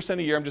 That's 3%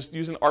 a year. I'm just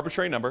using an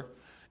arbitrary number.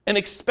 And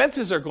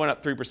expenses are going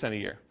up 3% a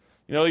year.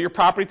 You know, your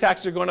property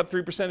taxes are going up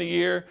 3% a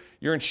year.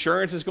 Your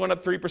insurance is going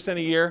up 3%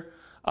 a year.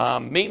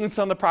 Maintenance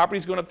on the property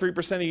is going up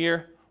 3% a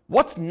year.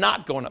 What's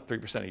not going up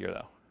 3% a year,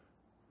 though?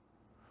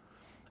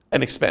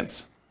 An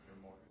expense.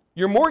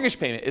 Your mortgage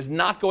payment is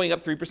not going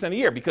up 3% a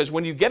year, because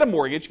when you get a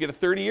mortgage, you get a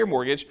 30-year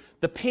mortgage,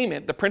 the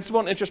payment, the principal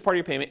and interest part of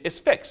your payment is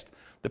fixed.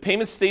 The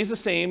payment stays the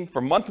same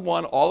from month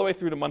 1 all the way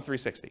through to month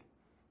 360.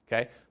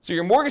 Okay? So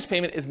your mortgage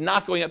payment is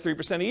not going up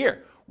 3% a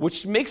year,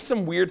 which makes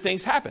some weird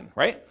things happen,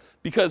 right?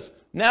 Because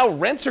now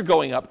rents are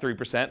going up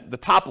 3%, the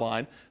top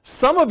line.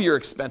 Some of your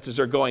expenses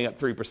are going up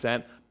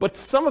 3%, but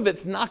some of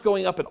it's not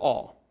going up at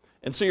all.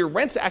 And so your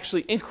rent's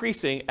actually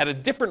increasing at a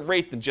different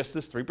rate than just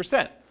this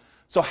 3%.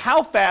 So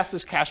how fast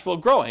is cash flow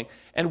growing?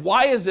 And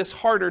why is this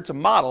harder to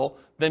model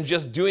than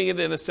just doing it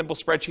in a simple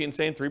spreadsheet and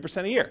saying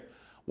 3% a year?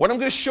 What I'm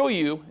going to show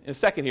you in a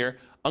second here,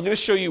 I'm going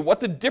to show you what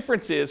the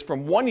difference is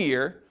from one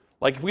year.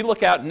 Like if we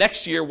look out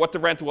next year what the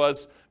rent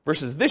was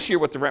versus this year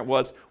what the rent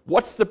was,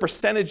 what's the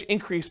percentage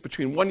increase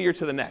between one year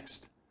to the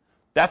next?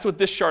 That's what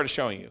this chart is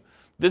showing you.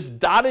 This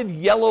dotted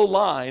yellow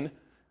line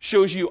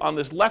shows you on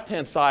this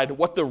left-hand side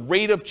what the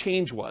rate of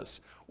change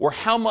was, or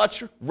how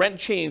much rent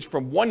changed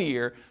from one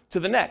year to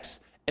the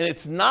next. And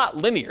it's not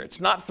linear. It's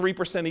not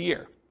 3% a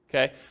year.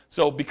 Okay?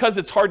 So because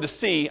it's hard to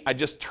see, I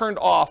just turned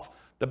off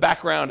the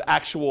background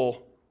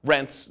actual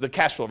rents, the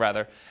cash flow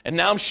rather, and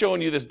now I'm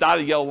showing you this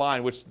dotted yellow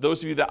line, which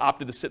those of you that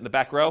opted to sit in the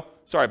back row,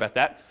 sorry about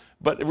that.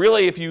 But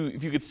really, if you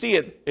could see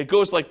it, it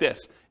goes like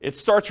this. It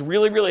starts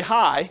really, really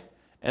high,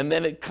 and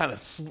then it kind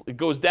of it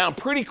goes down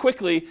pretty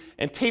quickly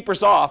and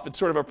tapers off. It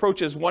sort of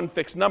approaches one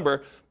fixed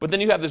number, but then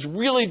you have this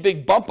really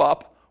big bump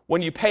up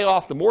when you pay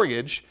off the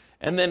mortgage,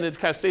 and then it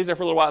kind of stays there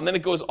for a little while, and then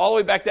it goes all the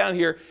way back down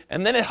here,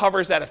 and then it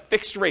hovers at a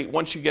fixed rate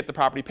once you get the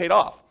property paid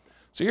off.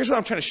 So here's what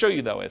I'm trying to show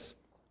you, though, is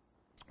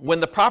when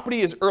the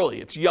property is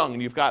early, it's young,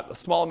 and you've got a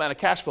small amount of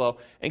cash flow,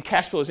 and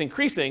cash flow is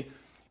increasing,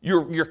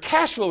 your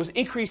cash flow is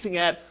increasing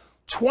at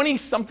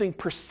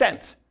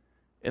 20-something%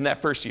 in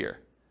that first year.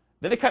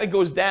 Then it kind of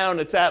goes down,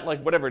 it's at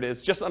like whatever it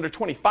is, just under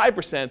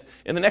 25%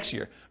 in the next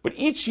year. But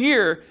each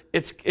year,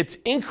 it's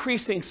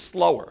increasing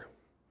slower,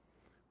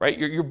 right?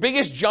 Your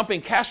biggest jump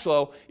in cash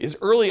flow is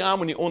early on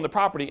when you own the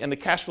property and the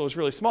cash flow is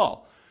really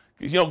small.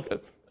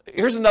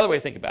 Here's another way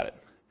to think about it.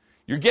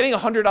 You're getting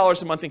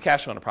 $100 a month in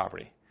cash flow on a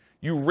property.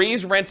 You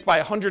raise rents by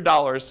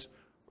 $100,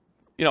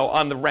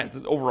 on the rent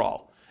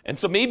overall. And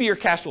so maybe your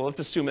cash flow, let's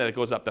assume that it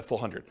goes up that full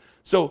 100.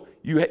 So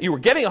you were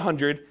getting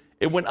 100,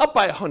 it went up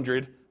by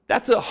 100,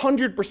 that's a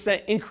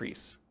 100%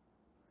 increase,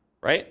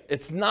 right?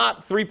 It's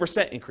not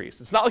 3%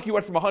 increase. It's not like you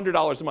went from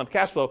 $100 a month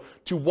cash flow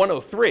to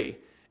 103.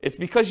 It's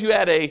because you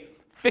had a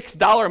fixed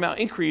dollar amount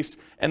increase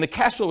and the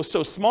cash flow was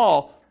so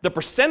small, the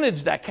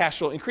percentage that cash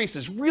flow increase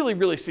is really,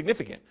 really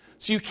significant.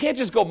 So you can't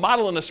just go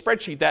model in a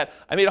spreadsheet that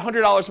I made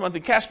 $100 a month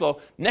in cash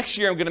flow, next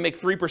year I'm going to make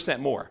 3%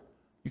 more.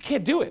 You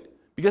can't do it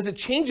because it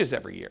changes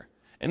every year.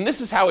 And this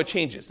is how it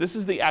changes. This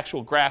is the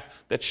actual graph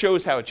that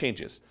shows how it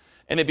changes.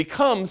 And it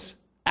becomes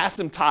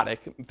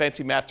asymptotic,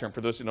 fancy math term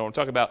for those who know what I'm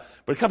talking about,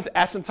 but it becomes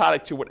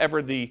asymptotic to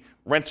whatever the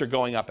rents are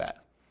going up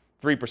at,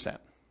 3%.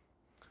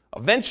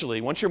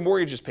 Eventually, once your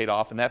mortgage is paid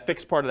off and that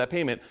fixed part of that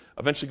payment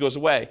eventually goes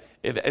away,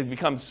 it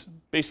becomes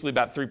basically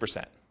about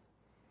 3%.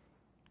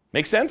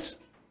 Make sense?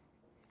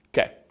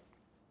 Okay.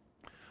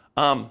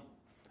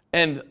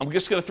 And I'm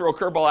just going to throw a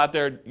curveball out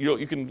there.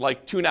 You can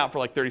tune out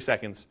for 30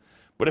 seconds.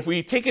 But if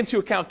we take into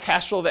account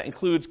cash flow that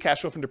includes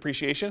cash flow from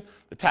depreciation,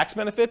 the tax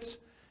benefits,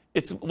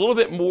 it's a little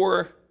bit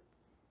more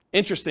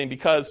interesting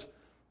because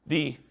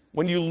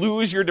when you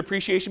lose your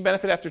depreciation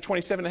benefit after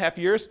 27.5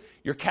 years,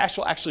 your cash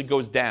flow actually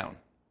goes down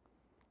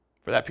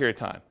for that period of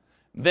time.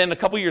 Then a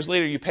couple years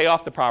later, you pay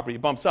off the property,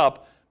 it bumps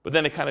up, but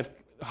then it kind of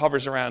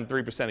hovers around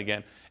 3%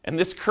 again. And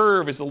this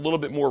curve is a little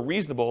bit more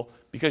reasonable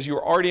because you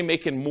were already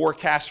making more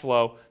cash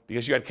flow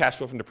because you had cash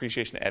flow from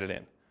depreciation added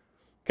in.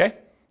 Okay?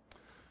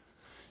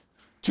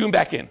 Tune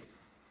back in.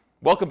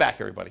 Welcome back,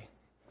 everybody.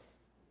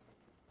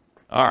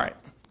 All right.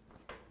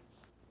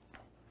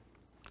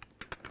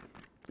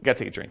 I gotta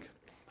take a drink.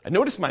 I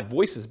noticed my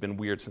voice has been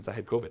weird since I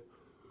had COVID.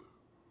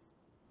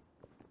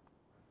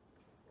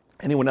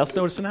 Anyone else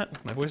noticing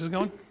that? My voice is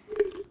going?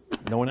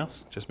 No one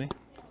else? Just me?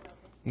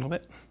 A little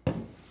bit?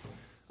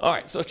 All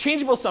right, so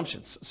changeable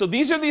assumptions. So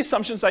these are the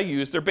assumptions I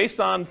use. They're based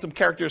on some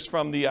characters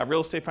from the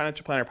Real Estate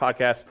Financial Planner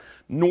podcast,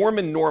 Norm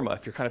and Norma,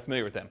 if you're kind of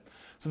familiar with them.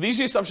 So these are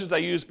the assumptions I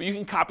use, but you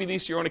can copy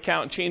these to your own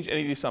account and change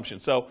any of the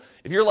assumptions. So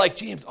if you're like,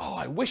 James,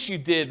 I wish you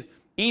did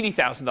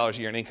 $80,000 a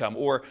year in income,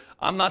 or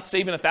I'm not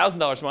saving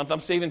 $1,000 a month, I'm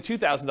saving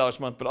 $2,000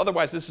 a month, but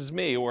otherwise this is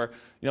me, or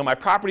my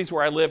properties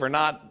where I live are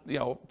not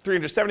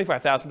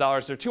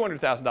 $375,000, they're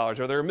 $200,000,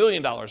 or they're $1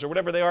 million, or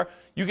whatever they are.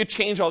 You could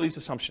change all these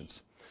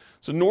assumptions.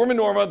 So Norm and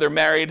Norma, they're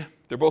married,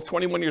 they're both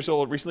 21 years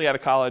old, recently out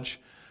of college.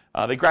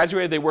 They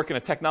graduated, they work in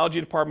a technology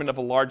department of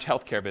a large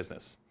healthcare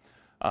business.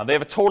 They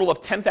have a total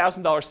of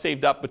 $10,000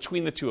 saved up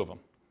between the two of them,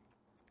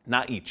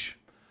 not each.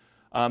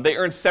 They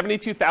earn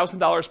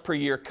 $72,000 per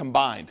year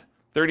combined,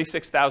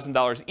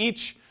 $36,000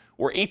 each,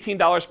 or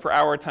 $18 per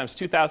hour times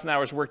 2,000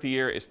 hours worked a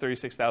year is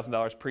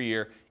 $36,000 per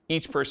year.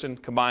 Each person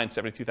combined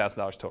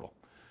 $72,000 total.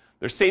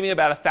 They're saving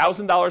about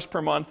 $1,000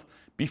 per month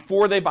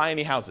before they buy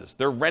any houses.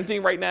 They're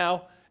renting right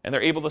now, and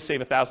they're able to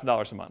save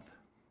 $1,000 a month.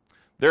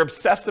 They're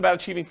obsessed about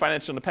achieving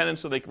financial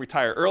independence so they can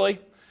retire early.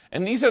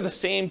 And these are the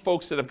same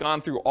folks that have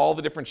gone through all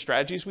the different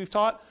strategies we've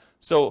taught.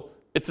 So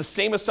it's the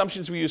same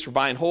assumptions we use for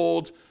buy and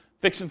hold,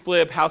 fix and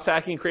flip, house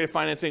hacking, creative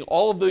financing.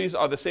 All of these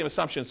are the same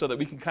assumptions so that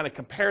we can kind of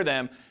compare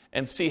them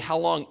and see how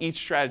long each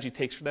strategy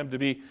takes for them to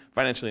be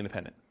financially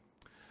independent.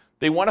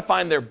 They want to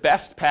find their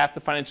best path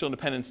to financial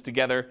independence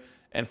together.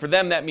 And for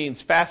them, that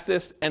means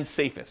fastest and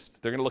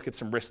safest. They're going to look at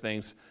some risk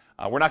things.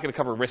 We're not going to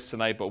cover risks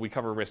tonight, but we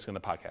cover risk in the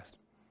podcast.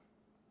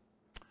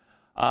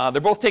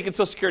 They're both taking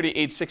Social Security at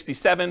age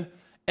 67.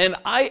 And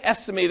I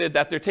estimated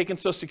that they're taking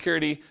Social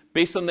Security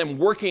based on them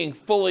working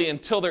fully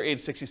until they're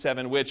age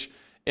 67, which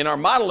in our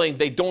modeling,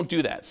 they don't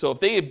do that. So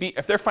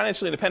if they're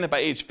financially independent by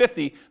age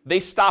 50, they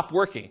stop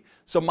working.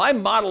 So my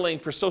modeling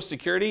for Social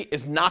Security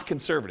is not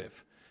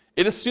conservative.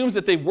 It assumes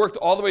that they've worked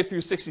all the way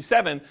through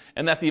 67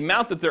 and that the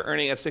amount that they're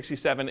earning at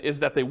 67 is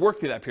that they worked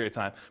through that period of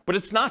time. But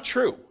it's not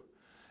true.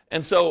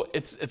 And so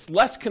it's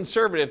less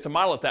conservative to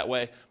model it that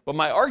way. But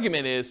my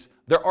argument is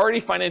they're already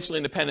financially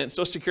independent.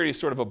 Social Security is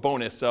sort of a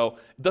bonus, so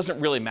it doesn't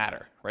really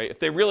matter, right? If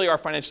they really are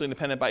financially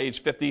independent by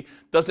age 50,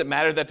 does it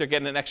matter that they're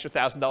getting an extra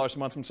 $1,000 a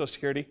month from Social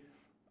Security?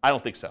 I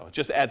don't think so. It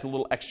just adds a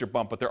little extra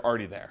bump, but they're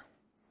already there.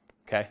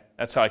 Okay?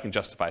 That's how I can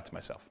justify it to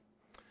myself.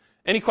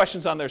 Any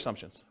questions on their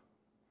assumptions?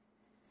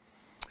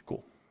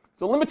 Cool.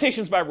 So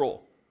limitations by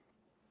rule.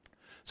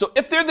 So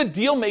if they're the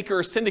deal maker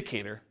or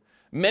syndicator,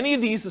 many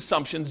of these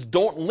assumptions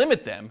don't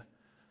limit them,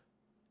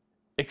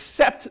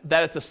 except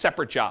that it's a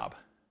separate job.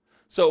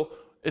 So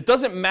it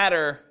doesn't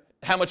matter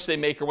how much they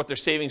make or what their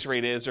savings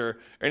rate is or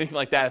anything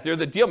like that. If they're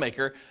the deal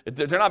maker,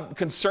 they're not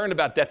concerned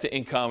about debt to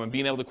income and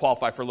being able to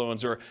qualify for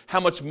loans or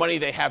how much money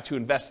they have to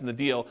invest in the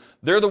deal.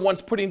 They're the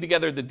ones putting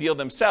together the deal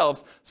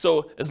themselves.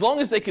 So as long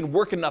as they can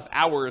work enough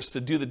hours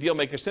to do the deal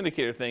maker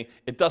syndicator thing,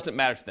 it doesn't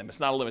matter to them. It's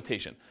not a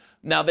limitation.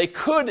 Now, they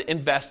could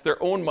invest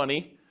their own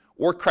money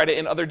or credit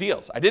in other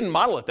deals. I didn't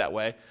model it that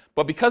way,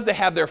 but because they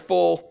have their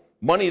full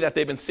money that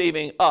they've been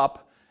saving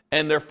up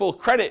and their full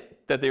credit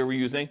that they were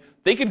using,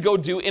 they could go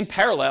do in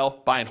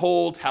parallel buy and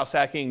hold, house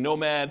hacking,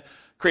 nomad,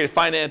 creative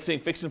financing,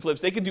 fix and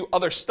flips. They could do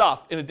other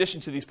stuff in addition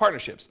to these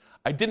partnerships.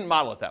 I didn't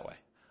model it that way.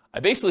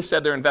 I basically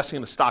said they're investing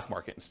in the stock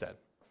market instead.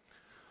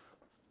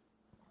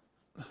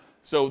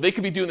 So they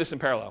could be doing this in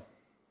parallel.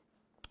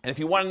 And if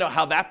you want to know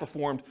how that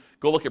performed,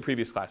 go look at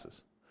previous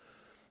classes.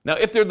 Now,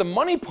 if they're the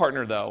money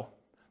partner, though,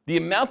 the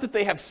amount that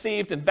they have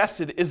saved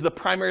invested is the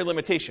primary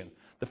limitation.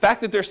 The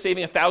fact that they're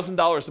saving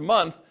 $1,000 a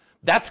month,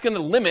 that's going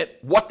to limit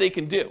what they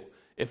can do.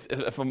 If a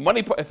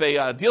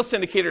deal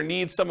syndicator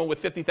needs someone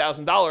with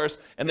 $50,000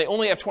 and they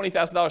only have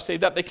 $20,000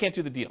 saved up, they can't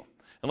do the deal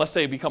unless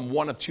they become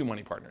one of two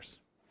money partners.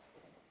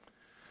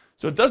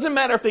 So it doesn't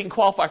matter if they can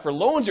qualify for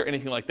loans or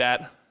anything like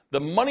that.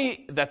 The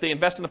money that they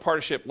invest in the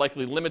partnership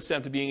likely limits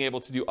them to being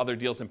able to do other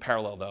deals in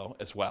parallel, though,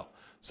 as well.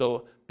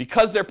 So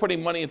because they're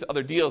putting money into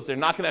other deals, they're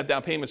not going to have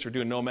down payments for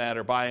doing nomad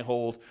or buy and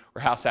hold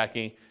or house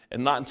hacking,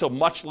 and not until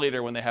much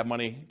later when they have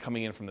money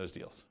coming in from those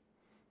deals.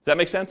 Does that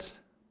make sense?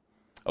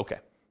 Okay.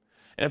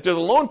 And if they're the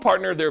loan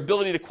partner, their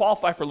ability to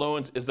qualify for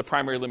loans is the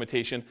primary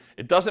limitation.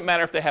 It doesn't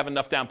matter if they have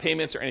enough down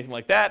payments or anything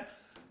like that,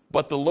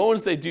 but the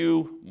loans they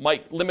do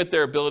might limit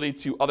their ability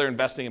to other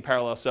investing in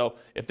parallel. So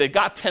if they've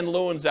got 10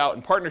 loans out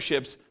in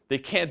partnerships, they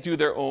can't do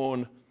their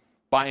own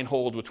buy and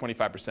hold with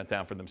 25%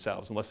 down for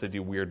themselves unless they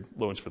do weird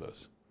loans for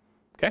those.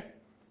 Okay?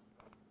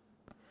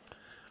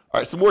 All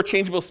right, some more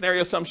changeable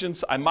scenario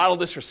assumptions. I modeled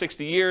this for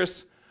 60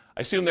 years.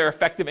 I assume their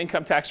effective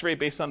income tax rate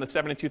based on the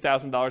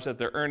 $72,000 that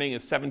they're earning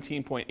is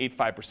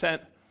 17.85%.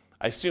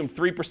 I assume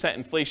 3%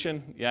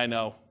 inflation. Yeah, I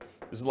know.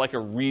 This is like a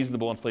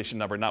reasonable inflation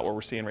number, not what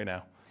we're seeing right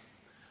now.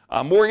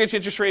 Mortgage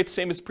interest rates,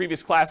 same as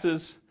previous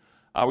classes.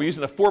 We're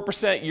using a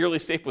 4% yearly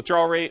safe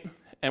withdrawal rate,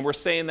 and we're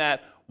saying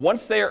that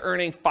once they are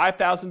earning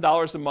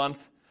 $5,000 a month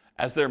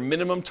as their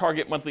minimum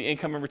target monthly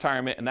income in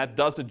retirement, and that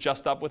does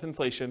adjust up with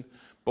inflation,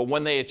 but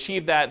when they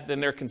achieve that, then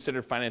they're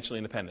considered financially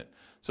independent.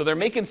 So they're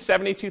making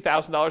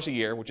 $72,000 a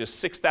year, which is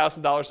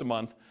 $6,000 a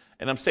month,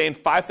 and I'm saying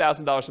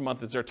 $5,000 a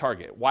month is their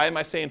target. Why am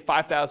I saying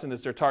 $5,000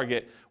 is their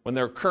target when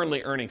they're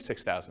currently earning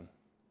 $6,000?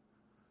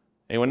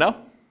 Anyone know?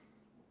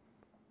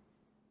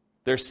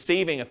 They're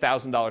saving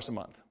 $1,000 a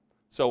month.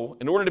 So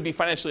in order to be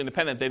financially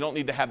independent, they don't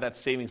need to have that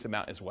savings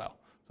amount as well.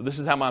 So this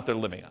is how much they're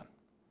living on.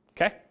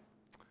 Okay?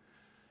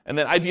 And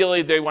then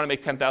ideally, they want to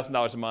make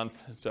 $10,000 a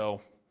month.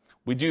 So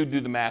we do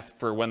the math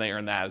for when they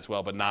earn that as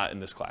well, but not in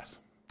this class.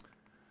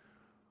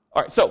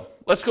 All right, so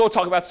let's go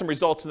talk about some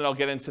results, and then I'll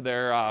get into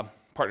their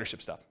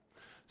partnership stuff.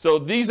 So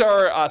these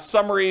are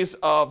summaries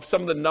of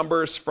some of the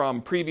numbers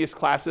from previous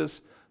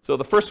classes. So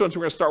the first ones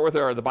we're going to start with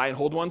are the buy and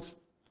hold ones.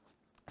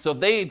 So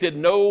they did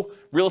no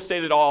real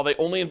estate at all. They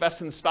only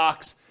invested in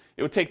stocks.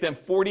 It would take them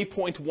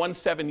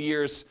 40.17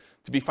 years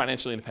to be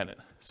financially independent.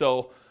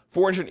 So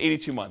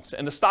 482 months.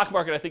 And the stock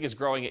market, I think, is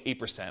growing at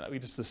 8%. We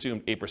just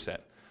assumed 8%.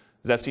 Does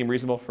that seem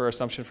reasonable for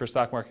assumption for a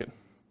stock market?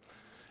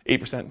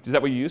 8%. Is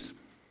that what you use?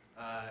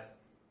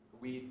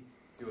 We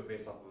do it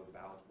based off of a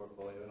balanced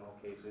portfolio in all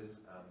cases,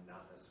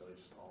 not necessarily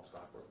just an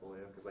all-stock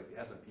portfolio, because like the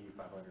S&P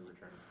 500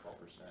 returns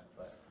 12%,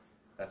 but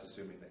that's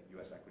assuming that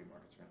U.S. equity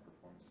markets are going to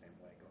perform the same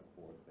way going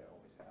forward that they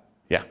always have.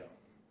 Yeah. So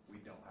we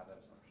don't have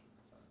that assumption.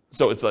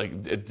 So it's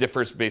like it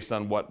differs based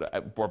on what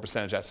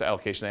percentage asset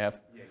allocation they have?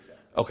 Yeah,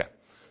 exactly. Okay.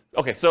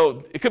 Okay,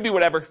 so it could be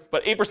whatever,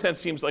 but 8%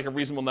 seems like a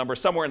reasonable number,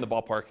 somewhere in the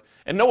ballpark.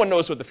 And no one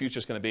knows what the future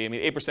is going to be. I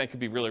mean, 8%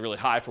 could be really, really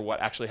high for what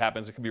actually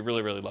happens. It could be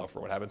really, really low for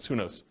what happens. Who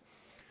knows?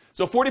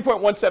 So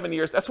 40.17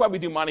 years, that's why we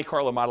do Monte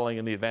Carlo modeling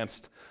in the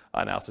advanced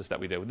analysis that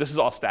we do. This is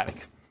all static.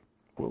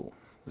 Whoa,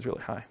 it's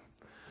really high.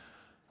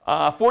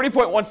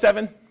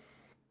 40.17.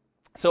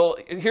 So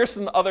here's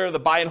some other, the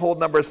buy and hold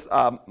numbers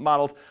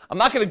modeled. I'm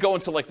not going to go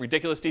into like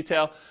ridiculous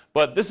detail,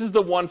 but this is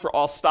the one for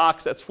all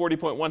stocks. That's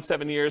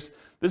 40.17 years.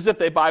 This is if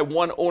they buy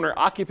one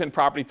owner-occupant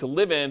property to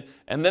live in,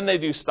 and then they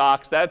do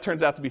stocks. That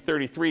turns out to be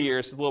 33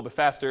 years, it's a little bit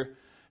faster.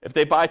 If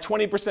they buy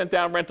 20%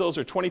 down rentals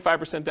or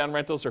 25% down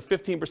rentals or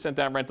 15%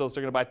 down rentals,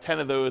 they're going to buy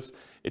 10 of those.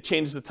 It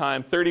changes the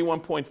time.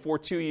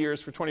 31.42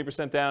 years for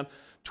 20% down,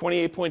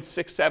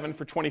 28.67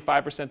 for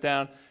 25%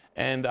 down,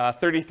 and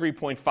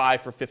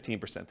 33.5 for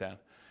 15% down.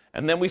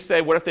 And then we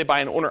say, what if they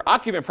buy an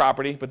owner-occupant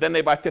property, but then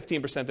they buy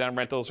 15% down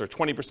rentals or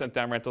 20%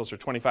 down rentals or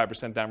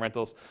 25% down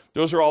rentals?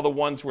 Those are all the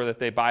ones where that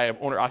they buy an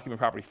owner-occupant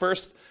property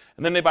first,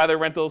 and then they buy their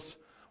rentals.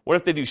 What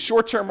if they do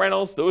short-term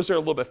rentals? Those are a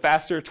little bit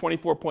faster,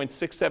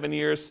 24.67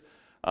 years,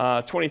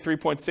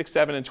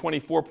 23.67 and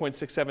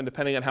 24.67,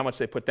 depending on how much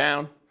they put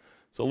down.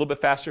 So a little bit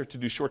faster to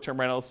do short-term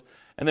rentals.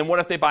 And then what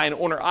if they buy an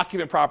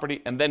owner-occupant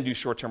property and then do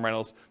short-term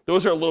rentals?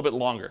 Those are a little bit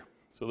longer.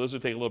 So those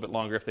would take a little bit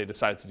longer if they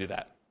decide to do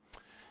that.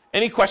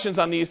 Any questions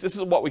on these? This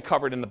is what we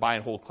covered in the buy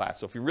and hold class.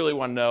 So if you really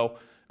want to know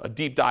a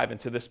deep dive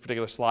into this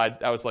particular slide,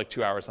 that was like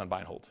 2 hours on buy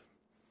and hold.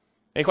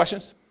 Any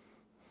questions?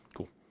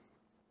 Cool.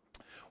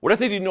 What if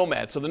they do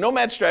nomad? So the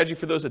nomad strategy,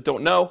 for those that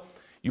don't know,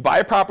 you buy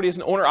a property as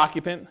an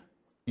owner-occupant,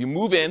 you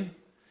move in,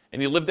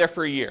 and you live there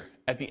for a year.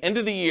 At the end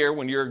of the year,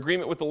 when your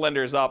agreement with the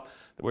lender is up,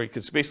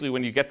 because basically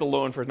when you get the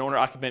loan for an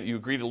owner-occupant, you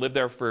agree to live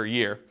there for a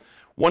year.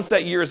 Once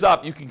that year is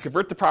up, you can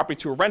convert the property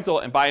to a rental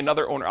and buy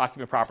another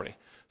owner-occupant property.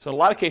 So in a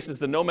lot of cases,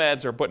 the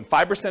nomads are putting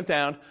 5%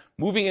 down,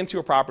 moving into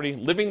a property,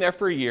 living there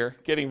for a year,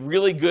 getting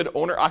really good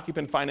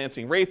owner-occupant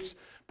financing rates,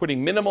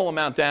 putting minimal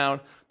amount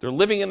down. They're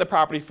living in the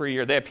property for a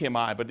year. They have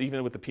PMI, but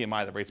even with the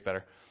PMI, the rate's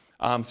better.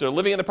 So they're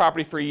living in the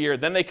property for a year,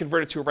 then they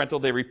convert it to a rental.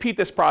 They repeat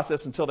this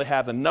process until they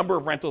have the number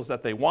of rentals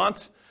that they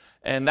want,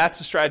 and that's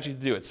the strategy to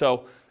do it.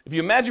 So if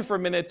you imagine for a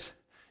minute,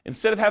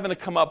 instead of having to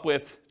come up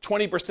with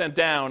 20%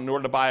 down in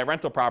order to buy a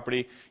rental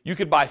property, you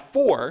could buy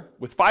 4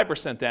 with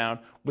 5% down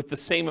with the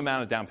same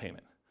amount of down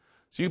payment.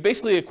 So you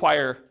basically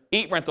acquire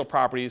 8 rental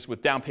properties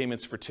with down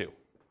payments for 2.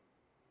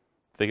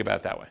 Think about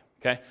it that way,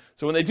 okay?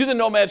 So when they do the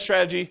nomad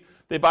strategy,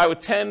 they buy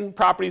with 10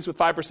 properties with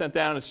 5%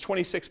 down. It's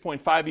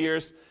 26.5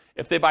 years.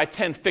 If they buy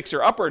 10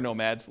 fixer-upper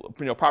nomads,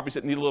 properties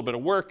that need a little bit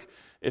of work,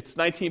 it's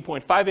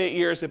 19.58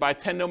 years. They buy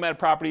 10 nomad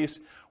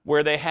properties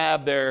where they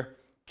have their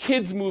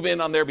kids move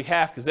in on their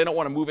behalf because they don't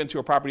want to move into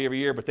a property every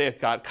year, but they've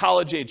got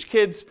college-age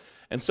kids.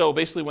 And so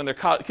basically when their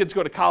kids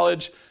go to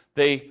college,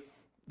 they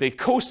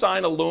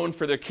co-sign a loan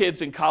for their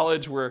kids in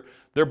college where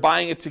they're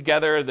buying it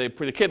together. The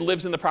kid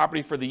lives in the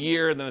property for the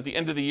year, and then at the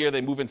end of the year,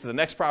 they move into the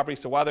next property.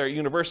 So while they're at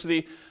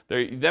university,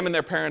 them and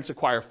their parents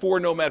acquire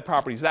 4 nomad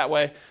properties that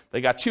way. They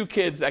got 2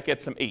 kids, that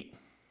gets them 8.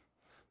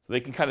 So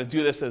they can kind of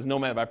do this as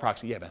nomad by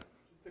proxy. Yeah, Ben?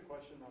 Just a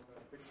question on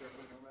the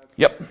fixer-upper nomad.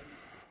 Yep.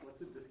 What's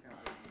the discount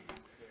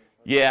rate?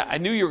 Yeah, I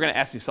knew you were going to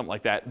ask me something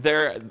like that.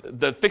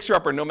 The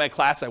fixer-upper nomad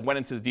class, I went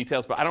into the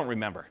details, but I don't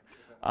remember.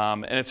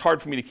 And it's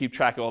hard for me to keep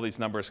track of all these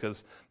numbers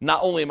because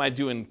not only am I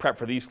doing prep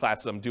for these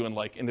classes, I'm doing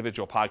like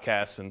individual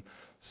podcasts and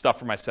stuff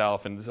for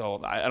myself, and so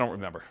I don't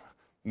remember.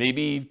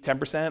 Maybe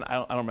 10%?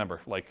 I don't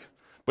remember.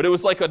 But it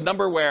was like a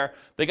number where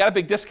they got a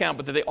big discount,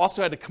 but they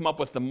also had to come up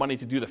with the money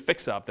to do the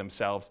fix-up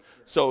themselves.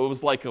 So it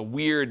was like a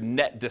weird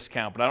net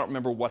discount, but I don't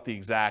remember what the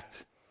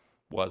exact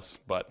was.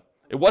 But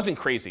it wasn't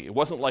crazy. It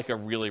wasn't like a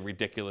really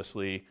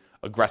ridiculously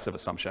aggressive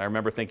assumption. I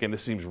remember thinking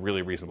this seems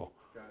really reasonable.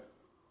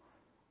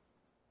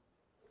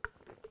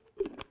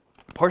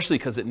 Partially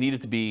because it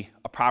needed to be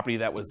a property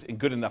that was in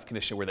good enough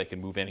condition where they could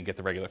move in and get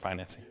the regular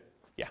financing.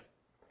 Yeah.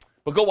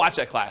 But go watch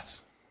that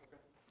class.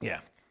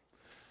 Yeah.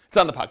 It's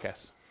on the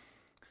podcast.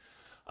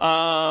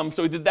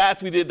 So we did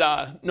that. We did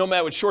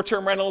nomad with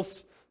short-term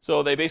rentals.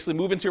 So they basically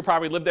move into your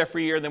property, live there for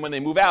a year, and then when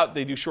they move out,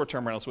 they do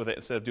short-term rentals with it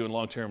instead of doing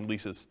long-term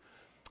leases.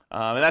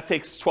 And that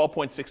takes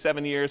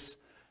 12.67 years.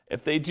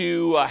 If they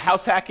do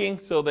house hacking,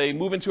 so they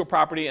move into a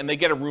property and they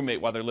get a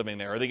roommate while they're living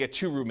there, or they get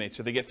 2 roommates,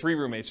 or they get 3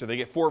 roommates, or they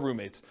get 4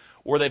 roommates,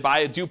 or they buy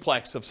a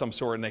duplex of some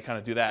sort and they kind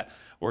of do that,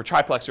 or a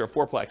triplex or a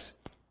fourplex.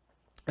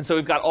 And so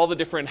we've got all the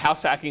different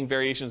house hacking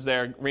variations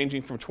there,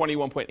 ranging from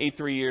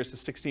 21.83 years to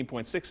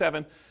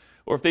 16.67.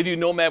 Or if they do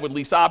nomad with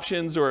lease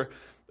options, or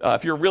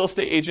if you're a real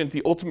estate agent,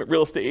 the ultimate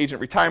real estate agent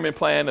retirement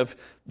plan of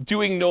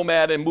doing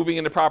nomad and moving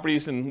into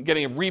properties and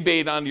getting a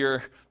rebate on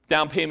your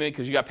down payment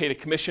because you got paid a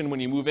commission when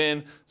you move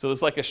in. So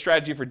there's like a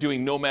strategy for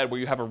doing nomad where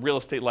you have a real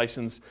estate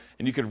license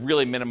and you could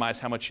really minimize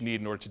how much you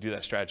need in order to do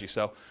that strategy.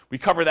 So we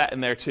cover that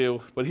in there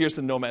too, but here's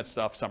the nomad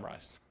stuff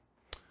summarized.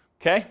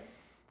 Okay?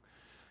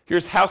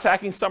 Here's house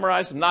hacking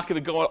summarized. I'm not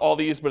going to go into all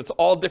these, but it's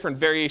all different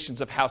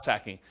variations of house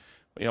hacking.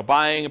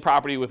 Buying a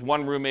property with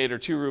 1 roommate or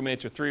 2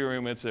 roommates or 3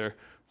 roommates or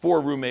 4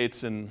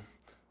 roommates and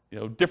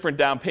different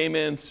down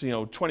payments,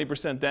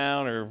 20%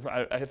 down,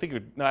 or I think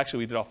actually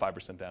we did all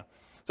 5% down.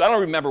 So I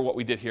don't remember what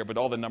we did here, but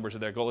all the numbers are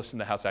there. Go listen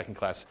to the house hacking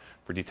class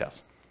for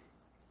details.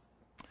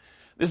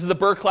 This is the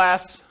BRRRR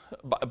class,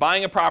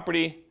 buying a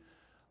property,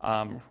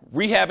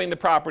 rehabbing the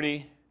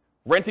property,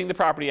 renting the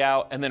property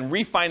out, and then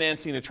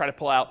refinancing to try to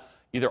pull out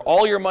either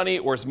all your money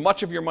or as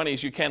much of your money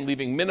as you can,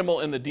 leaving minimal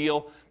in the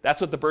deal. That's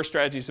what the BRRRR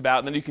strategy is about,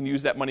 and then you can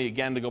use that money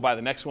again to go buy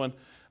the next one.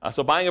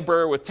 So buying a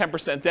BRRRR with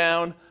 10%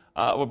 down,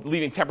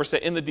 leaving 10%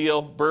 in the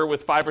deal, BRRRR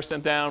with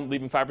 5% down,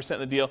 leaving 5% in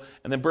the deal,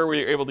 and then BRRRR where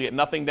you're able to get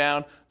nothing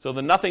down. So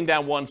the nothing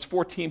down one's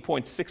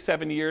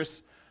 14.67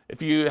 years.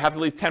 If you have to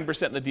leave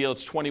 10% in the deal,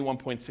 it's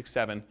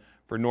 21.67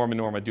 for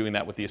Norma doing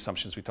that with the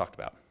assumptions we talked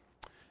about.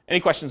 Any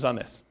questions on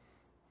this?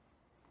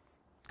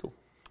 Cool.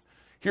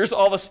 Here's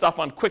all the stuff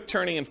on quick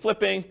turning and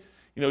flipping.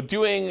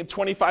 doing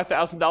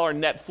 $25,000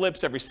 net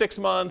flips every 6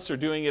 months, or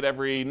doing it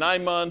every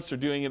 9 months, or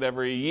doing it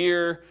every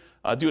year,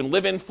 doing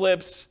live-in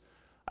flips.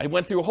 I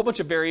went through a whole bunch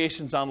of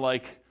variations on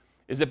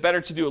is it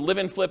better to do a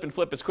live-in flip and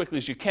flip as quickly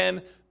as you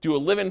can, do a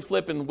live-in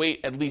flip and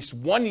wait at least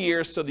 1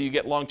 year so that you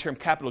get long-term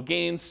capital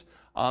gains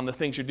on the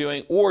things you're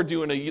doing, or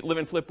doing a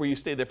live-in flip where you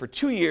stay there for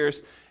 2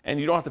 years and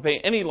you don't have to pay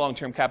any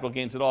long-term capital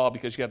gains at all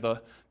because you have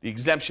the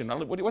exemption.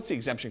 What's the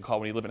exemption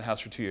called when you live in a house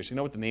for 2 years? You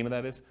know what the name of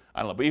that is?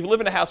 I don't know. But if you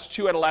live in a house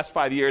 2 out of the last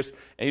 5 years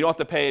and you don't have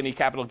to pay any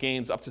capital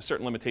gains up to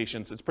certain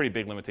limitations, it's pretty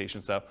big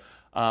limitations though,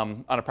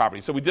 on a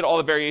property. So we did all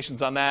the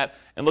variations on that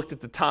and looked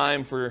at the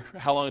time for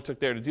how long it took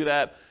there to do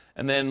that.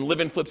 And then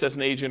live-in flips as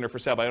an agent or for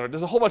sale by owner.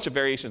 There's a whole bunch of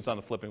variations on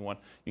the flipping one.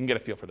 You can get a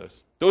feel for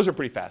those. Those are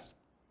pretty fast.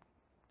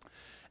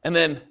 And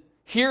then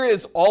here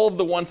is all of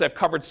the ones I've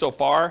covered so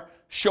far,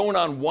 shown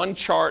on one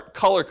chart,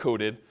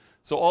 color-coded.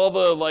 So all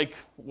the,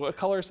 what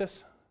color is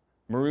this?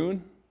 Maroon?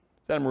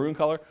 Is that a maroon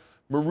color?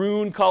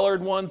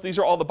 Maroon-colored ones, these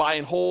are all the buy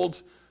and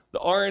hold. The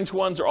orange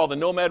ones are all the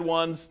Nomad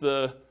ones.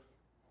 The,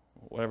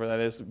 whatever that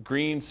is,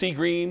 green, sea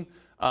green.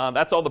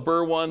 That's all the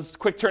Burr ones.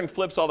 Quick turn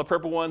flips, all the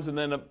purple ones, and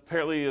then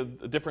apparently a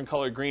different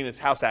color green is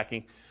house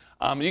hacking.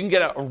 You can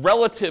get a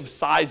relative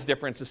size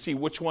difference to see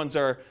which ones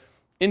are,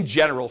 in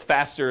general,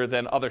 faster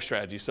than other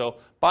strategies. So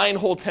buy and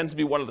hold tends to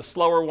be one of the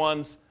slower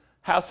ones.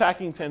 House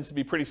hacking tends to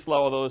be pretty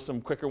slow, although there's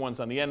some quicker ones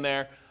on the end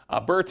there.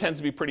 Burr tends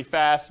to be pretty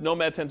fast.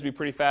 Nomad tends to be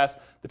pretty fast.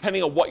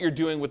 Depending on what you're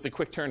doing with the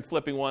quick turn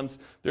flipping ones,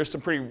 there's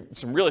some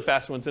really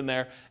fast ones in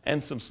there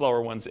and some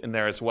slower ones in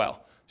there as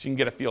well. So you can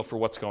get a feel for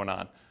what's going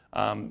on.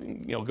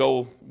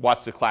 Go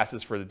watch the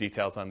classes for the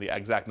details on the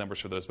exact numbers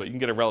for those, but you can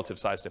get a relative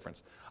size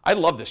difference. I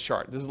love this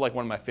chart. This is one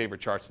of my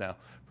favorite charts now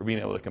for being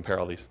able to compare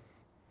all these.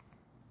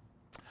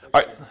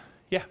 All right,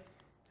 yeah.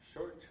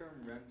 Short-term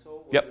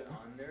rental, was Yep. it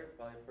on there?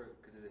 Probably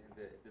because it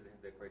doesn't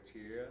hit the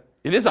criteria.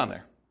 It is on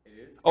there. It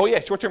is? Oh yeah,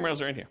 short-term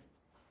rentals are in here.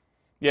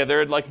 Yeah,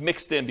 they're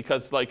mixed in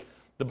because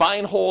the buy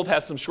and hold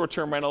has some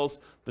short-term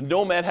rentals. The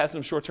Nomad has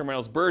some short-term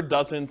rentals. Bird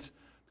doesn't.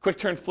 Quick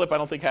turn flip I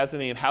don't think has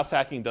any, and house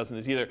hacking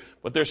doesn't either.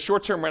 But there's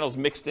short-term rentals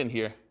mixed in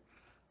here.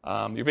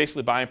 You're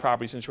basically buying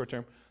properties in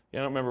short-term.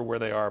 Yeah, I don't remember where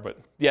they are, but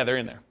yeah, they're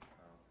in there.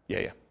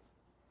 Yeah.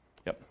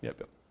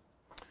 Yep.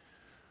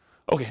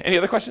 Okay, any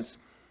other questions?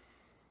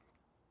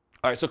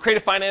 All right, so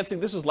creative financing,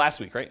 this was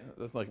last week, right?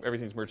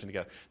 Everything's merging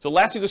together. So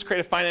last week was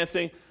creative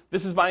financing.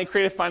 This is buying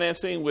creative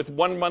financing with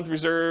 1 month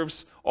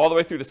reserves all the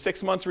way through to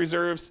 6 months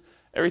reserves.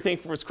 Everything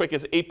from as quick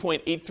as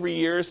 8.83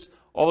 years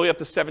all the way up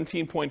to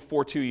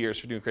 17.42 years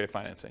for doing creative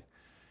financing.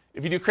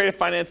 If you do creative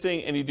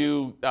financing and you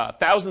do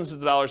thousands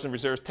of dollars in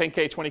reserves,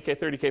 10K, 20K,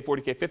 30K,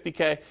 40K,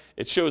 50K,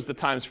 it shows the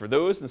times for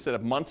those instead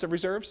of months of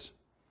reserves.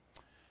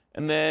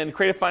 And then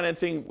creative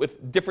financing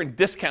with different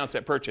discounts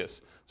at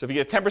purchase. So if you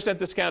get a 10%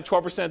 discount,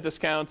 12%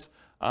 discount,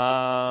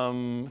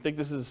 I think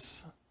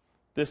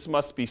this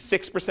must be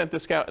 6%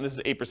 discount, and this is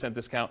 8%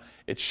 discount.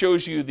 It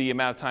shows you the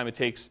amount of time it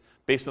takes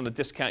based on the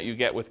discount you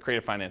get with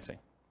creative financing.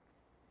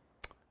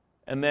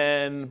 And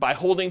then by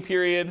holding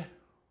period,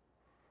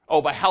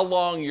 by how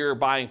long you're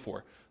buying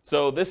for.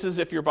 So this is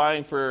if you're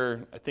buying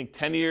for, I think,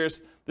 10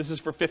 years. This is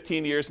for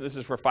 15 years, and this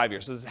is for 5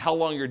 years. So this is how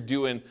long you're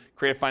doing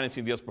creative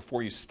financing deals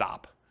before you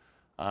stop.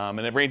 And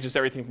it ranges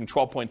everything from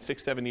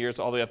 12.67 years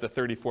all the way up to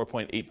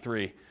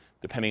 34.83,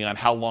 depending on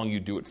how long you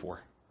do it for.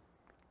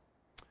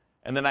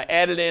 And then I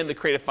added in the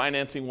creative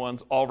financing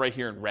ones all right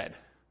here in red.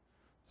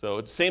 So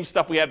it's the same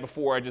stuff we had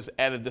before. I just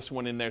added this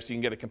one in there so you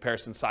can get a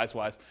comparison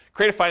size-wise.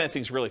 Creative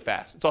financing is really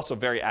fast. It's also a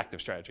very active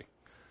strategy.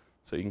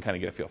 So you can kind of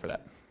get a feel for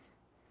that.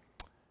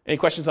 Any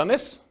questions on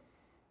this?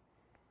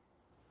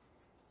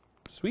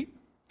 Sweet.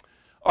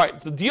 All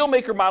right, so deal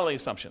maker modeling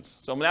assumptions.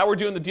 So now we're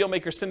doing the deal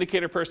maker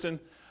syndicator person.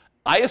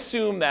 I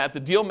assume that the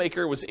deal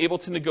maker was able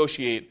to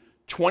negotiate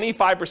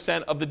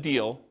 25% of the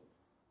deal,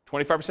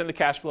 25% of the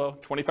cash flow,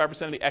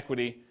 25% of the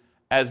equity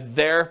as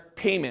their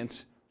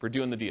payment for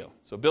doing the deal.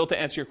 So Bill, to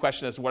answer your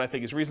question as to what I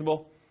think is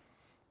reasonable,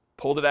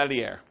 pulled it out of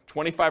the air.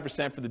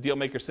 25% for the deal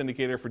maker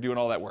syndicator for doing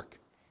all that work.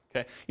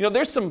 Okay.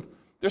 There's some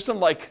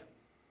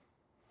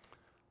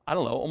I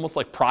don't know, almost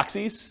like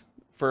proxies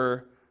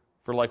for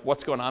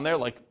what's going on there.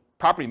 Like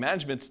property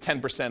management's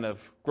 10%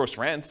 of gross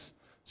rents.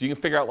 So you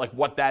can figure out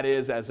what that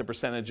is as a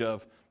percentage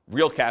of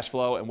real cash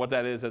flow and what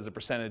that is as a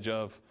percentage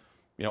of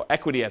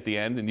equity at the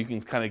end, and you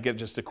can kind of get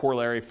just a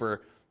corollary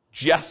for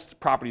just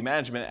property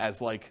management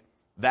as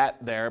that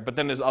there. But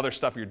then there's other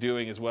stuff you're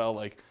doing as well,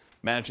 like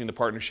managing the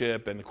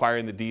partnership and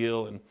acquiring the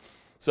deal. And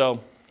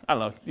so I don't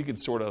know, you could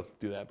sort of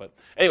do that. But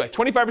anyway,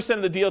 25%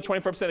 of the deal,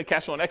 25% of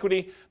cash flow and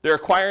equity. They're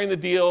acquiring the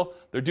deal.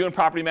 They're doing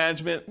property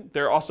management.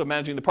 They're also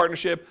managing the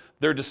partnership.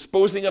 They're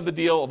disposing of the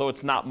deal, although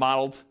it's not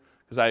modeled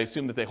because I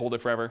assume that they hold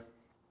it forever.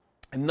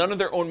 And none of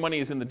their own money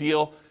is in the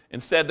deal.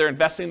 Instead, they're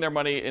investing their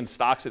money in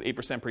stocks at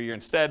 8% per year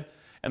instead.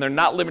 And they're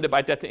not limited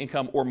by debt to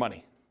income or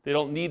money. They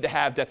don't need to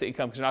have debt to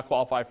income because they're not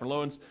qualified for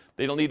loans.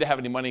 They don't need to have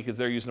any money because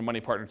they're using a money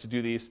partner to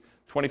do these.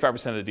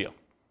 25% of the deal.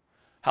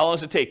 How long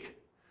does it take?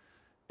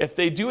 If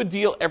they do a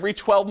deal every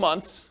 12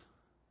 months,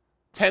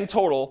 10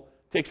 total,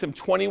 it takes them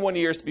 21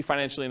 years to be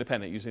financially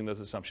independent using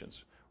those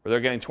assumptions. where they're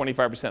getting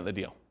 25% of the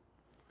deal.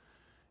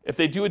 If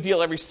they do a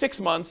deal every 6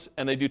 months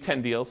and they do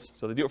 10 deals,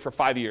 so they do it for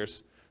 5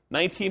 years,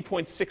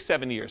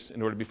 19.67 years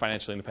in order to be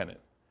financially independent.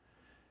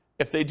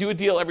 If they do a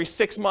deal every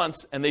 6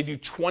 months and they do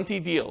 20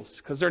 deals,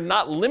 because they're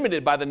not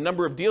limited by the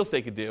number of deals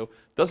they could do,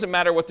 doesn't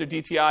matter what their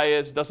DTI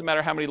is, doesn't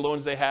matter how many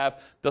loans they have,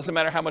 doesn't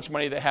matter how much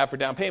money they have for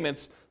down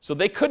payments, so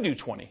they could do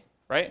 20,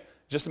 right?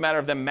 Just a matter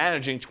of them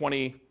managing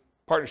 20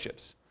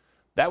 partnerships.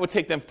 That would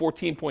take them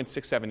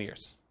 14.67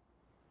 years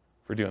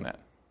for doing that,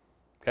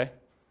 okay?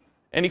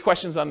 Any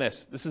questions on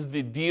this? This is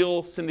the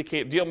deal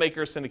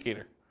maker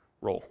syndicator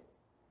role.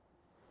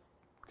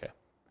 Okay.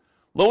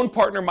 Loan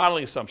partner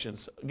modeling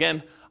assumptions.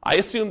 Again, I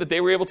assume that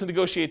they were able to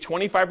negotiate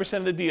 25%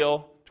 of the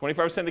deal,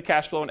 25% of the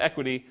cash flow and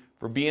equity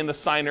for being the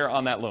signer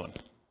on that loan.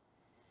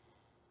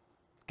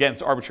 Again,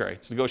 it's arbitrary.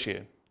 It's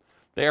negotiated.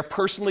 They are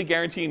personally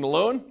guaranteeing the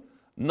loan.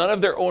 None of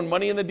their own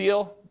money in the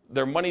deal.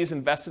 Their money is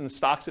invested in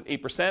stocks at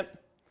 8%.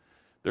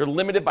 They're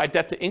limited by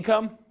debt to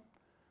income,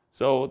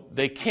 so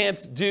they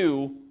can't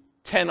do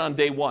 10 on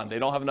day one. They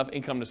don't have enough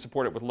income to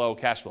support it with low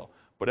cash flow.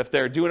 But if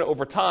they're doing it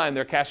over time,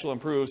 their cash flow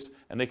improves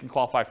and they can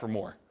qualify for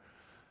more.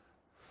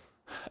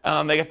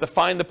 They have to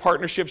find the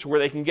partnerships where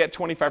they can get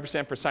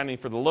 25% for signing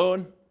for the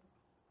loan.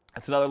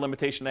 That's another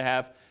limitation they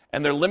have.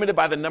 And they're limited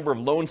by the number of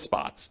loan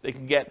spots. They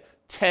can get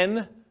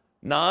 10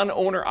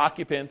 non-owner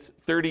occupant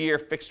 30-year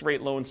fixed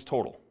rate loans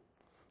total.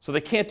 So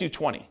they can't do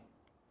 20.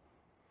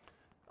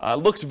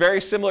 Looks very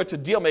similar to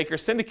Dealmaker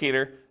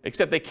Syndicator,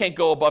 except they can't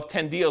go above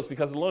 10 deals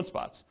because of the loan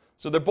spots.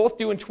 So they're both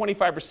doing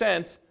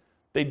 25%.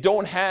 They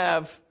don't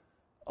have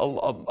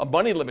a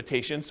money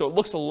limitation, so it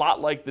looks a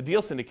lot like the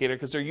deal syndicator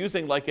because they're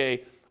using like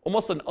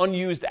almost an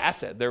unused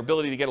asset, their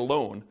ability to get a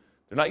loan.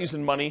 They're not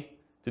using money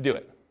to do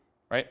it,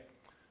 right?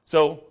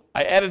 So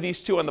I added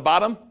these two on the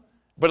bottom,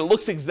 but it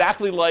looks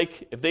exactly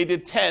like if they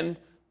did 10,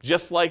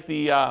 just like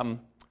the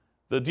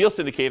deal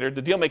syndicator,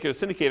 the Dealmaker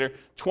syndicator,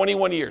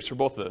 21 years for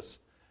both of those.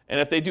 And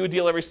if they do a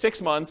deal every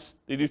 6 months,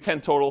 they do 10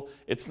 total,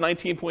 it's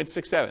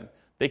 19.67.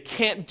 They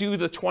can't do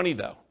the 20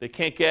 though. They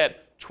can't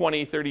get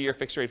 20, 30-year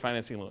fixed rate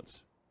financing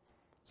loans.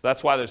 So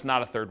that's why there's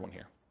not a third one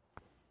here.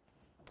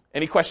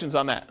 Any questions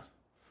on that?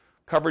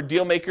 Covered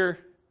Dealmaker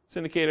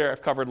syndicator,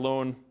 I've covered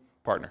loan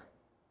partner.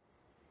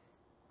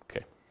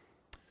 Okay.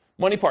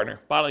 Money partner,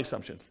 modeling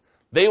assumptions.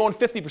 They own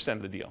 50%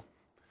 of the deal.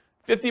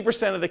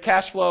 50% of the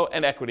cash flow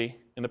and equity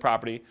in the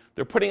property.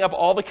 They're putting up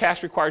all the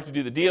cash required to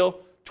do the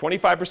deal,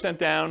 25%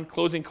 down,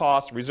 closing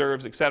costs,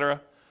 reserves,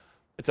 etc.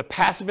 It's a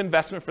passive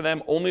investment for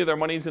them. Only their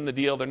money's in the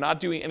deal. They're not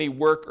doing any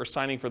work or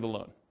signing for the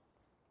loan.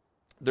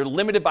 They're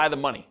limited by the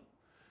money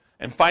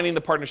and finding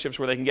the partnerships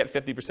where they can get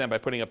 50% by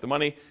putting up the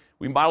money.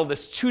 We modeled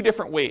this 2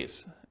 different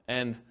ways.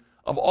 And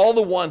of all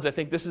the ones, I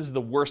think this is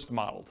the worst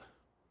modeled,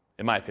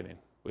 in my opinion,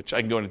 which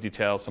I can go into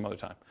detail some other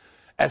time.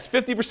 As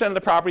 50% of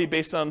the property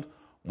based on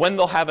when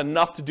they'll have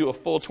enough to do a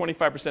full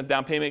 25%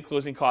 down payment,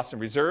 closing costs,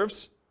 and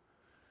reserves.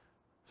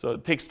 So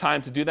it takes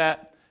time to do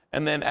that.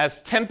 And then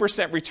as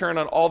 10% return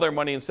on all their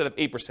money instead of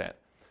 8%.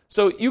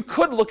 So you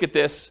could look at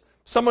this,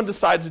 someone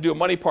decides to do a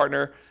money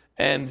partner,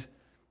 and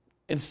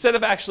instead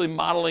of actually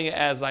modeling it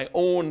as I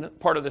own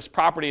part of this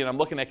property and I'm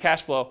looking at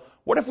cash flow,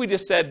 what if we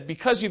just said,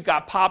 because you've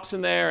got POPs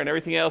in there and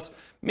everything else,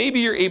 maybe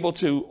you're able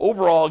to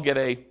overall get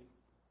a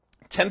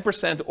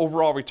 10%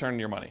 overall return on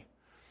your money.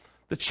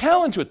 The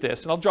challenge with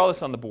this, and I'll draw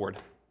this on the board,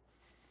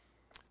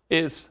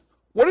 is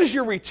what does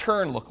your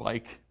return look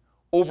like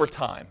over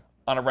time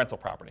on a rental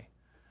property?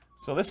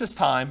 So this is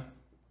time,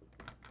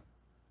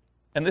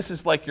 and this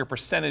is like your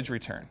percentage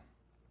return.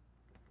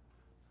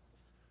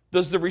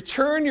 Does the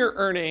return you're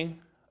earning,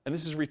 and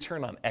this is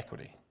return on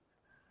equity,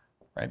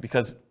 right?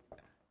 Because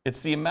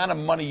it's the amount of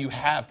money you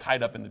have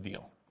tied up in the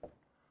deal.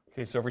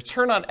 Okay, so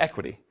return on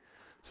equity.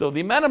 So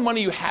the amount of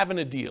money you have in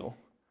a deal,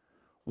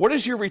 what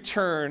is your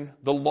return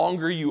the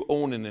longer you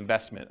own an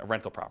investment, a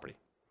rental property?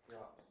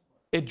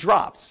 It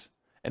drops.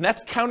 And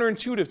that's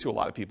counterintuitive to a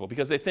lot of people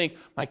because they think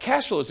my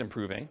cash flow is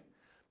improving,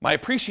 my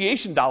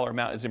appreciation dollar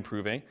amount is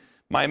improving,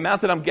 my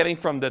amount that I'm getting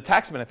from the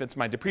tax benefits,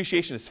 my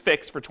depreciation is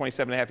fixed for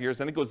 27.5 years,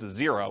 then it goes to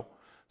 0.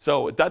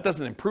 So that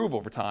doesn't improve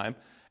over time.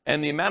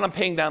 And the amount I'm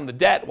paying down the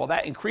debt, well,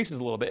 that increases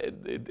a little bit.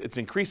 It's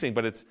increasing,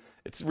 but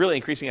it's really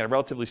increasing at a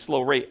relatively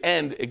slow rate,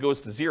 and it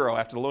goes to 0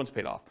 after the loan's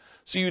paid off.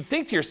 So you'd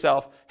think to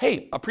yourself,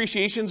 hey,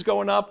 appreciation's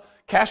going up,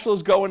 cash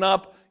flow's going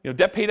up,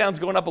 debt pay down's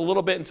going up a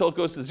little bit until it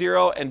goes to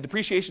 0, and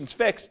depreciation's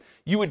fixed.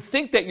 You would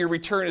think that your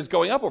return is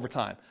going up over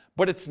time,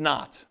 but it's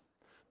not.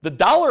 The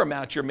dollar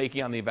amount you're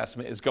making on the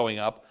investment is going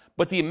up,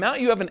 but the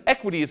amount you have in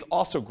equity is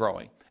also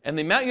growing. And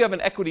the amount you have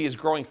in equity is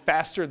growing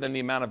faster than the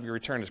amount of your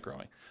return is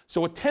growing. So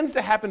what tends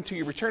to happen to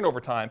your return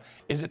over time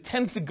is it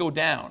tends to go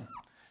down,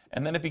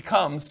 and then it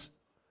becomes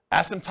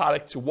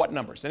asymptotic to what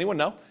numbers? Anyone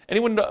know?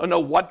 Anyone know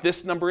what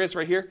this number is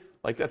right here,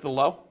 like at the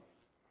low?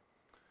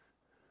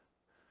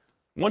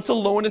 Once a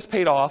loan is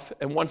paid off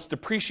and once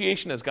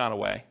depreciation has gone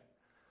away,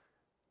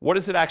 what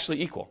does it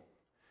actually equal?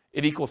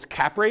 It equals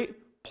cap rate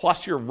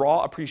plus your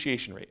raw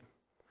appreciation rate.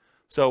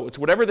 So it's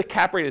whatever the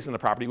cap rate is in the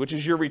property, which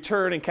is your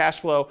return and cash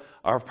flow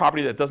of a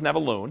property that doesn't have a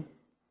loan,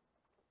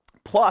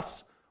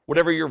 plus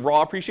whatever your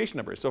raw appreciation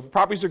number is. So if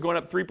properties are going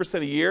up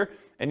 3% a year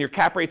and your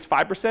cap rate's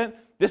 5%,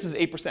 this is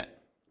 8%.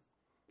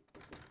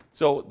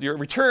 So your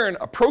return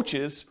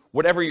approaches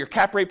whatever your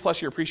cap rate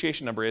plus your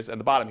appreciation number is at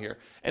the bottom here,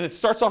 and it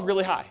starts off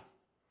really high.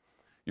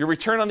 Your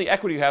return on the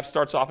equity you have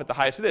starts off at the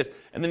highest it is,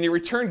 and then your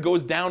return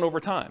goes down over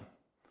time.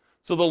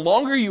 So the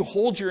longer you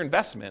hold your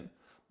investment,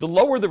 the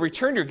lower the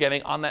return you're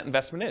getting on that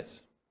investment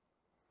is.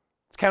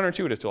 It's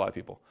counterintuitive to a lot of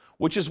people,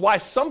 which is why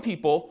some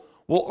people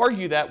will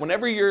argue that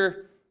whenever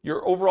your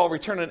overall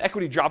return on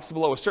equity drops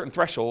below a certain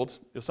threshold,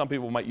 some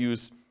people might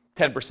use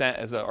 10%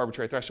 as an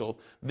arbitrary threshold,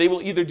 they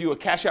will either do a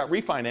cash out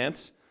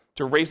refinance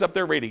to raise up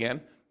their rate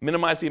again,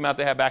 minimize the amount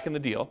they have back in the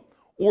deal,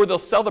 or they'll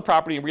sell the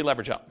property and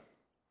re-leverage up.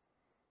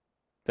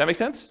 Does that make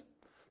sense?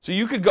 So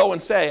you could go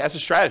and say, as a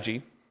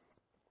strategy,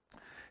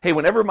 hey,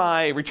 whenever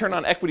my return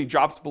on equity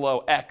drops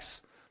below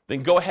X,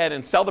 then go ahead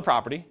and sell the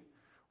property,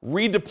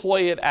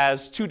 redeploy it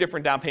as 2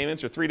 different down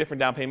payments or 3 different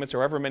down payments or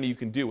however many you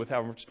can do with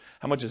how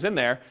much is in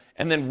there,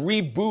 and then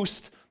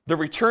reboost the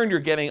return you're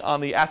getting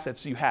on the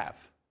assets you have.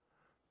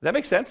 Does that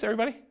make sense,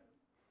 everybody?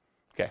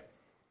 Okay.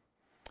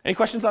 Any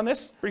questions on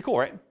this? Pretty cool,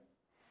 right?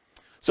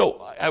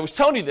 So I was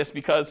telling you this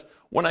because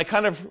when I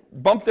kind of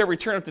bumped their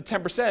return up to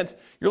 10%,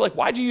 you're like,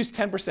 why'd you use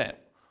 10%?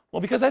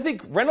 Well, because I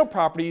think rental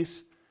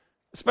properties,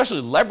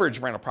 especially leverage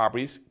rental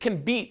properties, can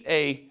beat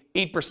a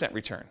 8%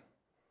 return,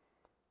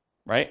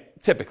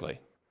 right? Typically.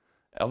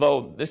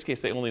 Although in this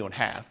case they only own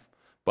half,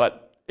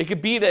 but it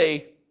could beat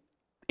a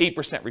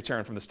 8%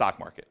 return from the stock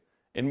market,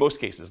 in most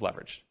cases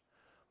leveraged.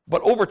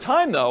 But over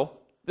time though,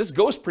 this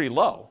goes pretty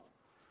low.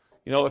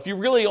 You know, if you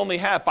really only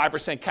have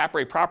 5% cap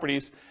rate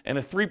properties and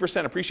a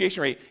 3%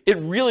 appreciation rate, it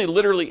really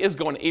literally is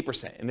going to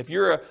 8%. And if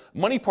you're a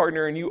money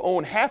partner and you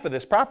own half of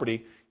this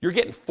property, you're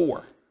getting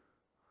 4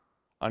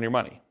 on your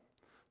money.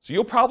 So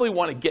you'll probably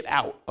want to get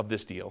out of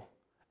this deal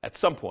at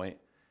some point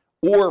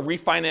or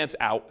refinance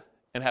out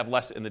and have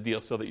less in the deal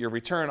so that your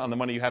return on the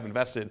money you have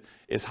invested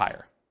is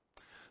higher.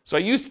 So I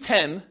used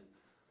 10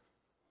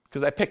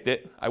 because I picked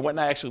it. I went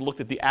and I actually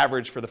looked at the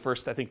average for the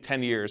first, I think,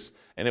 10 years,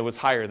 and it was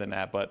higher than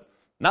that, but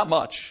not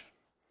much.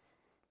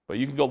 But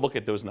you can go look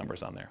at those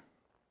numbers on there.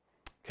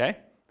 Okay?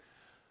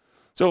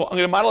 So I'm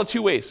going to model it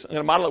 2 ways. I'm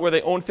going to model it where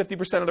they own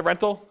 50% of the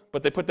rental,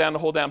 but they put down the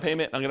whole down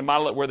payment. I'm going to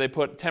model it where they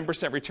put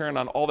 10% return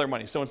on all their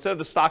money. So instead of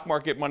the stock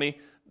market money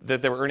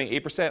that they were earning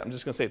 8%, I'm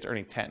just going to say it's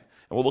earning 10. And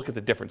we'll look at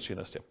the difference between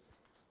those two.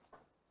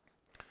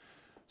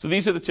 So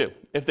these are the two.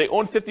 If they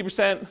own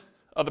 50%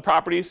 of the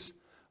properties,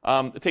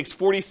 it takes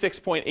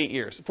 46.8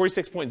 years,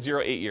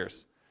 46.08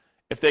 years.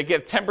 If they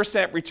get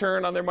 10%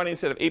 return on their money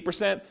instead of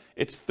 8%,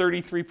 it's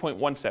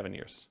 33.17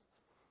 years.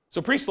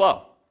 So pretty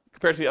slow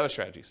compared to the other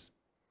strategies.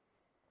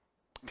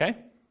 Okay?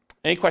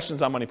 Any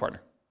questions on Money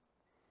Partner?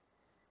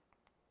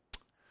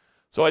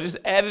 So I just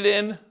added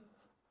in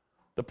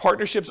the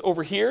partnerships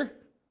over here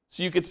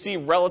so you could see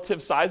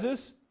relative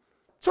sizes,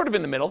 sort of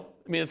in the middle.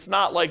 I mean, it's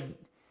not like,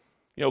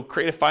 you know,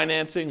 creative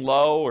financing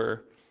low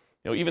or,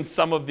 you know, even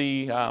some of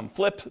the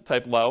flip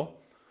type low,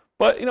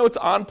 but, you know, it's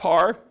on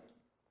par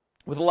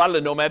with a lot of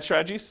the nomad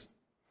strategies.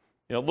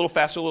 You know, a little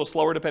faster, a little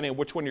slower, depending on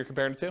which one you're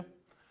comparing it to.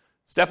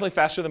 It's definitely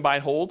faster than buy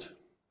and hold,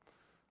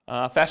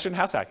 faster than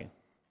house hacking.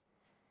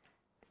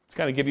 To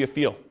kind of give you a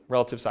feel,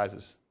 relative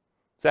sizes. Is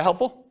that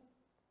helpful?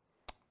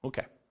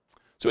 Okay.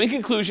 So in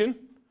conclusion,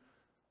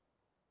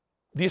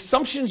 the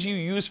assumptions you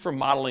use for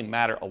modeling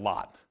matter a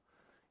lot.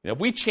 You know, if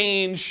we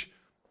change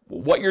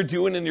what you're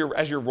doing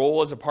as your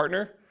role as a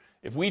partner,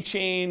 if we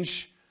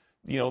change,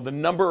 you know, the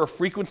number or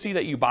frequency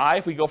that you buy,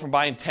 if we go from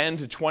buying 10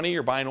 to 20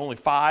 or buying only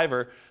 5,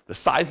 or the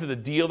size of the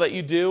deal that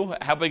you do,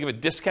 how big of a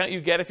discount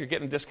you get if you're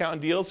getting a discount on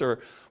deals, or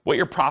what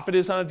your profit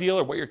is on a deal,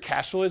 or what your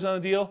cash flow is on a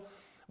deal,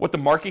 what the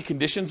market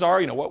conditions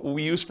are, you know, what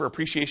we use for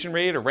appreciation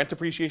rate or rent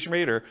appreciation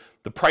rate, or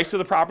the price of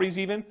the properties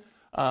even,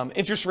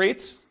 interest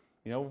rates,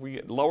 you know, we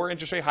get lower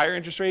interest rate, higher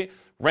interest rate,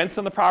 rents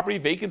on the property,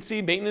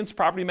 vacancy, maintenance,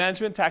 property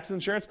management, taxes,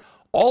 insurance.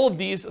 All of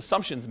these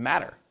assumptions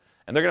matter,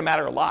 and they're going to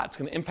matter a lot. It's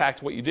going to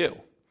impact what you do.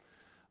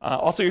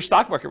 Also your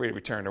stock market rate of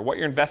return, or what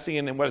you're investing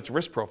in and what its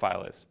risk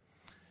profile is.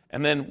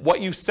 And then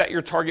what you set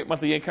your target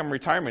monthly income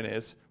retirement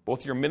is,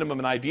 both your minimum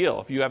and ideal.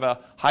 If you have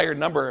a higher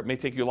number, it may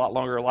take you a lot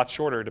longer or a lot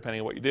shorter,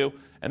 depending on what you do.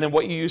 And then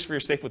what you use for your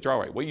safe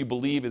withdrawal rate, what you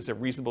believe is a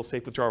reasonable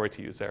safe withdrawal rate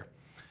to use there.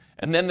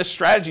 And then the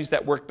strategies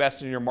that work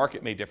best in your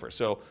market may differ.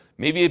 So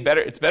maybe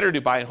it's better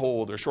to buy and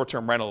hold, or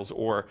short-term rentals,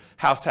 or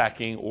house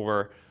hacking,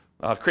 or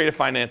creative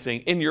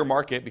financing in your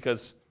market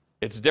because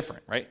it's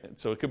different, right?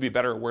 So it could be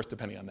better or worse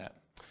depending on that.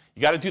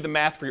 You got to do the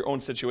math for your own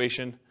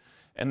situation.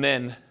 And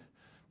then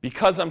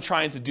because I'm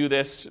trying to do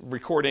this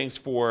recordings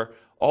for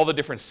all the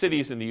different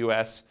cities in the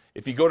US,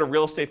 if you go to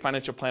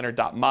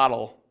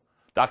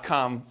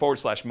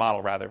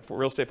realestatefinancialplanner.com/model rather, for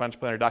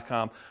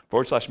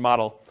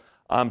realestatefinancialplanner.com/model,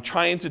 I'm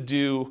trying to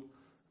do,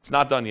 it's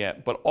not done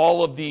yet, but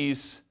all of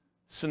these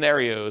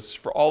scenarios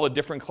for all the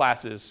different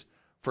classes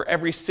for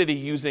every city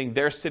using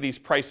their city's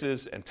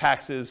prices and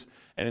taxes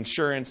and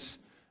insurance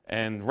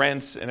and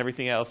rents and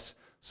everything else,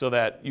 so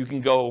that you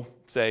can go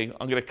say,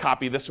 I'm going to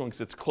copy this one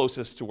because it's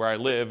closest to where I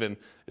live and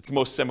it's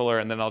most similar,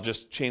 and then I'll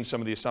just change some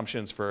of the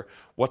assumptions for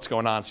what's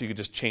going on, so you can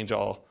just change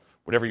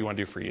whatever you want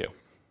to do for you.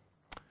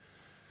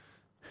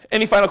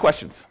 Any final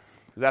questions?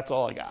 Because that's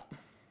all I got.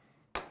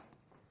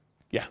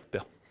 Yeah,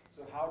 Bill.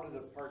 So how do the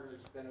partners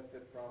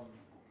benefit from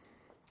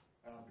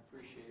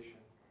depreciation?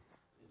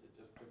 Is it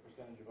just the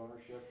percentage of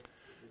ownership?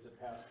 Is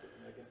it passed?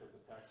 I guess that's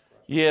a tax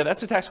question. Yeah,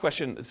 that's a tax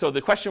question. So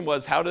the question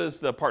was, how does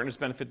the partners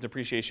benefit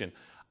depreciation?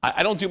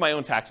 I don't do my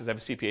own taxes. I have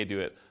a CPA do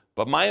it.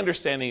 But my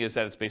understanding is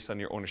that it's based on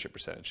your ownership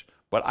percentage.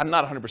 But I'm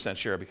not 100%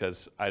 sure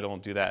because I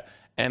don't do that.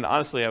 And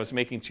honestly, I was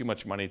making too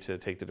much money to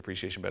take the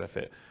depreciation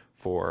benefit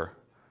for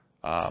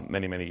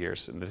many, many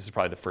years. And this is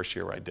probably the first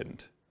year where I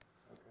didn't.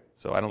 Okay.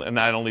 So I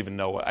don't even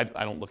know. I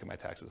don't look at my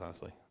taxes,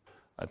 honestly.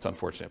 That's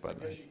unfortunate. But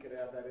I guess you could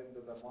add that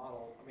into the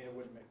model. I mean, it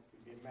wouldn't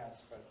be a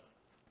mess, but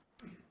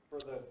for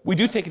the... We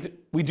do take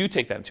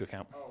that into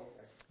account. Oh,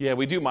 okay. Yeah,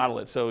 we do model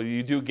it. So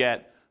you do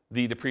get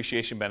the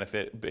depreciation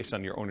benefit based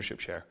on your ownership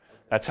share.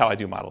 That's how I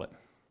do model it.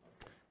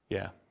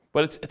 Yeah,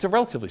 but it's a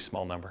relatively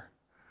small number.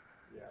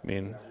 Yeah. I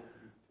mean,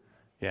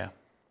 yeah.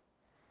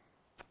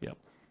 Yep.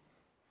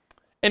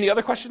 Any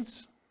other questions?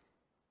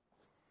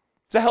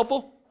 Is that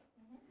helpful?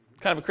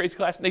 Kind of a crazy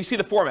class. Now you see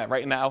the format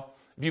right now.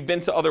 If you've been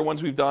to other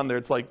ones we've done,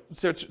 it's like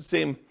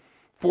same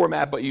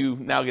format, but you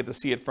now get to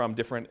see it from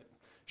different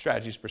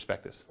strategies,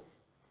 perspectives.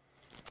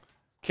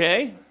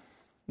 Okay.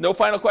 No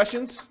final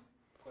questions?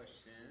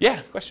 Question.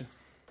 Yeah, question.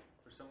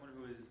 For someone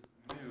who is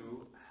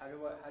new, how do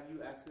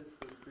you access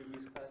those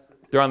previous classes?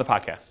 They're on the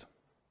podcast.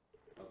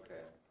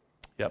 Okay.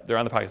 Yep, they're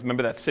on the podcast.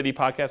 Remember that city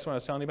podcast one I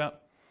was telling you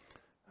about?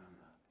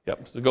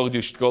 Yep. So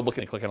go look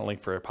and click on a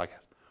link for a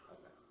podcast.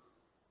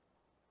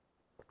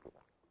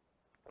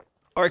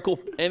 All right, cool.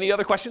 Any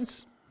other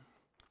questions?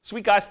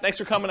 Sweet, guys. Thanks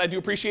for coming. I do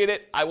appreciate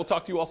it. I will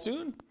talk to you all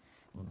soon.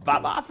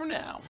 Bye-bye for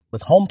now.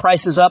 With home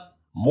prices up,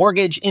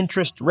 mortgage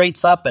interest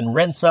rates up, and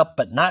rents up,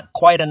 but not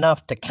quite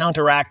enough to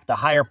counteract the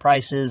higher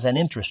prices and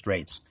interest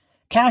rates,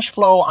 cash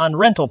flow on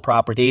rental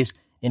properties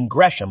in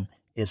Gresham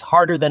is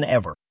harder than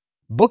ever.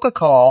 Book a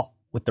call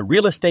with the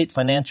Real Estate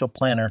Financial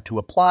Planner to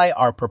apply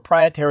our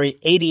proprietary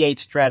 88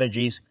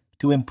 strategies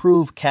to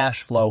improve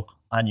cash flow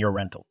on your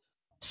rental.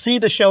 See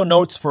the show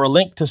notes for a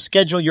link to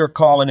schedule your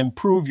call and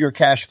improve your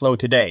cash flow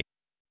today.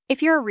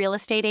 If you're a real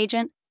estate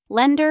agent,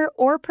 lender,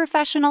 or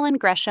professional in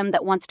Gresham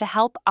that wants to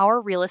help our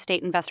real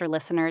estate investor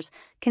listeners,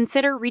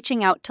 consider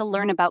reaching out to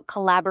learn about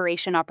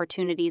collaboration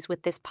opportunities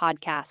with this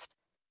podcast.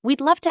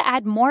 We'd love to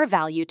add more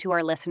value to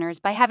our listeners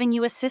by having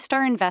you assist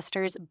our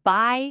investors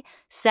buy,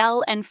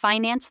 sell, and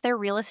finance their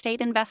real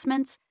estate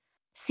investments.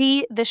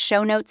 See the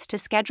show notes to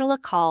schedule a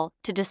call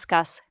to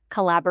discuss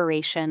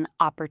collaboration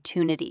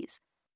opportunities.